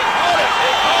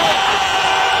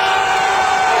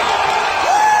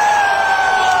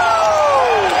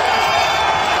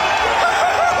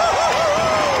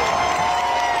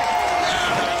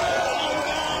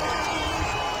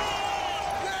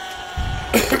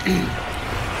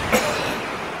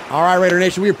 All right, Raider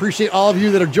Nation, we appreciate all of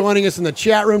you that are joining us in the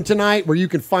chat room tonight, where you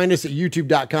can find us at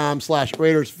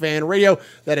youtube.com/RaidersFanRadio.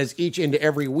 That is each and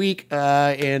every week.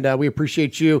 And we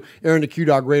appreciate you. Aaron the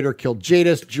Q-Dog Raider killed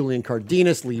Jadis, Julian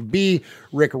Cardenas, Lee B,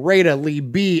 Rick Rada, Lee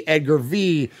B, Edgar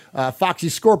V, Foxy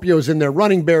Scorpio's in there,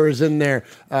 Running Bear is in there,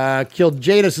 Killed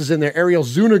Jadis is in there, Ariel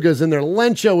Zuniga's in there,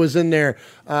 Lencho is in there.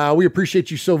 We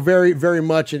appreciate you so very, very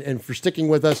much and for sticking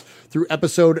with us through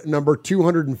episode number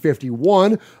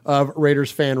 251 of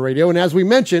Raiders Fan Radio. And as we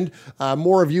mentioned,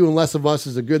 more of you and less of us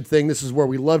is a good thing. This is where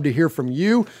we love to hear from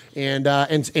you and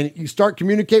you start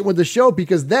communicating with the show,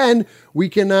 because then we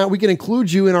can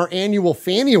include you in our annual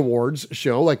Fanny Awards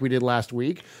show like we did last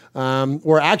week.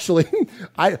 Or actually,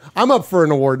 I'm up for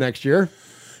an award next year.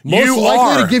 Most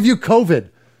likely to give you COVID.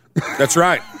 That's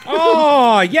right.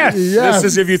 Oh, yes. This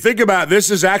is, if you think about it,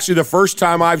 this is actually the first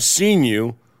time I've seen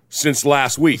you since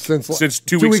last week. Since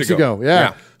two weeks ago.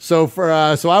 Yeah. So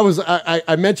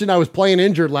I mentioned I was playing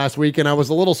injured last week, and I was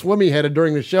a little swimmy headed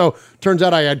during the show. Turns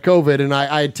out I had COVID, and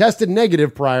I had tested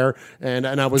negative prior, and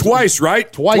I was twice,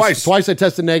 right? Twice I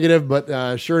tested negative,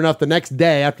 but sure enough, the next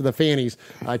day after the Fannies,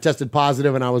 I tested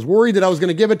positive, and I was worried that I was going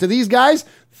to give it to these guys.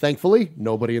 Thankfully,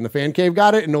 nobody in the fan cave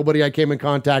got it, and nobody I came in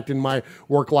contact in my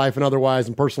work life and otherwise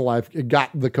and personal life got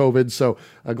the COVID. So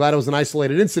glad it was an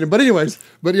isolated incident. But anyways,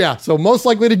 so most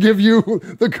likely to give you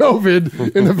the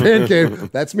COVID in the fan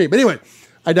cave, that's me. But anyway,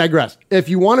 I digress. If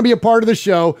you want to be a part of the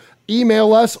show,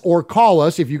 email us or call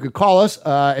us. If you could call us,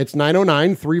 it's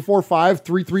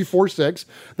 909-345-3346.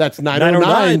 That's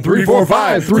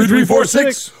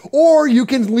 909-345-3346. Or you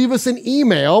can leave us an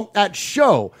email at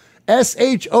show,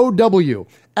 SHOW.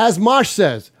 As Mosh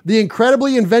says, the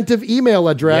incredibly inventive email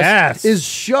address is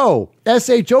show,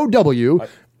 SHOW.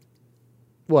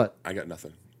 What? I got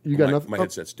nothing. You got nothing? My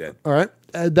headset's dead. All right.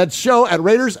 That's show at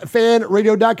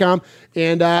RaidersFanRadio.com.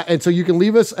 And so you can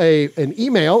leave us an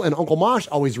email, and Uncle Mosh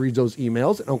always reads those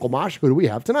emails. And Uncle Mosh, who do we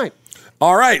have tonight?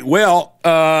 All right. Well,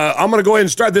 I'm going to go ahead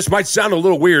and start. This might sound a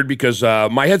little weird because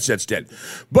my headset's dead,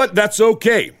 but that's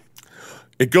okay.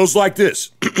 It goes like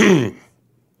this.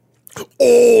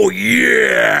 Oh,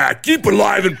 yeah. Keep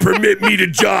alive and permit me to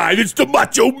jive. It's the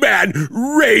Macho Man,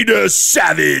 Raider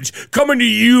Savage, coming to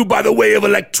you by the way of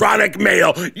electronic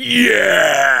mail.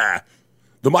 Yeah.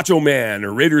 The Macho Man,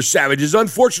 Raider Savage, is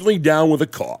unfortunately down with a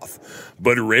cough,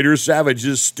 but Raider Savage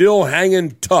is still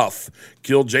hanging tough.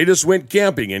 Killed Jadis went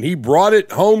camping, and he brought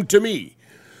it home to me.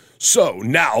 So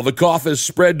now the cough has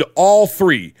spread to all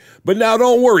three. But now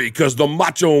don't worry, because the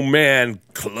Macho Man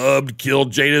clubbed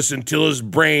Killed Jadis until his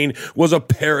brain was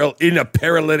in a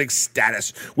paralytic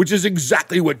status, which is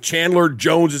exactly what Chandler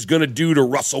Jones is going to do to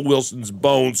Russell Wilson's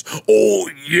bones.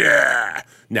 Oh, yeah.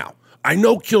 Now, I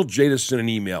know Killed Jadis in an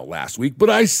email last week,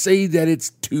 but I say that it's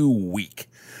too weak.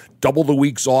 Double the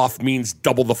weeks off means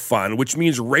double the fun, which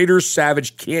means Raider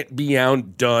Savage can't be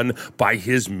outdone by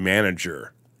his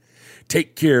manager.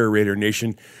 Take care, Raider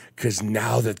Nation, because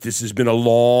now that this has been a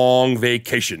long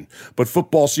vacation, but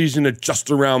football season is just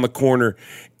around the corner,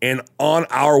 and on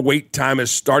our wait time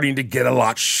is starting to get a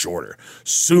lot shorter.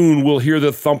 Soon we'll hear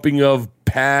the thumping of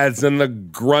pads and the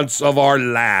grunts of our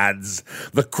lads,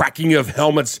 the cracking of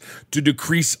helmets to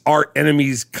decrease our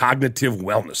enemy's cognitive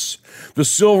wellness. The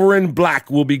silver and black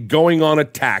will be going on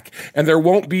attack, and there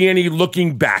won't be any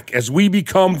looking back as we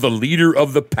become the leader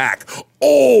of the pack.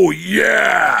 Oh,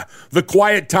 yeah! The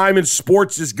quiet time in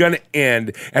sports is going to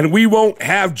end, and we won't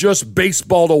have just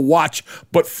baseball to watch,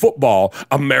 but football,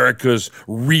 America's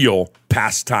real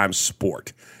pastime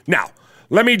sport. Now,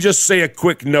 let me just say a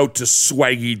quick note to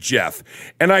Swaggy Jeff,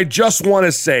 and I just want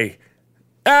to say,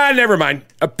 never mind.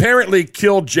 Apparently,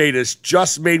 Killed Jadis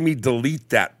just made me delete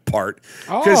that part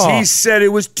because he said it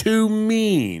was too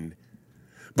mean.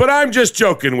 But I'm just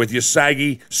joking with you,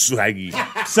 Saggy. Sorry. Is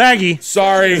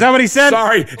that what he said?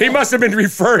 Sorry. He must have been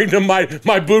referring to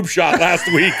my boob shot last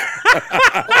week.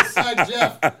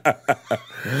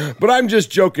 But I'm just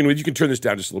joking with you. You can turn this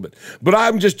down just a little bit. But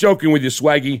I'm just joking with you,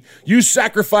 Swaggy. You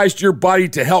sacrificed your body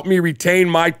to help me retain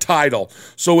my title,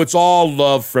 so it's all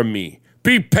love from me.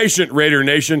 Be patient, Raider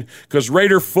Nation, because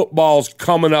Raider football's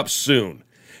coming up soon.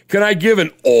 Can I give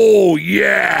an oh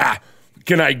yeah?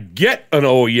 Can I get an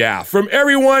oh yeah from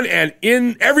everyone and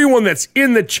everyone that's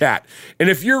in the chat?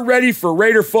 And if you're ready for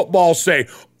Raider football, say,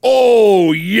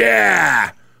 oh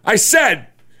yeah. I said,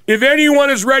 if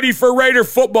anyone is ready for Raider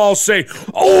football, say,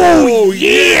 oh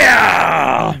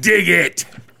yeah. Dig it.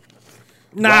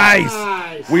 Nice.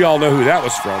 Wow. We all know who that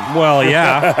was from. Well,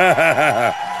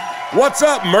 yeah. What's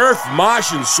up, Murph,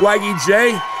 Mosh, and Swaggy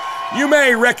J? You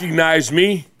may recognize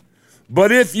me,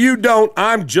 But if you don't,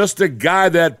 I'm just a guy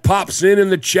that pops in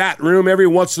the chat room every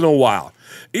once in a while.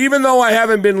 Even though I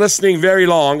haven't been listening very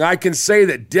long, I can say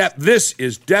that this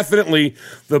is definitely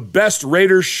the best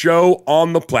Raiders show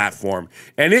on the platform,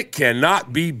 and it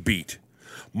cannot be beat.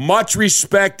 Much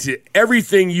respect to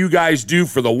everything you guys do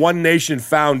for the One Nation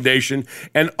Foundation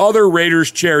and other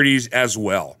Raiders charities as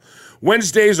well.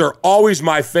 Wednesdays are always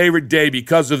my favorite day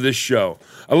because of this show.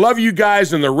 I love you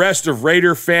guys and the rest of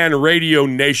Raider Fan Radio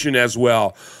Nation as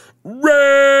well. Raiders!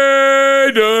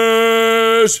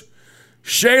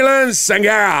 Shaylin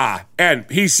Sangara. And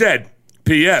he said,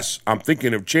 P.S., I'm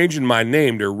thinking of changing my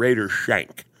name to Raider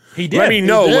Shank. He did. Let me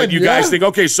know what you guys think.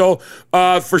 Okay, so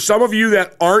for some of you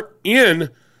that aren't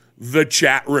in the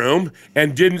chat room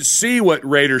and didn't see what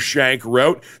Raider Shank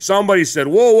wrote, somebody said,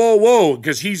 whoa,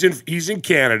 because he's in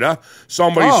Canada.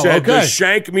 Somebody said, does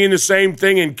Shank mean the same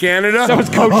thing in Canada? So it's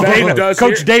Coach Davis.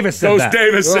 Coach Davis said that. Coach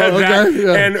Davis said that.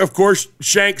 Yeah. And, of course,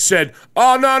 Shank said,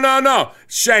 oh, no.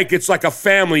 Shank, it's like a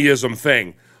familyism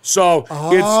thing. So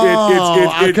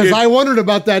it's because I wondered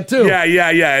about that too.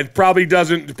 Yeah. It probably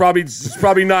doesn't. It's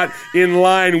probably not in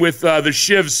line with the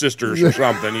Shiv sisters or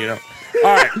something. You know.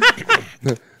 All right.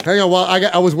 Hang on. Well,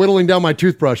 I was whittling down my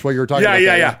toothbrush while you were talking.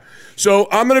 Yeah. So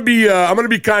I'm gonna be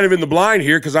kind of in the blind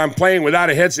here because I'm playing without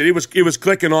a headset. It was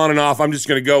clicking on and off. I'm just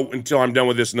gonna go until I'm done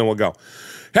with this and then we'll go.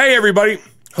 Hey everybody,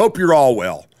 hope you're all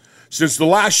well. Since the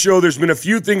last show, there's been a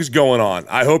few things going on.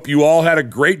 I hope you all had a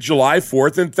great July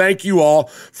 4th, and thank you all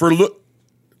for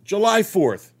July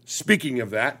 4th. Speaking of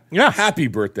that, happy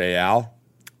birthday, Al.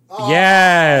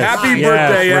 Yes. Happy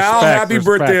birthday, Al. Happy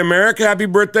birthday, America. Happy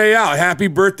birthday, Al. Happy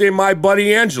birthday, my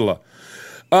buddy Angela.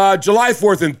 July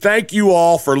 4th, and thank you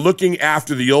all for looking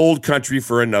after the old country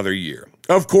for another year.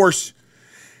 Of course,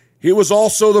 it was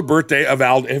also the birthday of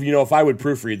Al. If I would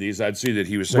proofread these, I'd see that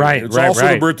he was saying right. It's also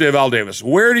the birthday of Al Davis.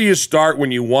 Where do you start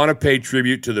when you want to pay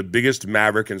tribute to the biggest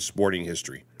maverick in sporting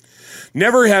history?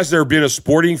 Never has there been a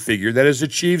sporting figure that has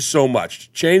achieved so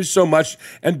much, changed so much,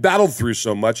 and battled through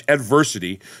so much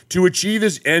adversity to achieve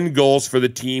his end goals for the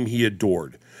team he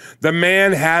adored. The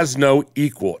man has no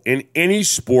equal in any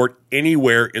sport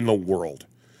anywhere in the world.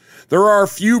 There are a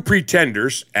few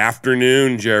pretenders,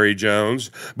 afternoon Jerry Jones,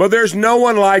 but there's no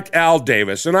one like Al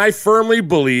Davis, and I firmly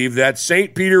believe that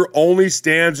St. Peter only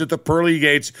stands at the pearly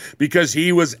gates because he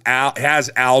has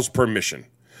Al's permission.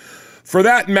 For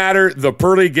that matter, the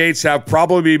pearly gates have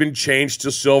probably been changed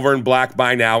to silver and black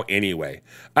by now anyway.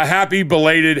 A happy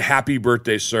belated happy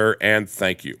birthday, sir, and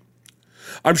thank you.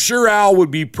 I'm sure Al would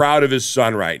be proud of his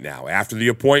son right now after the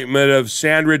appointment of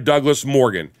Sandra Douglas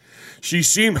Morgan.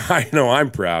 I know I'm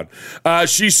proud.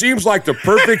 She seems like the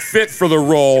perfect fit for the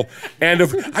role, and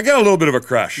I got a little bit of a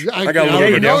crush. I got a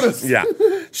little bit of a yeah.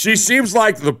 She seems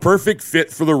like the perfect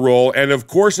fit for the role, and of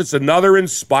course, it's another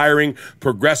inspiring,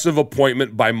 progressive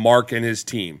appointment by Mark and his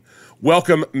team.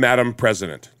 Welcome, Madam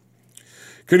President.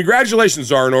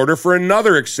 Congratulations are in order for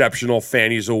another exceptional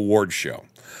Fanny's Award show.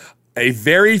 A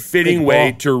very fitting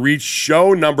way to reach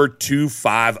show number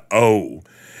 250.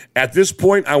 At this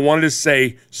point, I wanted to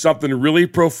say something really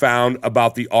profound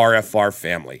about the RFR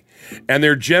family and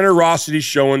their generosity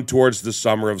shown towards the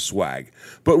Summer of Swag.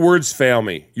 But words fail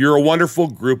me. You're a wonderful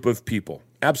group of people.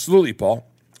 Absolutely, Paul.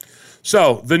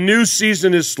 So, the new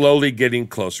season is slowly getting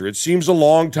closer. It seems a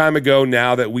long time ago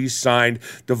now that we signed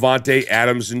Davante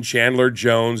Adams and Chandler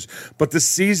Jones, but the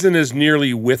season is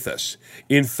nearly with us.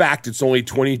 In fact, it's only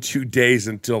 22 days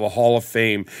until the Hall of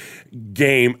Fame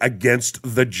game against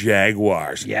the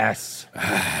Jaguars. Yes.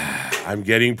 I'm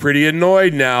getting pretty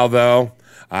annoyed now, though.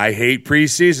 I hate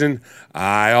preseason.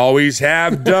 I always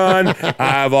have done.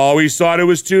 I've always thought it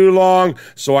was too long.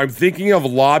 So I'm thinking of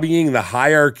lobbying the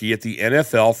hierarchy at the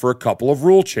NFL for a couple of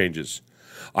rule changes.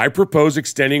 I propose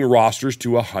extending rosters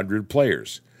to 100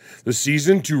 players. The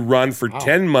season to run for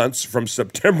 10 months from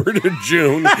September to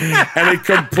June, and a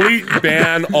complete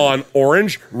ban on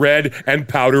orange, red, and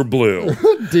powder blue.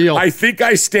 Deal. I think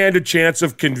I stand a chance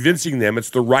of convincing them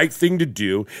it's the right thing to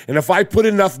do, and if I put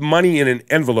enough money in an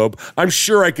envelope, I'm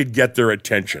sure I could get their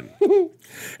attention.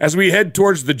 As we head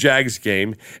towards the Jags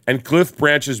game and Cliff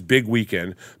Branch's big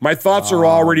weekend, my thoughts are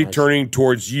already turning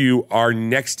towards you, our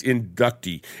next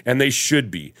inductee, and they should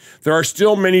be. There are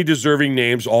still many deserving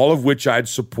names, all of which I'd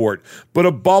support, but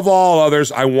above all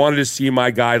others, I wanted to see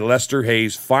my guy Lester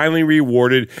Hayes finally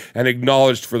rewarded and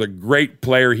acknowledged for the great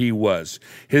player he was.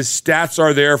 His stats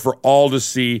are there for all to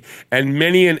see, and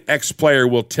many an ex-player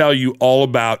will tell you all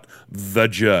about the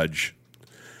Judge.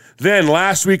 Then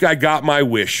last week I got my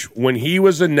wish when he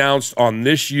was announced on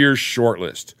this year's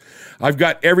shortlist. I've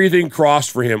got everything crossed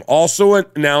for him. Also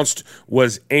announced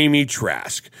was Amy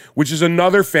Trask, which is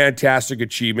another fantastic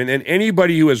achievement. And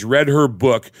anybody who has read her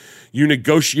book, You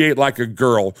Negotiate Like a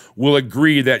Girl, will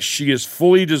agree that she is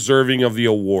fully deserving of the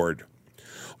award.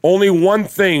 Only one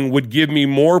thing would give me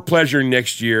more pleasure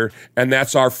next year, and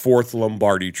that's our 4th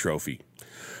Lombardi Trophy.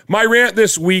 My rant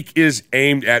this week is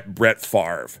aimed at Brett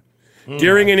Favre.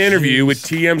 During an interview with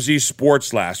TMZ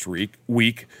Sports last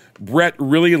week, Brett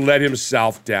really let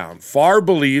himself down. Favre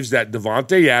believes that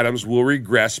Davante Adams will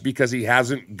regress because he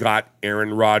hasn't got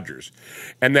Aaron Rodgers,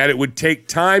 and that it would take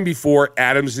time before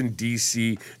Adams and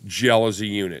DC gel as a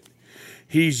unit.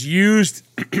 He's used,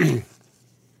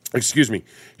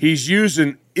 he's used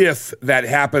an if that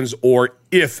happens or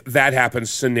if that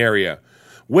happens scenario.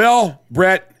 Well,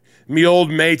 Brett, me old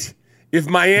mate, if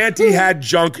my auntie had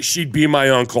junk, she'd be my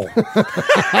uncle.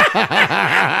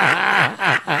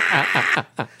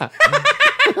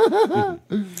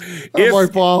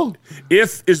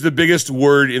 If is the biggest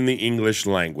word in the English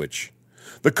language.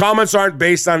 The comments aren't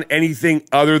based on anything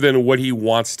other than what he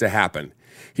wants to happen.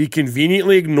 He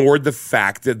conveniently ignored the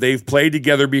fact that they've played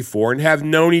together before and have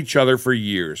known each other for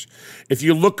years. If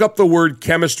you look up the word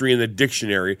chemistry in the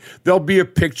dictionary, there'll be a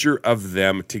picture of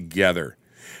them together.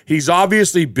 He's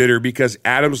obviously bitter because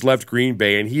Adams left Green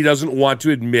Bay, and he doesn't want to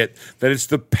admit that it's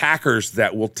the Packers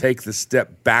that will take the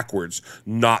step backwards,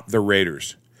 not the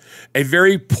Raiders. A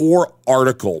very poor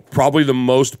article, probably the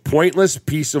most pointless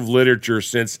piece of literature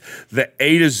since the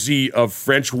A to Z of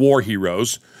French war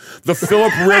heroes. The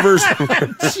Philip Rivers...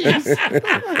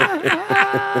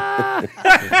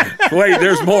 Wait,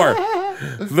 there's more.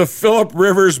 The Philip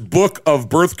Rivers Book of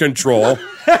Birth Control.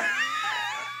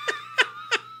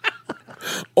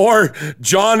 Or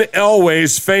John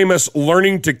Elway's famous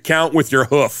Learning to Count with Your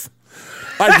Hoof.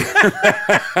 And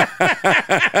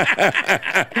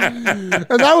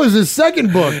that was his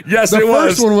second book. Yes, it was. The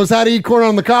first one was How to Eat Corn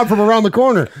on the Cob from Around the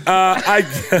Corner. I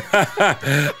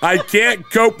can't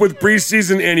cope with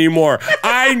preseason anymore.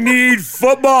 I need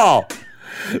football.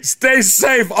 Stay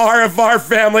safe, RFR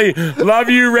family. Love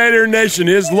you, Raider Nation.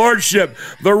 His Lordship,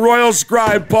 the Royal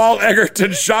Scribe, Paul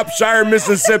Egerton, Shropshire,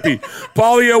 Mississippi.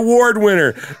 Paulie Award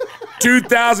winner,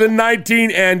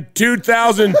 2019 and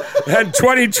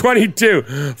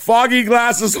 2022. Foggy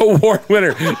Glasses Award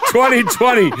winner,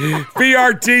 2020.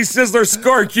 PRT Sizzler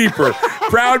scorekeeper.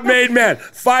 Proud made man.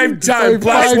 5-time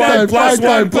plus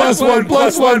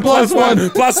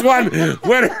one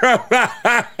winner.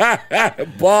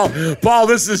 Paul,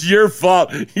 this is your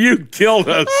fault. You killed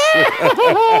us.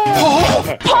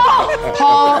 Paul,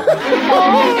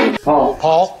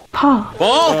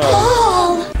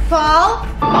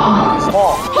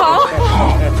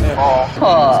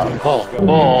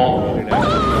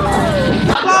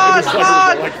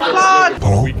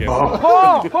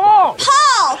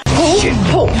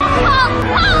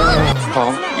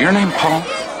 your name Paul?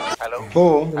 Hello.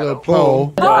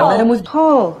 Paul. My name was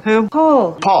Paul. Who?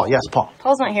 Paul. Paul, yes, Paul.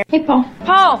 Paul's not here. Hey, Paul.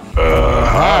 Paul.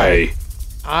 Hi.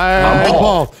 I'm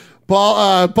Paul.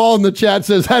 Paul in the chat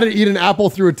says, "How to eat an apple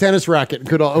through a tennis racket."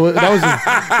 That was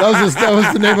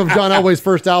the name of John Elway's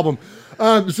first album.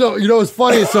 So it's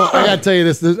funny. So I got to tell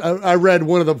you this. I read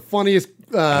one of the funniest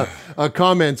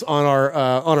comments on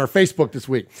our Facebook this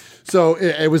week. So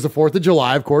it was the 4th of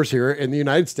July, of course, here in the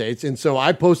United States, and so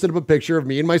I posted up a picture of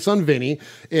me and my son Vinny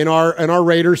in our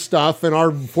Raiders stuff and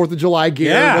our 4th of July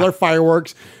gear with our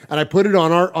fireworks, and I put it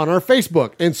on our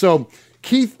Facebook. And so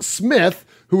Keith Smith,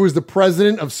 who was the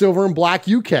president of Silver and Black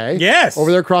UK,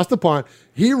 over there across the pond,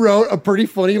 he wrote a pretty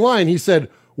funny line. He said,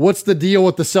 "What's the deal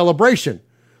with the celebration?"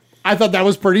 I thought that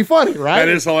was pretty funny, right? That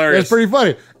is hilarious. It's pretty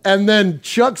funny. And then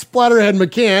Chuck Splatterhead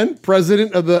McCann,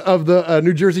 president of the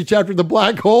New Jersey chapter of the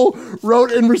Black Hole,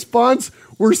 wrote in response,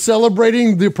 "We're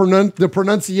celebrating the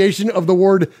pronunciation of the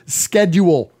word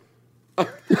schedule."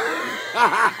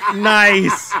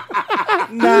 Nice.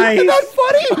 Isn't that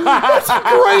funny? That's a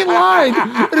great line.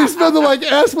 And he spelled it like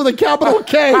S with a capital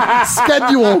K.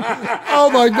 Schedule.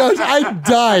 Oh my gosh, I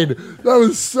died. That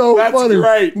was so funny.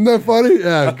 Great. Isn't that funny?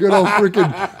 Yeah, good old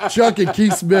freaking Chuck and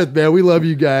Keith Smith, man. We love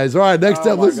you guys. All right, next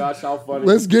up,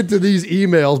 let's get to these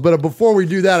emails. But before we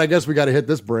do that, I guess we got to hit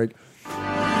this break.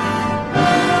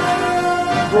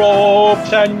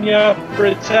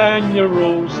 Britannia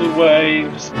rules the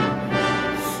waves.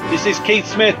 This is Keith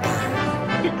Smith,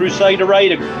 the Crusader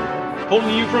Raider,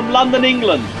 calling you from London,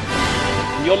 England.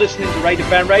 And you're listening to Raider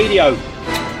Fan Radio.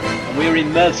 And we're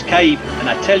in Murph's Cave, and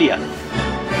I tell you,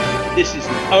 this is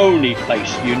the only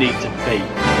place you need to be.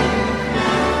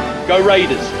 Go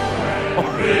Raiders!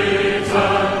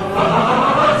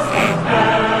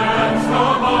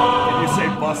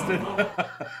 lost it.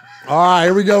 All right,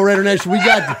 here we go, Raider Nation. We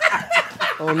got.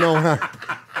 Oh no!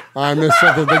 I missed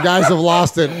something. The guys have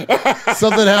lost it.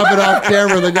 Something happened off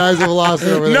camera. The guys have lost it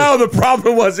over there. No, the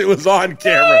problem was it was on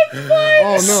camera.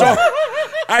 Oh no! So,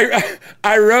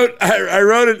 I wrote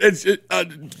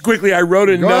it quickly. I wrote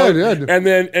a note,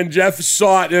 and Jeff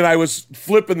saw it, and I was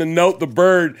flipping the note, the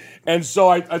bird, and so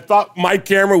I thought my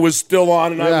camera was still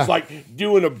on, and I was like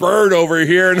doing a bird over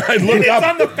here, and I look up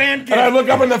on the fan cam. and I look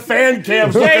up in the fan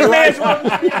cam. Hey, man.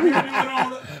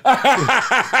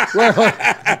 Well,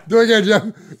 do it again, Jeff.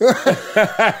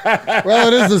 Well,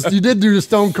 it is this. You did do the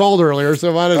Stone Cold earlier,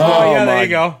 so might as well. Oh, yeah, there you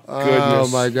go. Oh,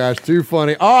 my gosh. Too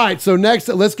funny. All right, so next,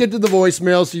 let's get to the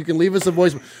voicemail so you can leave us a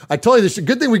voicemail. I told you this.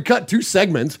 Good thing we cut 2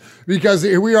 segments because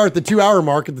here we are at the 2-hour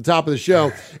mark at the top of the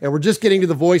show, and we're just getting to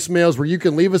the voicemails where you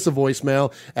can leave us a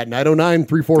voicemail at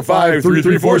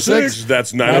 909-345-3346.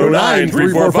 That's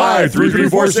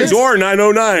 909-345-3346 or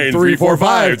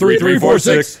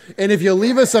 909-345-3346. And if you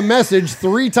leave us a message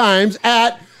 3 times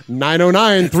at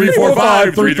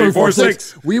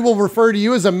 909-345-3346. We will refer to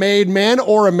you as a made man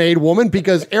or a made woman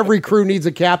because every crew needs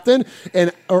a captain.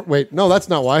 And wait, no, that's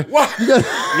not why.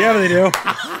 Yeah, they do.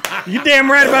 You damn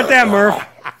right about that, Murph.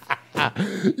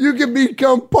 You can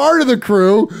become part of the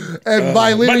crew and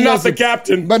by leaving but not the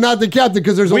captain. But not the captain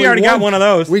because there's we only already got one of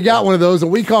those. We got one of those,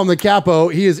 and we call him the Capo.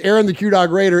 He is Aaron the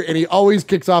Q-Dog Raider, and he always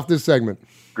kicks off this segment.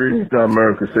 Greetings, Don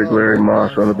Murphy, Sig Larry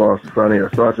Moss on the Boston Sunny,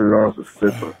 or Sergeant Arthur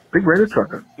Stitzer. Big Raider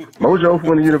Trucker. Mojo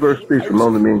from the Universe Speech,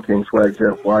 Ramon the Mean King, Swag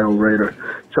Jeff, Wild Raider,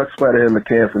 Chuck Spiderhead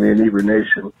McCann from the Inebriate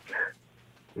Nation,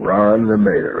 Ron the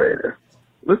Mater Raider.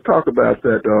 Let's talk about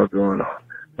that doggone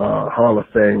Hall of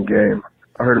Fame game.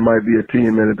 I heard it might be a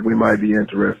team in it that we might be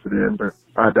interested in, but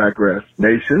I digress.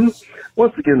 Nation,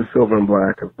 once again, the Silver and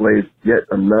Black have blazed yet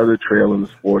another trail in the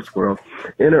sports world.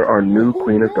 Enter our new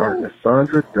Queen of Darkness,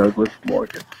 Sandra Douglas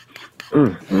Morgan,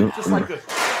 who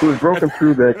has broken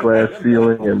through that glass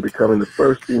ceiling and becoming the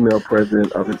first female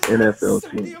president of an NFL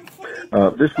team.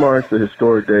 This marks a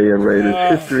historic day in Raiders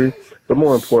history, but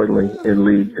more importantly, in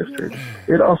league history.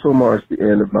 It also marks the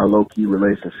end of my low-key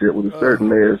relationship with a certain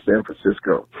mayor of San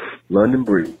Francisco, London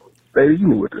Breed. Baby, you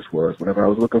knew what this was whenever I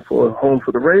was looking for a home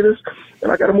for the Raiders,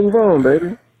 and I got to move on,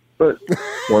 baby. But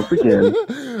once again,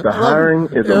 the hiring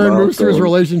is a Aaron moves through his milestone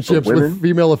relationships for women with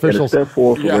female officials. and a step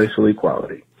forward for racial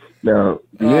equality. Now,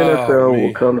 the NFL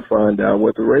will come to find out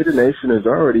what the Raider Nation has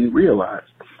already realized.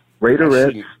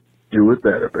 Raiderettes do it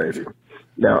better, baby.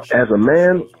 Now, as a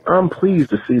man, I'm pleased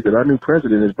to see that our new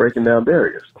president is breaking down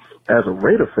barriers. As a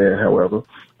Raider fan, however,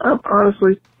 I'm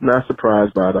honestly not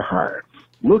surprised by the hire.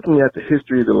 Looking at the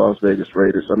history of the Las Vegas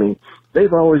Raiders, I mean,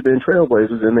 they've always been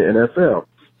trailblazers in the NFL.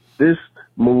 This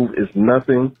move is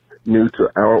nothing new to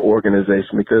our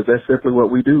organization because that's simply what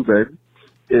we do, baby.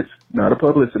 It's not a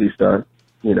publicity stunt,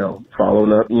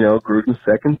 following up, Gruden's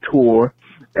second tour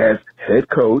as head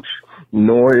coach,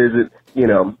 nor is it,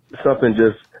 something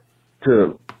just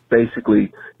to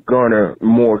basically garner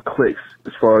more clicks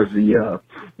as far as the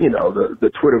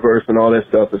Twitterverse and all that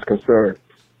stuff is concerned.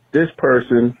 This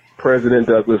person, President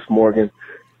Douglas Morgan,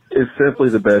 is simply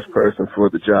the best person for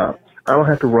the job. I don't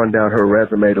have to run down her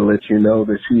resume to let you know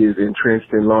that she is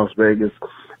entrenched in Las Vegas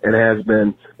and has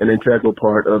been an integral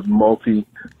part of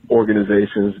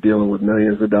multi-organizations dealing with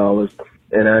millions of dollars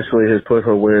and actually has put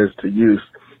her wares to use.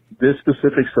 This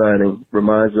specific signing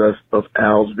reminds us of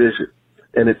Al's vision,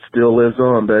 and it still lives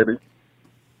on, baby.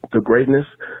 The greatness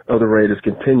of the Raiders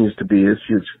continues to be his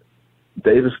future.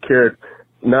 Davis cared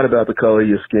not about the color of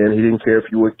your skin. He didn't care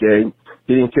if you were gay.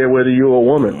 He didn't care whether you were a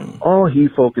woman. All he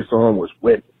focused on was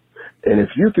winning. And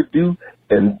if you could do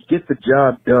and get the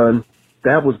job done,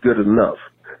 that was good enough.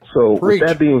 So with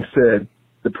that being said,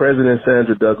 the President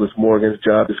Sandra Douglas Morgan's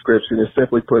job description is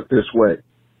simply put this way.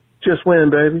 Just win,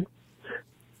 baby.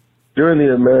 During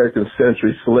the American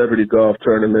Century Celebrity Golf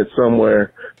Tournament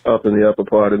somewhere up in the upper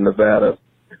part of Nevada,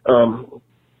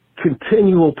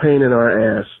 continual pain in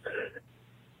our ass.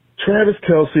 Travis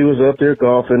Kelce was up there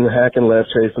golfing, hacking left,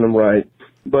 chasing him right,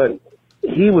 but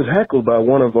he was heckled by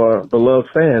one of our beloved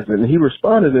fans, and he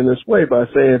responded in this way by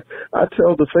saying, I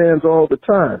tell the fans all the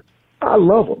time, I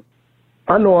love them.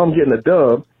 I know I'm getting a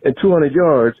dub and 200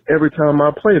 yards every time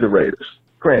I play the Raiders.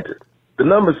 Granted, the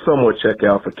numbers somewhat check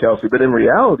out for Kelce, but in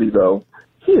reality, though,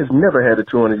 he has never had a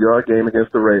 200-yard game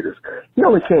against the Raiders. He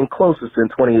only came closest in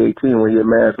 2018 when he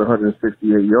amassed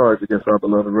 168 yards against our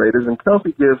beloved Raiders, and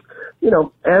Kelce gives,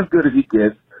 as good as he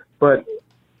gets, but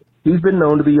he's been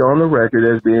known to be on the record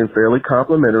as being fairly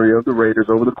complimentary of the Raiders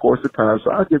over the course of time,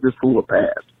 so I'll give this fool a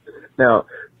pass. Now,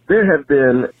 there have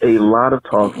been a lot of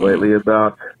talk lately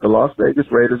about the Las Vegas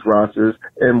Raiders rosters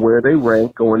and where they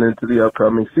rank going into the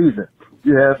upcoming season.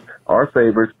 you have our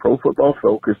favorites, Pro Football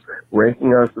Focus,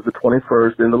 ranking us as the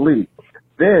 21st in the league.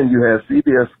 Then you have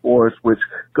CBS Sports, which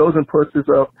goes and puts us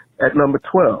up at number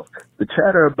 12. The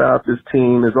chatter about this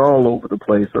team is all over the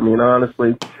place. I mean,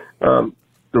 honestly,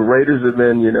 the Raiders have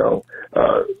been,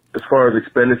 as far as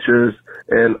expenditures,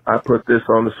 and I put this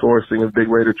on the sourcing of Big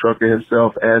Raider Trucker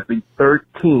himself, as the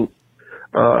 13th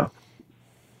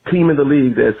team in the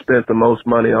league that spent the most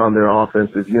money on their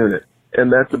offensive unit.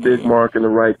 And that's a big mark in the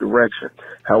right direction.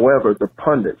 However, the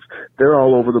pundits, they're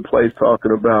all over the place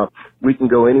talking about we can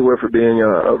go anywhere from being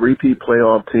a repeat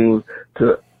playoff team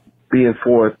to being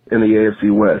fourth in the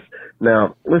AFC West.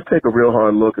 Now, let's take a real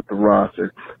hard look at the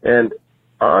roster. And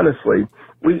honestly,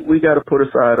 we got to put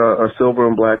aside our silver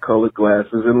and black colored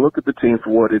glasses and look at the team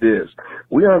for what it is.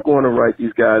 We aren't going to write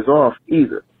these guys off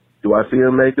either. Do I see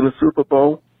them making the Super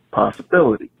Bowl?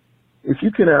 Possibility. If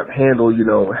you cannot handle,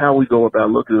 how we go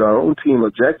about looking at our own team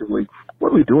objectively,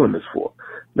 what are we doing this for?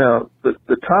 Now,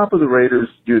 the top of the Raiders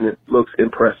unit looks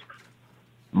impressive.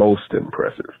 Most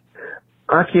impressive.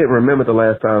 I can't remember the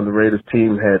last time the Raiders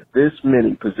team had this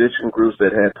many position groups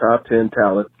that had top 10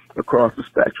 talent across the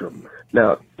spectrum.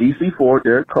 Now, DC4,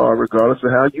 Derek Carr, regardless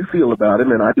of how you feel about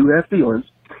him, and I do have feelings,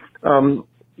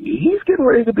 he's getting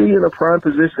ready to be in a prime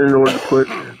position in order to put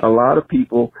a lot of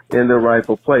people in their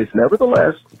rightful place.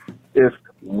 Nevertheless, if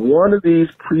one of these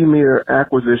premier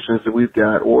acquisitions that we've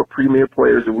got or premier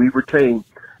players that we've retained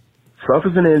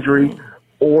suffers an injury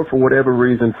or for whatever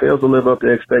reason fails to live up to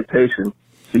expectation,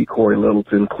 see Corey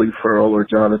Littleton, Cleve Farrell, or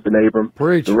Jonathan Abram,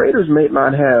 the Raiders may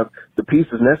not have the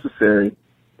pieces necessary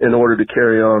in order to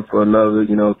carry on for another,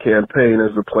 campaign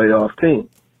as a playoff team.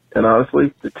 And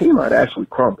honestly, the team might actually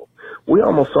crumble. We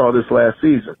almost saw this last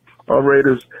season. Our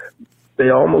Raiders, they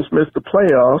almost missed the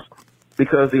playoffs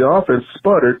because the offense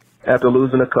sputtered after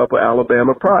losing a couple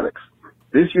Alabama products.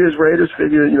 This year's Raiders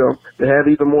figure, they have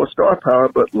even more star power,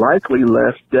 but likely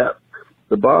less depth.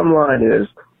 The bottom line is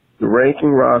the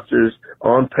ranking rosters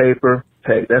on paper,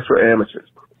 hey, that's for amateurs.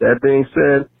 That being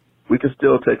said, we can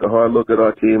still take a hard look at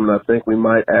our team, and I think we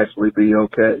might actually be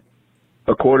okay.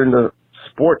 According to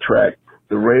Sport Track,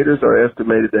 the Raiders are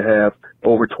estimated to have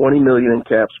over $20 million in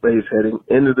cap space heading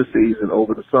into the season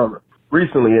over the summer.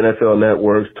 Recently, NFL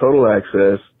Network's Total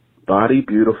Access Body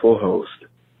Beautiful host,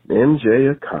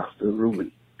 MJ Acosta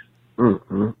Ruiz,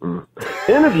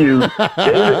 interviewed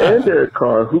David and Derek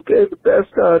Carr, who gave the best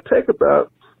take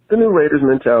about the new Raiders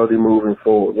mentality moving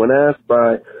forward. When asked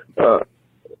by,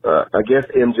 I guess,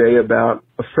 MJ about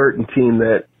a certain team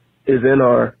that is in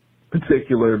our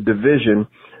particular division,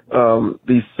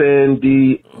 the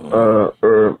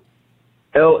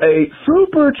LA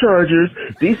Superchargers,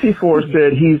 DC4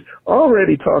 said he's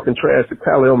already talking trash to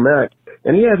Khalil Mack,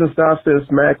 and he hasn't stopped since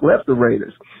Mack left the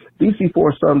Raiders.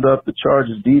 DC4 summed up the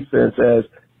Chargers defense as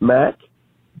Mack,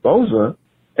 Bosa,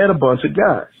 and a bunch of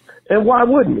guys. And why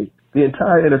wouldn't he? The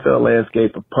entire NFL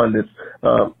landscape of pundits,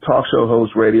 talk show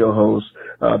hosts, radio hosts,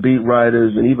 beat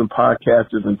writers, and even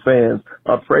podcasters and fans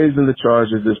are praising the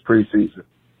Chargers this preseason,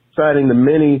 citing the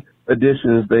many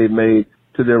additions they've made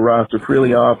to their roster,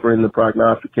 freely offering the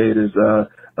prognosticators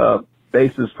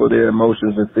basis for their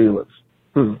emotions and feelings.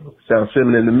 Sounds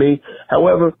feminine to me.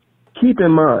 However, keep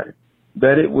in mind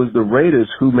that it was the Raiders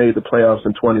who made the playoffs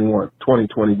in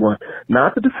 2021,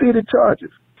 not the defeated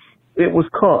Chargers. It was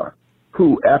Carr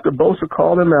who, after Bosa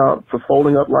called him out for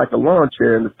folding up like a lawn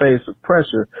chair in the face of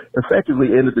pressure, effectively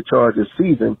ended the Chargers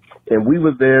season, and we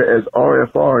were there as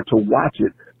RFR to watch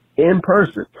it in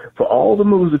person. For all the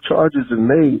moves the Chargers have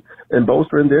made and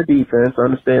bolstering their defense,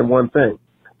 understand one thing.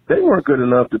 They weren't good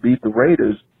enough to beat the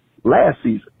Raiders last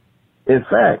season. In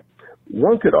fact,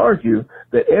 one could argue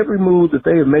that every move that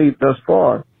they have made thus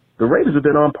far, the Raiders have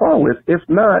been on par with, if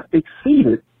not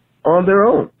exceeded, on their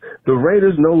own. The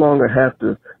Raiders no longer have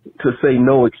to say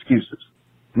no excuses.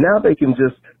 Now they can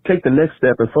just take the next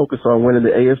step and focus on winning the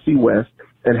AFC West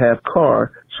and have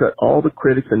Carr shut all the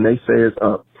critics and naysayers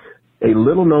up. A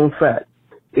little-known fact,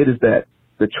 it is that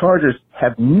the Chargers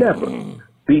have never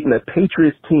beaten a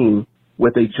Patriots team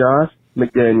with a Josh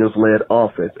McDaniels-led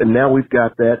offense, and now we've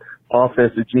got that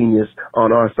offensive genius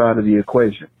on our side of the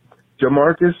equation.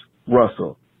 Jamarcus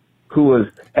Russell, who was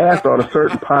asked on a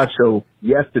certain pod show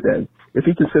yesterday if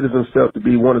he considers himself to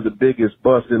be one of the biggest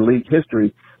busts in league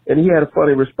history, and he had a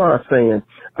funny response saying,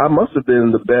 I must have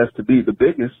been the best to be the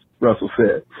biggest, Russell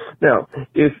said. Now,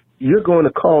 if you're going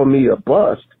to call me a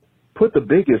bust, put the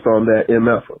biggest on that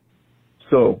MF.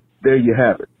 So there you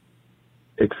have it.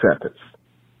 Acceptance.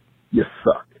 You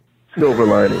suck. Silver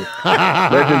lining.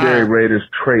 Legendary Raiders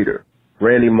traitor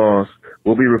Randy Moss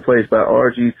will be replaced by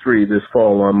RG3 this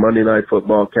fall on Monday Night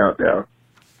Football Countdown.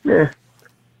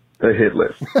 a hit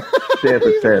list.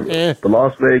 Stanford Samuel, the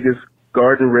Las Vegas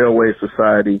Garden Railway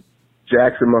Society,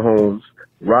 Jackson Mahomes,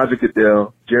 Roger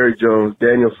Goodell, Jerry Jones,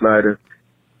 Daniel Snyder.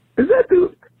 Is that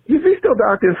dude? Is he still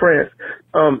docked in France?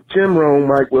 Jim Rome,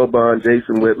 Mike Wilbon,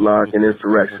 Jason Whitlock, and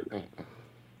Insurrection.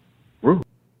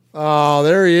 Oh,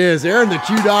 there he is. Aaron the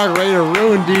Q-Dog Raider,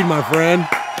 ruined deed, my friend.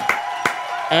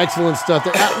 Excellent stuff.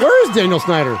 Where is Daniel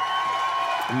Snyder?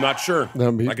 I'm not sure.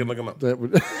 I can look him up.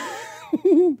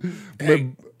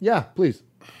 Hey. Yeah, please.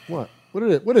 What?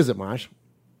 What is it, Mosh?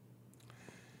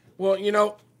 Well,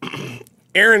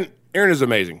 Aaron is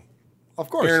amazing. Of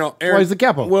course. Aaron, why he's the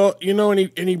capo? Well, and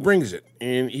he brings it,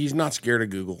 and he's not scared of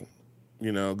Google.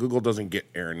 Google doesn't get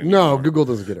Aaron anymore. No, Google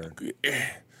doesn't get Aaron.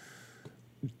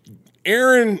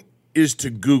 Aaron is to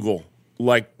Google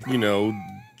like,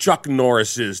 Chuck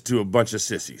Norris is to a bunch of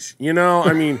sissies.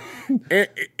 Aaron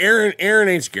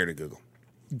ain't scared of Google.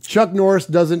 Chuck Norris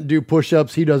doesn't do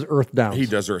push-ups. He does earth downs. He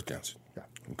does earth downs.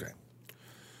 Okay.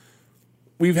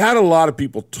 We've had a lot of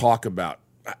people talk about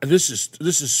this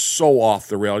is so off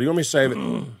the rail. Do you want me to save it?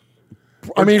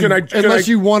 I mean, unless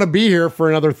you want to be here for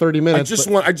another 30 minutes.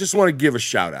 I just want to give a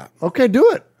shout out. Okay,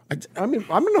 do it. I'm in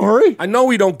a hurry. I know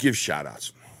we don't give shout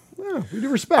outs. Yeah, we do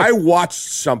respect. I watched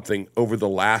something over the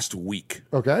last week.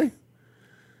 Okay.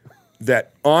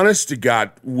 That, honest to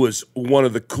God, was one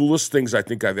of the coolest things I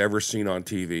think I've ever seen on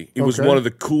TV. It was one of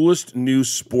the coolest new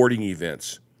sporting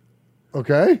events.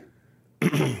 Okay.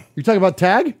 You talking about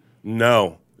tag?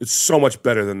 No. It's so much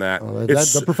better than that.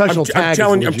 It's the professional tag.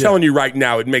 I'm telling you right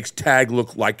now, it makes tag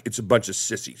look like it's a bunch of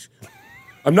sissies.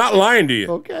 I'm not lying to you.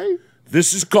 Okay.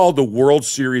 This is called the World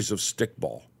Series of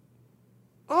Stickball.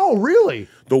 Oh, really?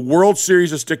 The World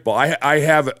Series of Stickball. I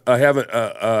have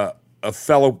a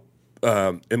fellow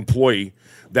employee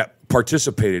that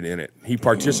participated in it. He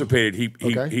participated.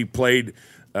 He played.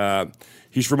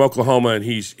 He's from Oklahoma, and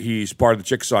he's part of the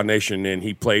Chickasaw Nation, and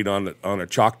he played on a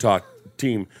Choctaw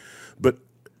team.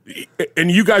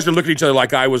 And you guys are looking at each other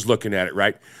like I was looking at it,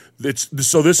 right?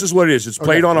 So this is what it is. It's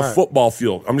played on a football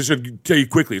field. I'm just going to tell you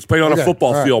quickly. It's played on a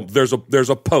football field. There's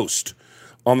a post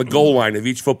on the goal line of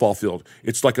each football field.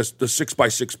 It's like a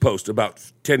 6x6 post,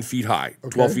 about 10 feet high,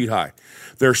 12 feet high.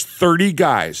 There's 30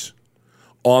 guys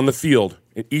on the field,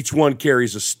 and each one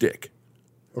carries a stick.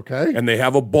 Okay. And they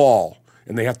have a ball.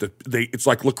 And it's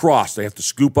like lacrosse. They have to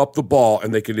scoop up the ball,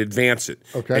 and they can advance it.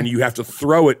 Okay. And you have to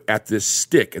throw it at this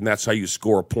stick, and that's how you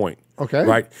score a point. Okay.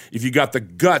 Right? If you got the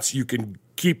guts, you can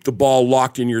keep the ball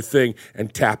locked in your thing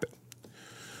and tap it.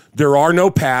 There are no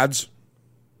pads.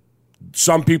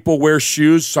 Some people wear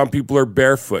shoes. Some people are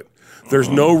barefoot. There's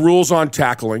no rules on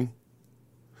tackling.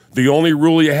 The only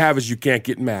rule you have is you can't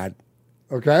get mad.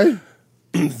 Okay.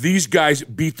 These guys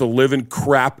beat the living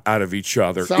crap out of each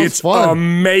other. Sounds fun.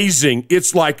 Amazing.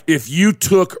 It's like if you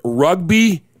took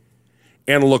rugby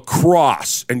and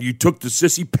lacrosse and you took the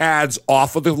sissy pads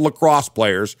off of the lacrosse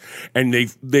players and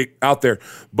they out there.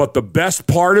 But the best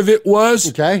part of it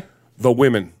was the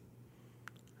women.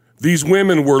 These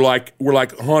women were like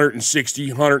 160,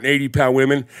 180 pound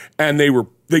women, and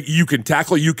you can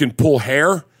tackle, you can pull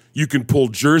hair. You can pull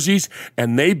jerseys,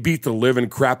 and they beat the living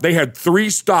crap. They had 3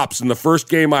 stops in the first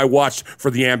game I watched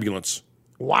for the ambulance.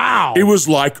 Wow. It was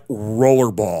like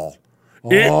rollerball.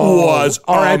 It was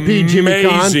R.I.P. Jimmy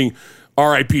Kahn.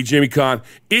 R.I.P. Jimmy Kahn.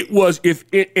 It was,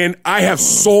 and I have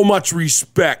so much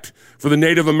respect for the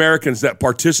Native Americans that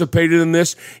participated in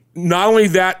this. Not only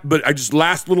that, but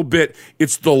last little bit,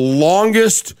 it's the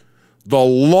longest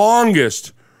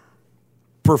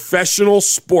professional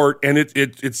sport, and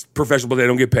it's professional, but they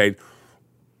don't get paid.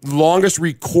 Longest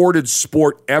recorded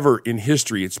sport ever in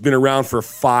history. It's been around for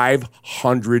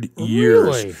 500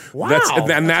 years. Really? Wow.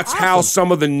 That's how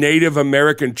some of the Native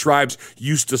American tribes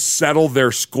used to settle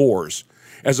their scores.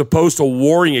 As opposed to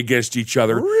warring against each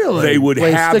other, they would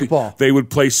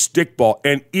play stickball,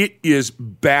 and it is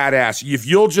badass. If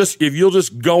you'll just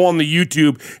go on the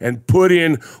YouTube and put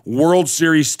in World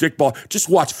Series stickball, just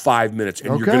watch 5 minutes,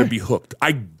 and you're going to be hooked.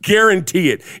 I guarantee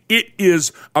it. It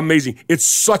is amazing. It's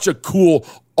such a cool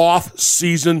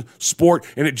off-season sport,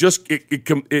 and it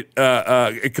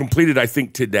completed, I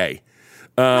think, today.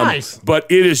 Nice. But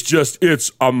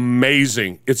it's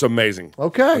amazing. It's amazing.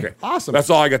 Okay. Awesome. That's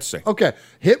all I got to say. Okay.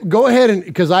 Go ahead,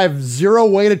 because I have zero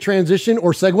way to transition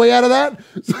or segue out of that.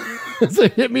 So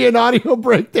hit me an audio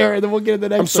break there, and then we'll get to the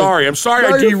next I'm sorry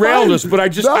I derailed us, but I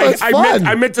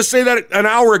meant to say that an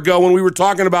hour ago when we were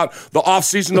talking about the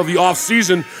off-season of the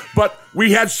off-season, but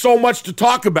we had so much to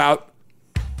talk about.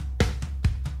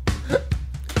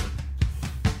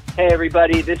 Hey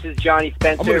everybody, this is Johnny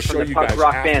Spencer from the punk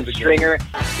rock band Stringer,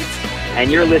 and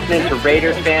you're listening to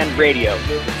Raiders Fan Radio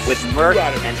with Murph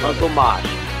and Uncle Mosh.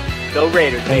 Go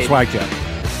Raiders, baby. And Swag Jeff.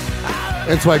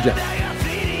 And Swag Jeff.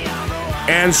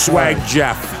 And Swag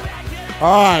Jeff.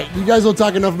 All right, you guys don't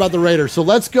talk enough about the Raiders, so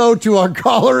let's go to our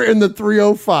caller in the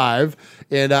 305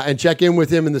 and check in with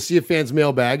him in the Sea of Fans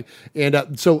mailbag.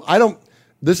 And so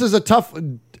this is a tough.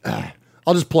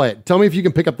 I'll just play it. Tell me if you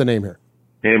can pick up the name here.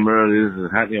 Hey, bro, this is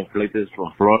Hajjan Fleitas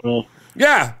from Florida.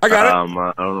 Yeah, I got it. I don't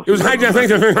know It was Hajjan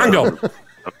Fleitas from Florida.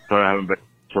 I'm sorry I haven't been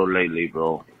so lately,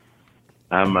 bro.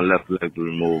 I have my left leg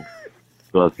removed,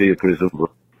 so I'll see you pretty soon,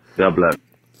 bro. God bless.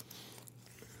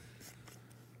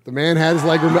 The man had his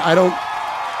leg removed. I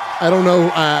don't know.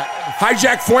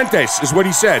 Hijack Fuentes is what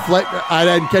he said. I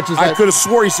didn't catch his. I could have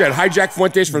swore he said Hijack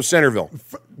Fuentes from Centerville.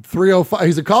 305.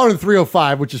 He's a caller in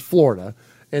 305, which is Florida.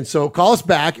 And so call us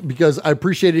back because I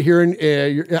appreciated hearing.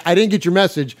 I didn't get your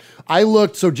message. I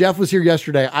looked. So Jeff was here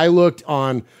yesterday. I looked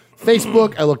on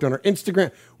Facebook. I looked on our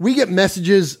Instagram. We get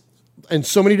messages in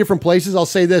so many different places. I'll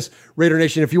say this, Raider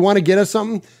Nation, if you want to get us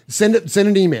something, send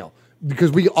an email.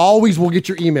 Because we always will get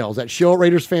your emails at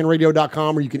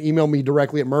show@RaidersFanRadio.com, or you can email me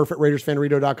directly at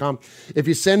Murph@RaidersFanRadio.com. If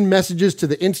you send messages to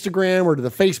the Instagram or to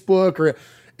the Facebook,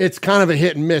 it's kind of a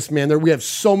hit and miss, man. We have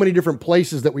so many different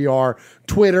places that we are,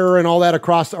 Twitter and all that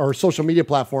across our social media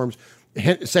platforms.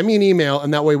 Send me an email,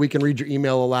 and that way we can read your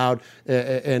email aloud.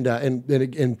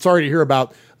 And sorry to hear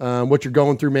about what you're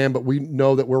going through, man. But we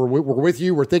know that we're with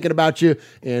you. We're thinking about you,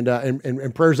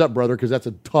 and prayers up, brother, because that's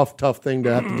a tough thing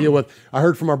to have to deal with. I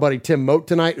heard from our buddy Tim Moat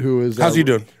tonight, who is how's he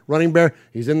doing? Running back.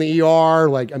 He's in the ER.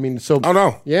 Oh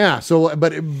no. Yeah.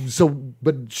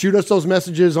 But shoot us those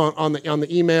messages on the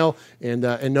email, and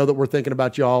know that we're thinking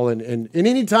about y'all. And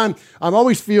anytime, I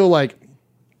always feel like,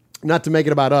 not to make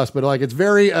it about us, but like it's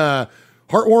very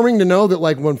heartwarming to know that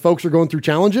like when folks are going through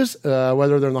challenges,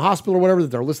 whether they're in the hospital or whatever, that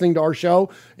they're listening to our show,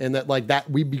 and that like that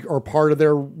we are part of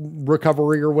their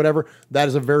recovery or whatever. That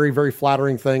is a very, very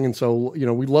flattering thing. And so,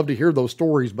 we'd love to hear those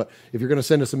stories. But if you're going to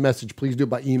send us a message, please do it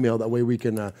by email. That way we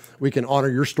can honor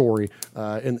your story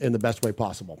in the best way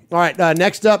possible. All right,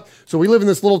 next up. So we live in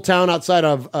this little town outside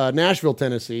of Nashville,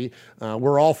 Tennessee.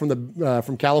 We're all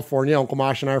from California. Uncle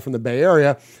Mosh and I are from the Bay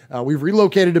Area. We've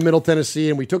relocated to Middle Tennessee,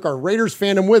 and we took our Raiders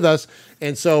fandom with us.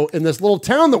 And so in this little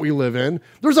town that we live in,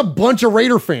 there's a bunch of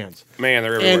Raider fans. Man,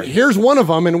 they're everywhere. And here's one of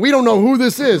them, and we don't know who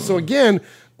this is. So again,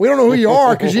 we don't know who you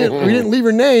are because we didn't leave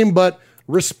your name, but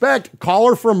respect,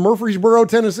 caller from Murfreesboro,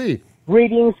 Tennessee.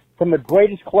 Greetings from the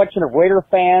greatest collection of Raider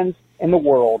fans in the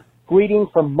world. Greetings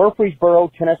from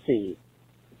Murfreesboro, Tennessee.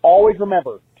 Always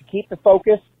remember to keep the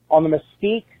focus on the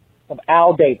mystique of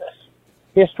Al Davis.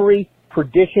 History,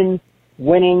 tradition,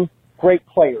 winning, great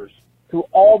players. Through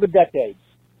all the decades,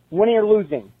 winning or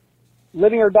losing,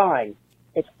 living or dying,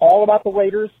 it's all about the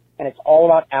Raiders, and it's all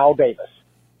about Al Davis.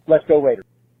 Let's go Raiders.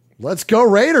 Let's go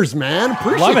Raiders, man.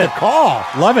 Appreciate Love it. the call.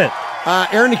 Love it.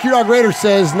 Aaron the Q-Dog Raider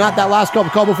says, not that last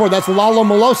call before, that's Lalo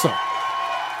Moloso.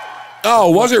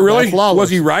 Oh, was it really? Was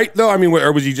he right, though? I mean,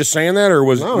 or was he just saying that? Or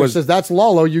it says that's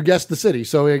Lalo. You guessed the city.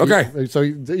 So okay.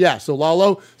 So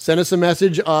Lalo, send us a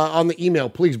message on the email,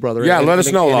 please, brother. Yeah, let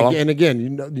us know, Lalo. And again,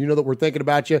 you know that we're thinking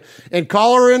about you. And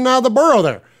caller in the borough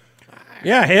there.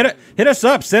 Yeah, hit us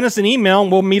up. Send us an email,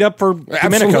 and we'll meet up for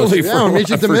Domenico's. Absolutely, we'll meet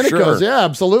you at Domenico's. Sure. Yeah,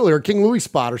 absolutely. Or King Louis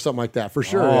spot or something like that, for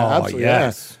sure. Oh, yeah, absolutely.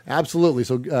 yes. Yeah, absolutely.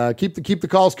 So keep the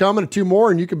calls coming. 2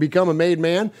 more, and you can become a made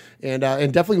man. And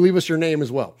definitely leave us your name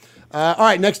as well. All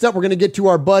right, next up, we're going to get to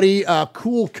our buddy,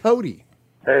 Cool Cody.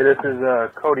 Hey, this is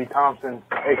Cody Thompson,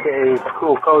 a.k.a.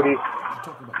 Cool Cody.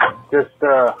 Just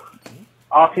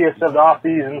offiest of the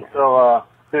off-season, so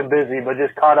been busy, but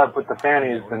just caught up with the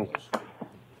fannies and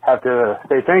have to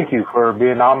say thank you for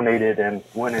being nominated and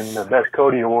winning the Best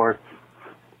Cody Award.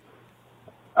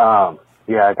 I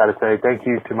got to say thank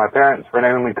you to my parents for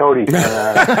naming me Cody.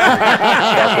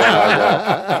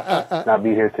 Not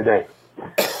be here today.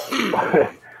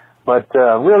 But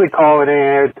really calling in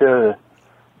here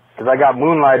because I got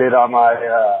moonlighted on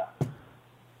my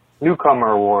newcomer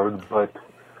award. But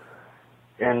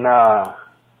in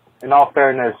all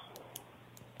fairness,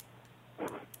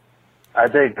 I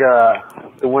think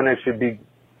the winner should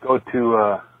go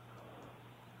to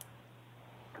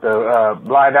the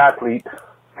blind athlete,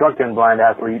 drunken blind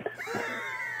athlete.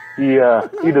 He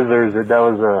deserves it. That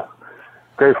was a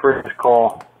great first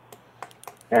call,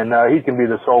 and he can be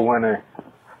the sole winner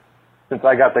since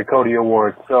I got the Cody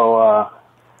Award. So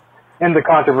end the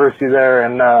controversy there,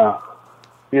 and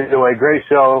either way, great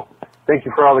show. Thank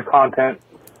you for all the content,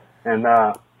 and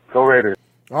go Raiders.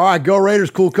 All right, go Raiders,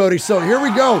 Cool Cody. So here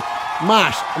we go.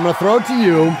 Mosh, I'm going to throw it to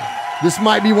you. This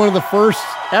might be one of the first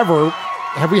ever.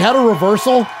 Have we had a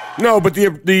reversal? No, but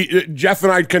the Jeff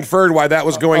and I conferred why that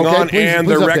was going on, please and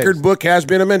the update record us. book has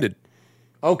been amended.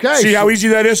 Okay. See how easy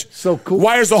that is? So cool.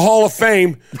 Why is the Hall of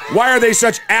Fame, why are they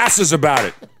such asses about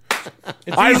it?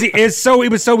 It's easy.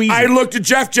 It was so easy. I looked at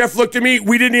Jeff. Jeff looked at me.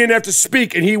 We didn't even have to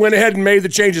speak, and he went ahead and made the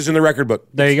changes in the record book.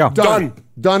 There you go. Done.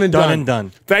 Done and done. Done.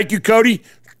 Thank you, Cody.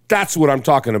 That's what I'm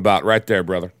talking about right there,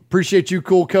 brother. Appreciate you,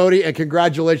 Cool Cody, and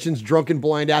congratulations, Drunken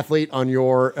Blind Athlete, on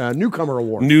your Newcomer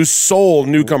Award. New Soul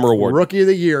Newcomer Award. Rookie of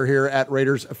the Year here at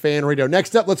Raiders Fan Radio.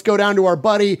 Next up, let's go down to our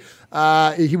buddy.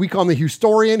 We call him the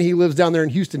Houstorian. He lives down there in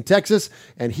Houston, Texas,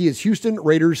 and he is Houston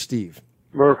Raiders Steve.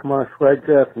 Murph, my swag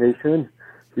Jeff Nation.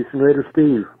 Houston Raiders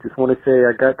Steve. Just want to say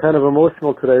I got kind of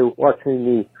emotional today watching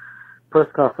the press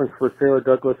conference for Sarah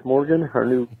Douglas Morgan, our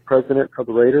new president of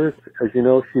the Raiders. As you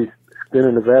know, she's been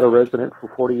a Nevada resident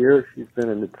for 40 years. She's been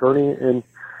an attorney in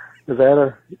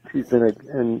Nevada. She's been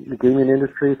in the gaming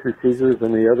industry through Caesars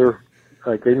and the other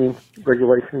gaming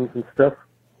regulations and stuff.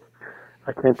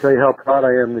 I can't tell you how proud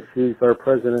I am that she's our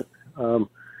president.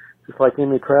 Just like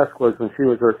Amy Trask was when she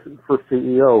was our first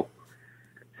CEO.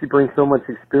 She brings so much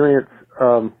experience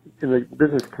in the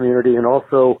business community, and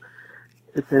also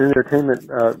it's an entertainment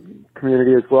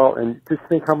community as well. And just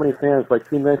think how many fans, like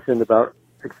she mentioned, about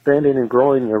expanding and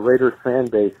growing the Raiders fan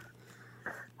base.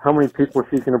 How many people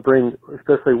she's going to bring,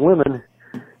 especially women,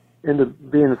 into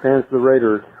being fans of the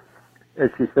Raiders. As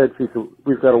she said,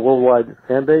 we've got a worldwide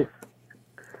fan base,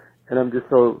 and I'm just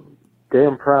so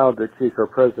damn proud that she's our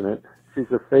president. She's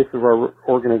the face of our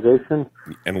organization.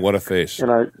 And what a face. And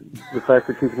the fact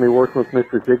that she's going to be working with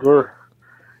Mr. Ziegler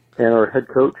and our head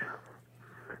coach,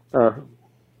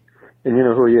 and you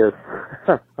know who he is.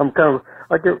 I'm kind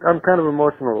of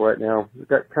emotional right now. I've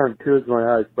got kind of tears in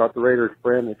my eyes about the Raiders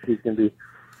brand that she's going to be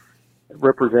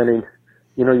representing.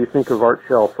 You know, you think of Art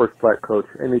Shell, first black coach,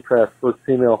 Amy Trask, first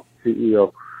female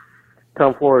CEO,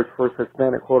 Tom Flores, first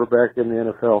Hispanic quarterback in the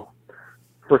NFL,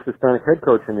 first Hispanic head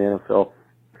coach in the NFL.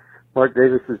 Mark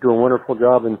Davis is doing a wonderful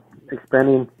job in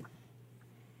expanding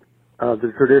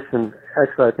the tradition.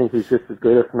 Actually, I think he's just as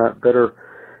good, if not better,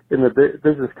 in the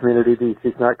business community.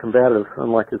 He's not combative,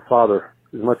 unlike his father,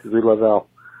 as much as we love Al.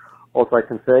 All I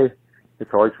can say,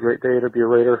 it's always a great day to be a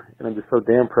Raider, and I'm just so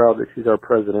damn proud that she's our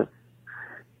president.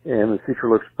 And the future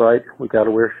looks bright. We got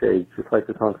to wear shades, just like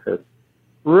the song says.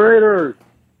 Raiders!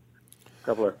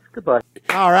 God bless. Goodbye.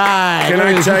 All right. Can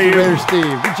I tell you, Raider Steve.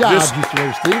 Good job, Houston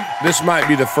Raider Steve. This might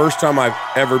be the first time I've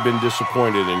ever been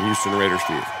disappointed in Houston Raider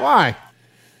Steve. Why?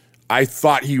 I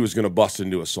thought he was going to bust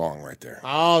into a song right there.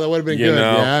 Oh, that would have been good.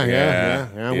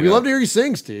 Yeah. We love to hear you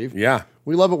sing, Steve. Yeah.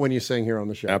 We love it when you sing here on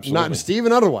the show. Absolutely. Not Steve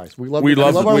and otherwise. We love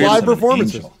our voice live of an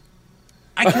performances. angel.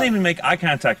 I can't even make eye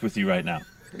contact with you right now.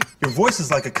 Your voice is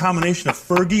like a combination of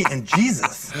Fergie and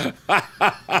Jesus.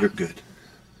 You're good.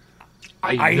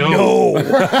 I know.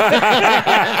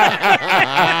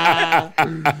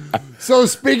 So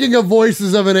speaking of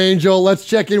voices of an angel, let's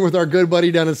check in with our good buddy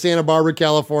down in Santa Barbara,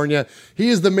 California. He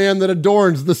is the man that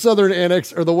adorns the southern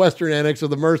annex or the western annex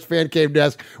of the Murph's Fan Cave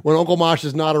desk when Uncle Mosh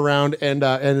is not around, and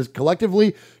is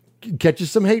collectively catches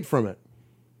some hate from it.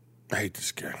 I hate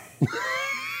this guy.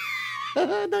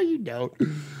 No, you don't.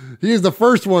 He is the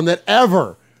first one that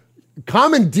ever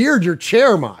commandeered your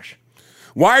chair, Mosh.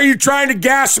 Why are you trying to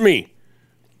gas me?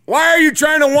 Why are you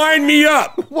trying to wind me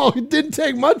up? Well, it didn't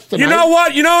take much tonight. You know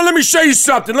what? Let me show you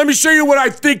something. Let me show you what I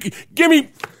think. Give me.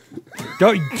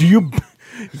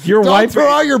 Your wife throw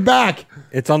out your back.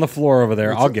 It's on the floor over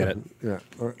there. I'll get it. Yeah.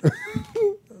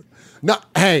 No,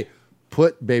 hey,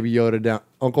 put Baby Yoda down.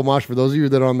 Uncle Mosh, for those of you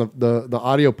that are on the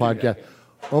audio podcast,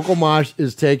 Uncle Mosh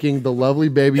is taking the lovely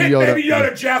Baby Yoda. Baby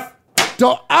Yoda, Jeff.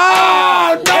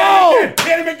 Oh, no!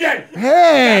 Hit him again.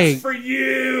 Hey. That's for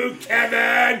you,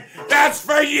 Kevin. That's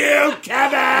for you,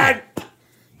 Kevin.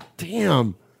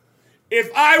 Damn. If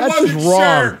I That's wasn't just wrong.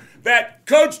 sure that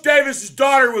Coach Davis's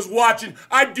daughter was watching,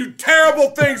 I'd do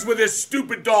terrible things with this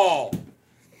stupid doll.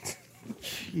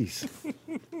 Jeez.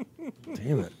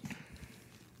 Damn it.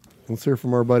 Let's hear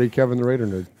from our buddy Kevin the Raider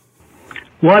Nerd.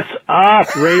 What's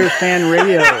up, Raiders Fan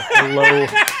Radio? Hello,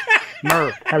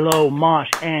 Murph. Hello, Mosh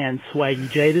and Swaggy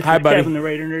J. This Hi, is buddy. Kevin the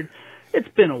Raider Nerd. It's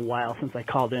been a while since I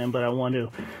called in, but I want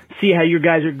to see how you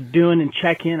guys are doing and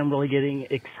check in. I'm really getting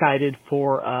excited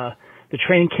for the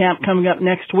training camp coming up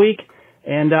next week.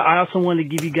 And I also wanted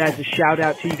to give you guys a shout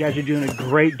out to you. You guys are doing a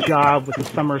great job with the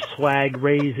summer swag,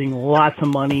 raising lots of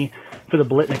money for the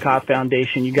Blitnikoff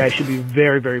Foundation. You guys should be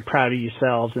very, very proud of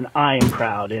yourselves, and I am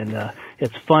proud. And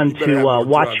it's fun to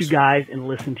watch you guys and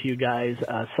listen to you guys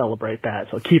celebrate that.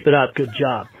 So keep it up. Good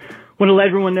job. Want to let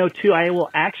everyone know, too, I will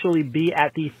actually be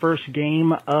at the first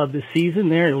game of the season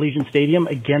there at Allegiant Stadium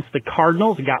against the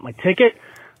Cardinals. I got my ticket.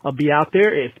 I'll be out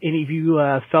there. If any of you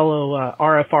fellow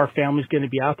RFR families going to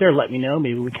be out there, let me know.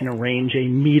 Maybe we can arrange a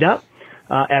meetup.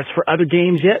 As for other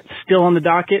games yet, still on the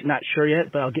docket, not sure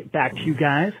yet, but I'll get back to you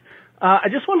guys. I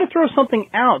just wanted to throw something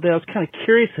out that I was kind of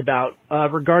curious about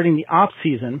regarding the off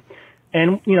season.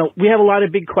 And, we have a lot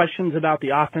of big questions about the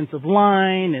offensive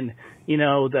line and,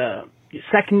 the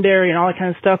secondary and all that kind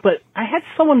of stuff. But I had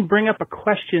someone bring up a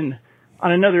question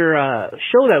on another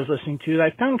show that I was listening to that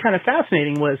I found kind of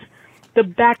fascinating, was the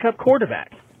backup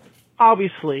quarterback.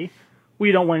 Obviously,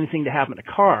 we don't want anything to happen to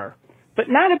Carr, but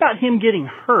not about him getting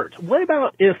hurt. What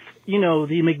about if, the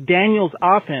McDaniels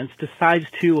offense decides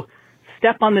to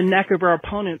step on the neck of our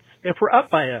opponents if we're up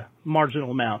by a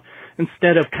marginal amount,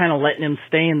 instead of kind of letting him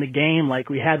stay in the game like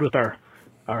we had with our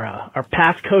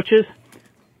past coaches?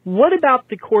 What about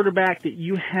the quarterback that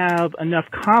you have enough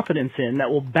confidence in that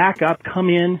will back up, come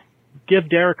in, give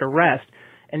Derek a rest,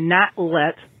 and not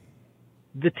let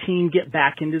the team get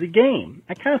back into the game?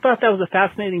 I kind of thought that was a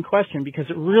fascinating question because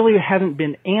it really hasn't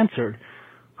been answered.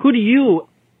 Who do you,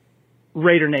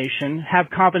 Raider Nation, have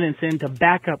confidence in to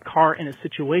back up Carr in a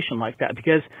situation like that?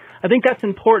 Because I think that's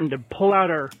important, to pull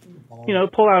out our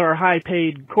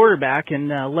high-paid quarterback and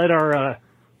let our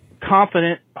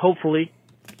confident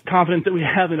that we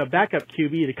have in a backup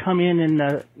QB to come in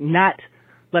and not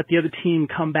let the other team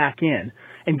come back in.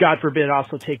 And God forbid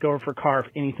also take over for Carr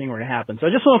if anything were to happen. So I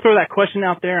just want to throw that question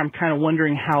out there. I'm kind of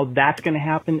wondering how that's going to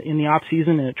happen in the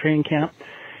offseason and at training camp.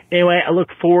 Anyway, I look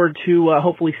forward to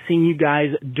hopefully seeing you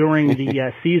guys during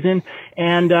the season.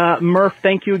 And Murph,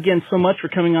 thank you again so much for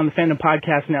coming on the Fandom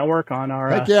Podcast Network on our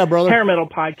Hair Metal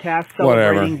podcast,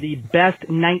 celebrating the best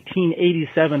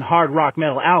 1987 hard rock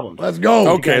metal albums. Let's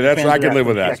go. Okay, I can live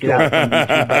with that. Check it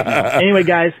out. Anyway,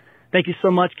 guys, thank you so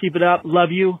much. Keep it up.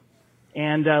 Love you.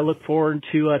 And look forward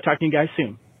to talking to you guys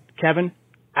soon. Kevin,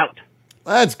 out.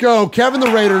 Let's go. Kevin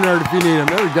the Raider Nerd if you need him.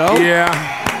 There we go. Yeah.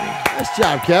 Nice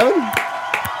job, Kevin.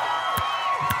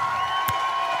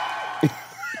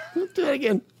 Do it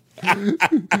again.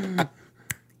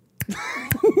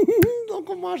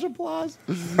 Uncle Mosh applause.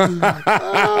 Oh,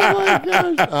 my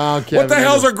gosh. Oh, Kevin, what the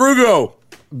hell's a Grogu?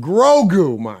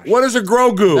 Grogu, Mosh. What is a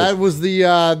Grogu? That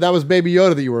was Baby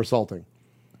Yoda that you were assaulting.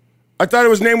 I thought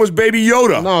his name was Baby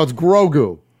Yoda. No, it's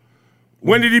Grogu.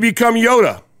 When did he become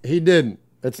Yoda? He didn't.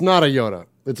 It's not a Yoda.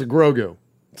 It's a Grogu.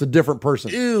 It's a different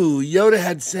person. Ew, Yoda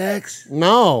had sex?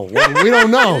 No. Well, we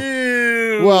don't know.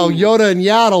 Well, Yoda and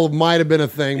Yaddle might have been a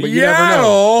thing, but you never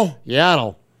know.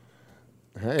 Yaddle.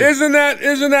 Hey. Isn't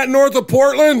that north of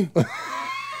Portland? All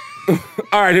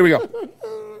right, here we go.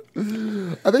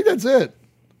 I think that's it.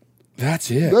 That's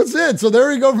it. That's it. So there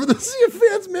we go for the Sea of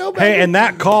Fans mailbag. Hey, and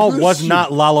that call was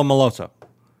not Lalo Maloso.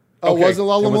 Oh, okay. wasn't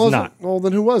Lalo Maloso? Was not. Well,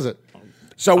 then who was it?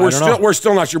 So we're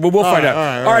still not sure, but we'll find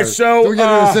out. All right. So we're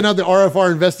going to send out the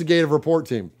RFR investigative report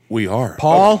team. We are.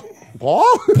 Paul?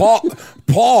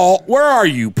 Paul, where are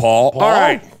you, Paul? All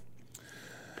right.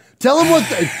 Tell him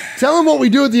what we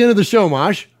do at the end of the show,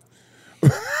 Mosh.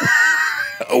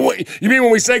 You mean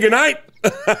when we say goodnight?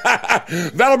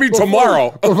 That'll be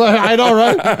tomorrow. I know,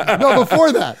 right? No,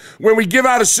 before that. When we give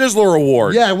out a Sizzler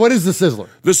Award. Yeah, what is the Sizzler?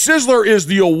 The Sizzler is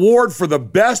the award for the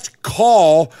best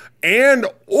call and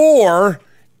or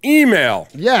email.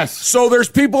 Yes. So there's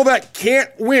people that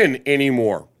can't win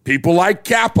anymore. People like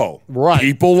Capo. Right.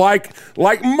 People like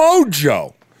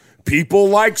Mojo. People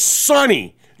like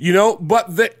Sonny.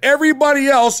 But everybody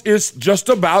else is just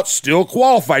about still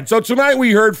qualified. So tonight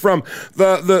we heard from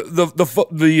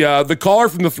the caller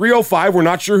from the 305. We're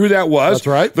not sure who that was. That's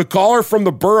right. The caller from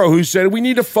the borough who said we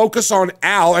need to focus on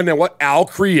Al and then what Al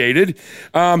created.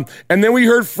 And then we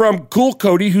heard from Cool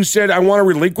Cody who said I want to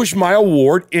relinquish my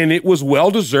award and it was well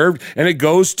deserved and it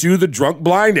goes to the drunk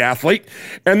blind athlete.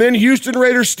 And then Houston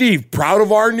Raider Steve, proud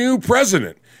of our new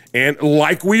president. And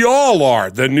like we all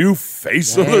are, the new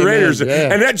face of the Raiders.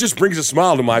 Yeah. And that just brings a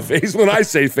smile to my face when I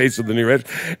say face of the new Raiders.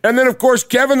 And then, of course,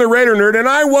 Kevin the Raider Nerd. And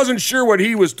I wasn't sure what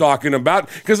he was talking about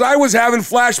because I was having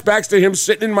flashbacks to him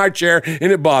sitting in my chair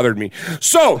and it bothered me.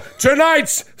 So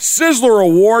tonight's Sizzler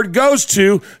Award goes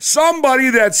to somebody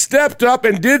that stepped up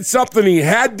and did something he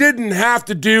didn't have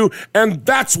to do. And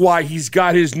that's why he's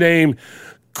got his name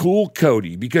Cool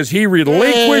Cody, because he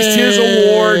relinquished his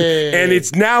award and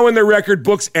it's now in the record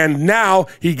books and now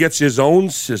he gets his own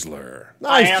Sizzler.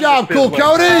 Nice job, Cool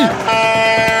Cody.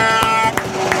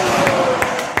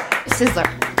 Sizzler.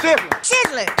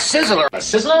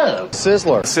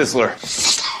 Sizzler. Sizzler.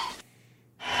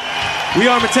 We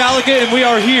are Metallica and we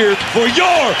are here for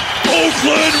your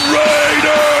Oakland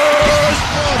Raiders.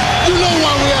 You know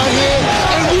why we out here,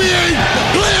 and we ain't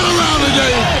playing around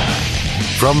today.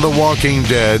 From The Walking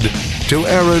Dead to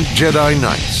errant Jedi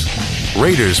Knights,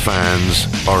 Raiders fans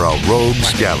are a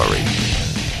rogues gallery.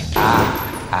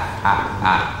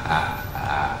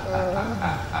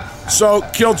 So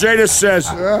Kill Jadis says,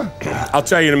 I'll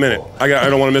tell you in a minute. I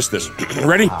don't want to miss this.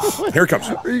 Ready? Here it comes.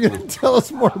 Are you going to tell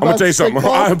us more about I'm going to tell you something.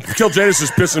 Kill Jadis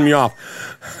is pissing me off.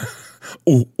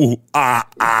 Okay.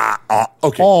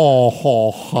 Oh,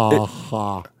 ha, ha,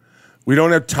 ha. We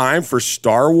don't have time for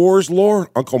Star Wars lore?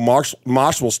 Uncle Mosh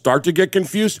will start to get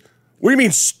confused? What do you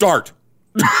mean start?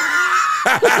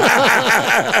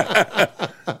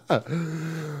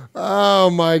 Oh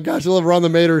my gosh, I love Ron the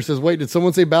Mater says, wait, did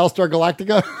someone say Battlestar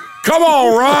Galactica? Come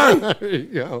on, Ron! There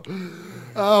you go.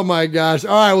 Oh my gosh.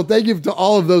 All right, well, thank you to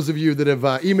all of those of you that have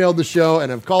emailed the show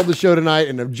and have called the show tonight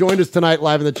and have joined us tonight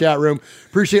live in the chat room.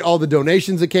 Appreciate all the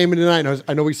donations that came in tonight.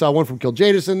 I know we saw one from Kill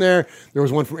Jadis in there. There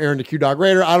was one from Aaron the Q-Dog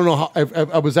Raider. I don't know how,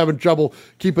 I was having trouble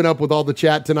keeping up with all the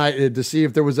chat tonight to see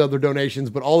if there was other donations,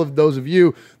 but all of those of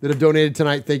you that have donated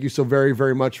tonight, thank you so very,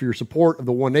 very much for your support of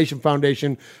the One Nation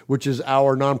Foundation, which is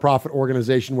our nonprofit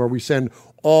organization where we send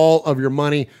all of your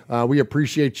money. We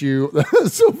appreciate you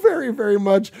so very, very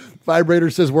much. Vibrator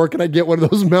says, where can I get one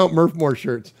of those Mount Murphmore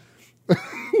shirts?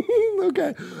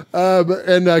 Okay.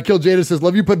 And Kill Jada says,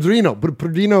 love you, Padrino.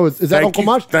 Padrino, is that Uncle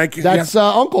Mosh? Thank you. That's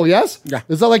Uncle, yes? Yeah.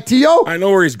 Is that like Tio? I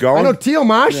know where he's going. I know Tio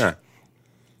Mosh. Yeah.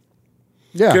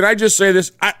 Yeah. Can I just say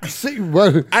this? I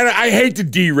hate to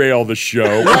derail the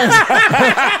show.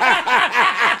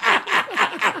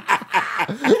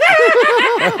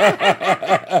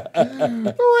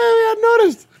 I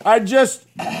noticed. I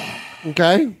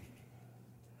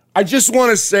just want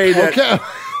to say that,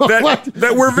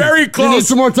 that we're very close. You need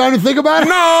some more time to think about it?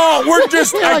 No, we're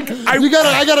just. I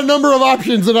got a number of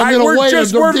options, and I'm going to wait.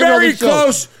 We're very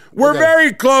close. We're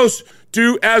very close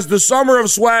to, as the summer of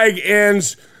swag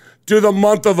ends, to the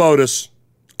month of Otis.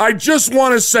 I just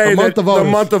want to say that the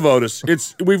month of Otis.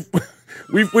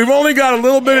 We've only got a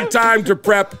little bit of time to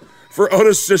prep for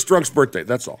Otis Sistrunk's birthday.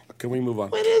 That's all. Can we move on?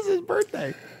 When is his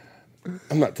birthday?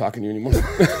 I'm not talking to you anymore. When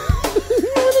is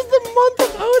the month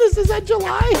of Otis? Is that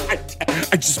July?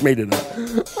 I just made it up.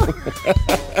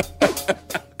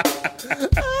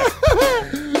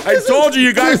 I told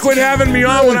you got to quit having me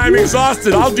on when I'm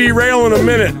exhausted. I'll derail in a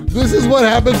minute. This is what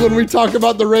happens when we talk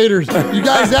about the Raiders. You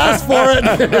guys asked for it.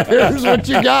 Here's what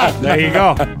you got. There you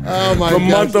go. Oh, my God. The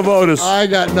month of Otis. I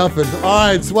got nothing. All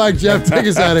right, Swag Jeff, take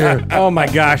us out of here. Oh, my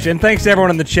gosh. And thanks to everyone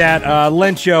in the chat.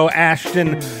 Lencho,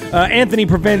 Ashton, Anthony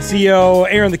Provencio,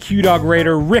 Aaron the Q-Dog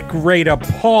Raider, Rick Rada,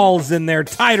 Paul's in there,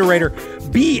 Tider Raider,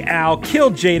 B. Al,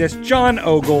 Kill Jadis, John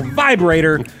Ogle,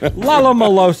 Vibrator, Lalo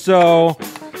Maloso.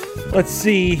 Let's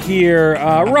see here.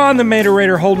 Ron the Mater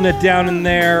Raider holding it down in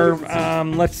there.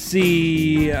 Let's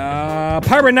see. Pirate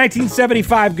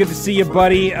 1975, good to see you,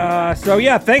 buddy. So,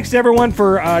 yeah, thanks to everyone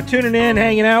for tuning in,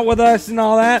 hanging out with us and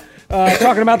all that.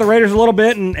 Talking about the Raiders a little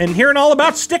bit and hearing all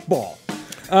about stickball.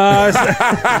 The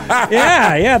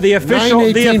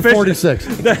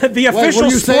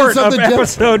official sport of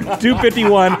episode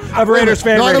 251 of Raiders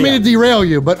Fan Radio. I don't mean to derail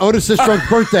you, but Otis Sistrunk's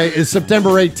birthday is September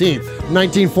 18th,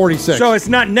 1946. So it's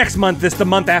not next month, it's the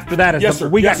month after that. Yes, sir.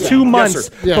 We got 2 months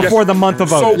before the month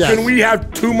of Otis. So can we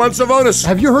have 2 months of Otis?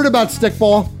 Have you heard about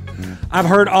stickball? I've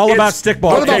heard all about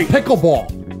stickball. What about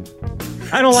pickleball?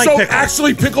 I don't like so pickleball.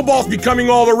 Actually, pickleball's becoming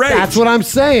all the rage. That's what I'm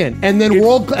saying. And then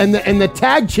the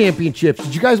tag championships.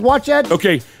 Did you guys watch that?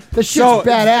 Okay. The shit's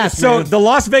badass, So man. the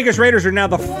Las Vegas Raiders are now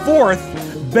the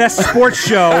 4th best sports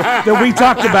show that we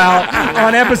talked about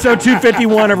on episode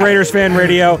 251 of Raiders Fan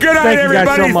Radio. Good night, Thank you everybody.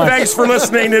 guys so much. Thanks for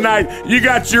listening tonight. You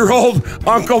got your old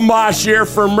Uncle Mosh here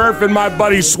for Murph and my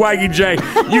buddy Swaggy J.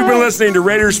 You've been listening to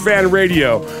Raiders Fan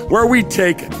Radio, where we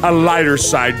take a lighter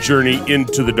side journey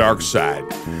into the dark side.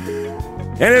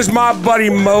 And as my buddy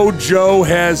Mojo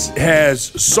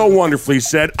has so wonderfully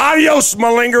said, adios,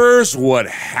 malingerers. What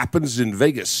happens in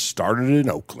Vegas started in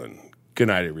Oakland. Good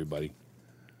night, everybody.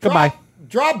 Goodbye.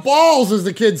 Drop balls, as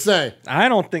the kids say. I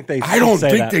don't think they say that. I don't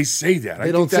think they say that.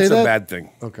 I think that's a bad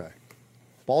thing. Okay.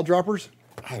 Ball droppers?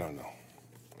 I don't know.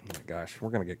 Oh, my gosh.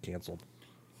 We're going to get canceled.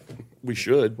 We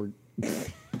should.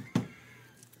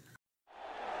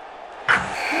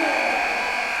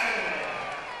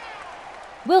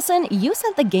 Wilson, you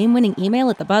sent the game-winning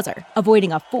email at the buzzer,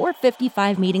 avoiding a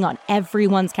 4:55 meeting on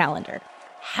everyone's calendar.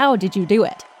 How did you do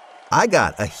it? I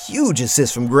got a huge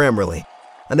assist from Grammarly,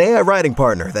 an AI writing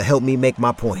partner that helped me make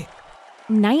my point.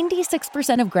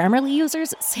 96% of Grammarly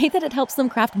users say that it helps them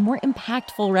craft more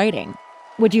impactful writing.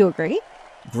 Would you agree?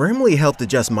 Grammarly helped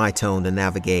adjust my tone to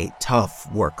navigate tough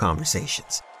work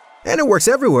conversations. And it works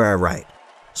everywhere I write,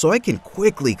 so I can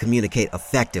quickly communicate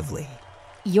effectively.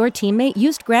 Your teammate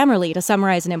used Grammarly to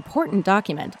summarize an important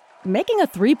document, making a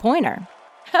 3-pointer.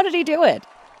 How did he do it?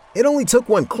 It only took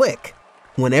one click.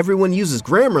 When everyone uses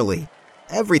Grammarly,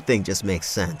 everything just makes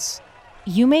sense.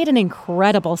 You made an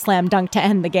incredible slam dunk to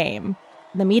end the game.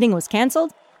 The meeting was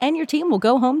canceled, and your team will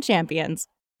go home champions.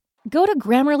 Go to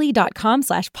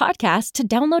Grammarly.com/podcast to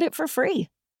download it for free.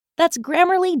 That's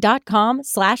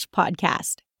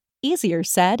Grammarly.com/podcast. Easier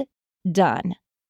said, done.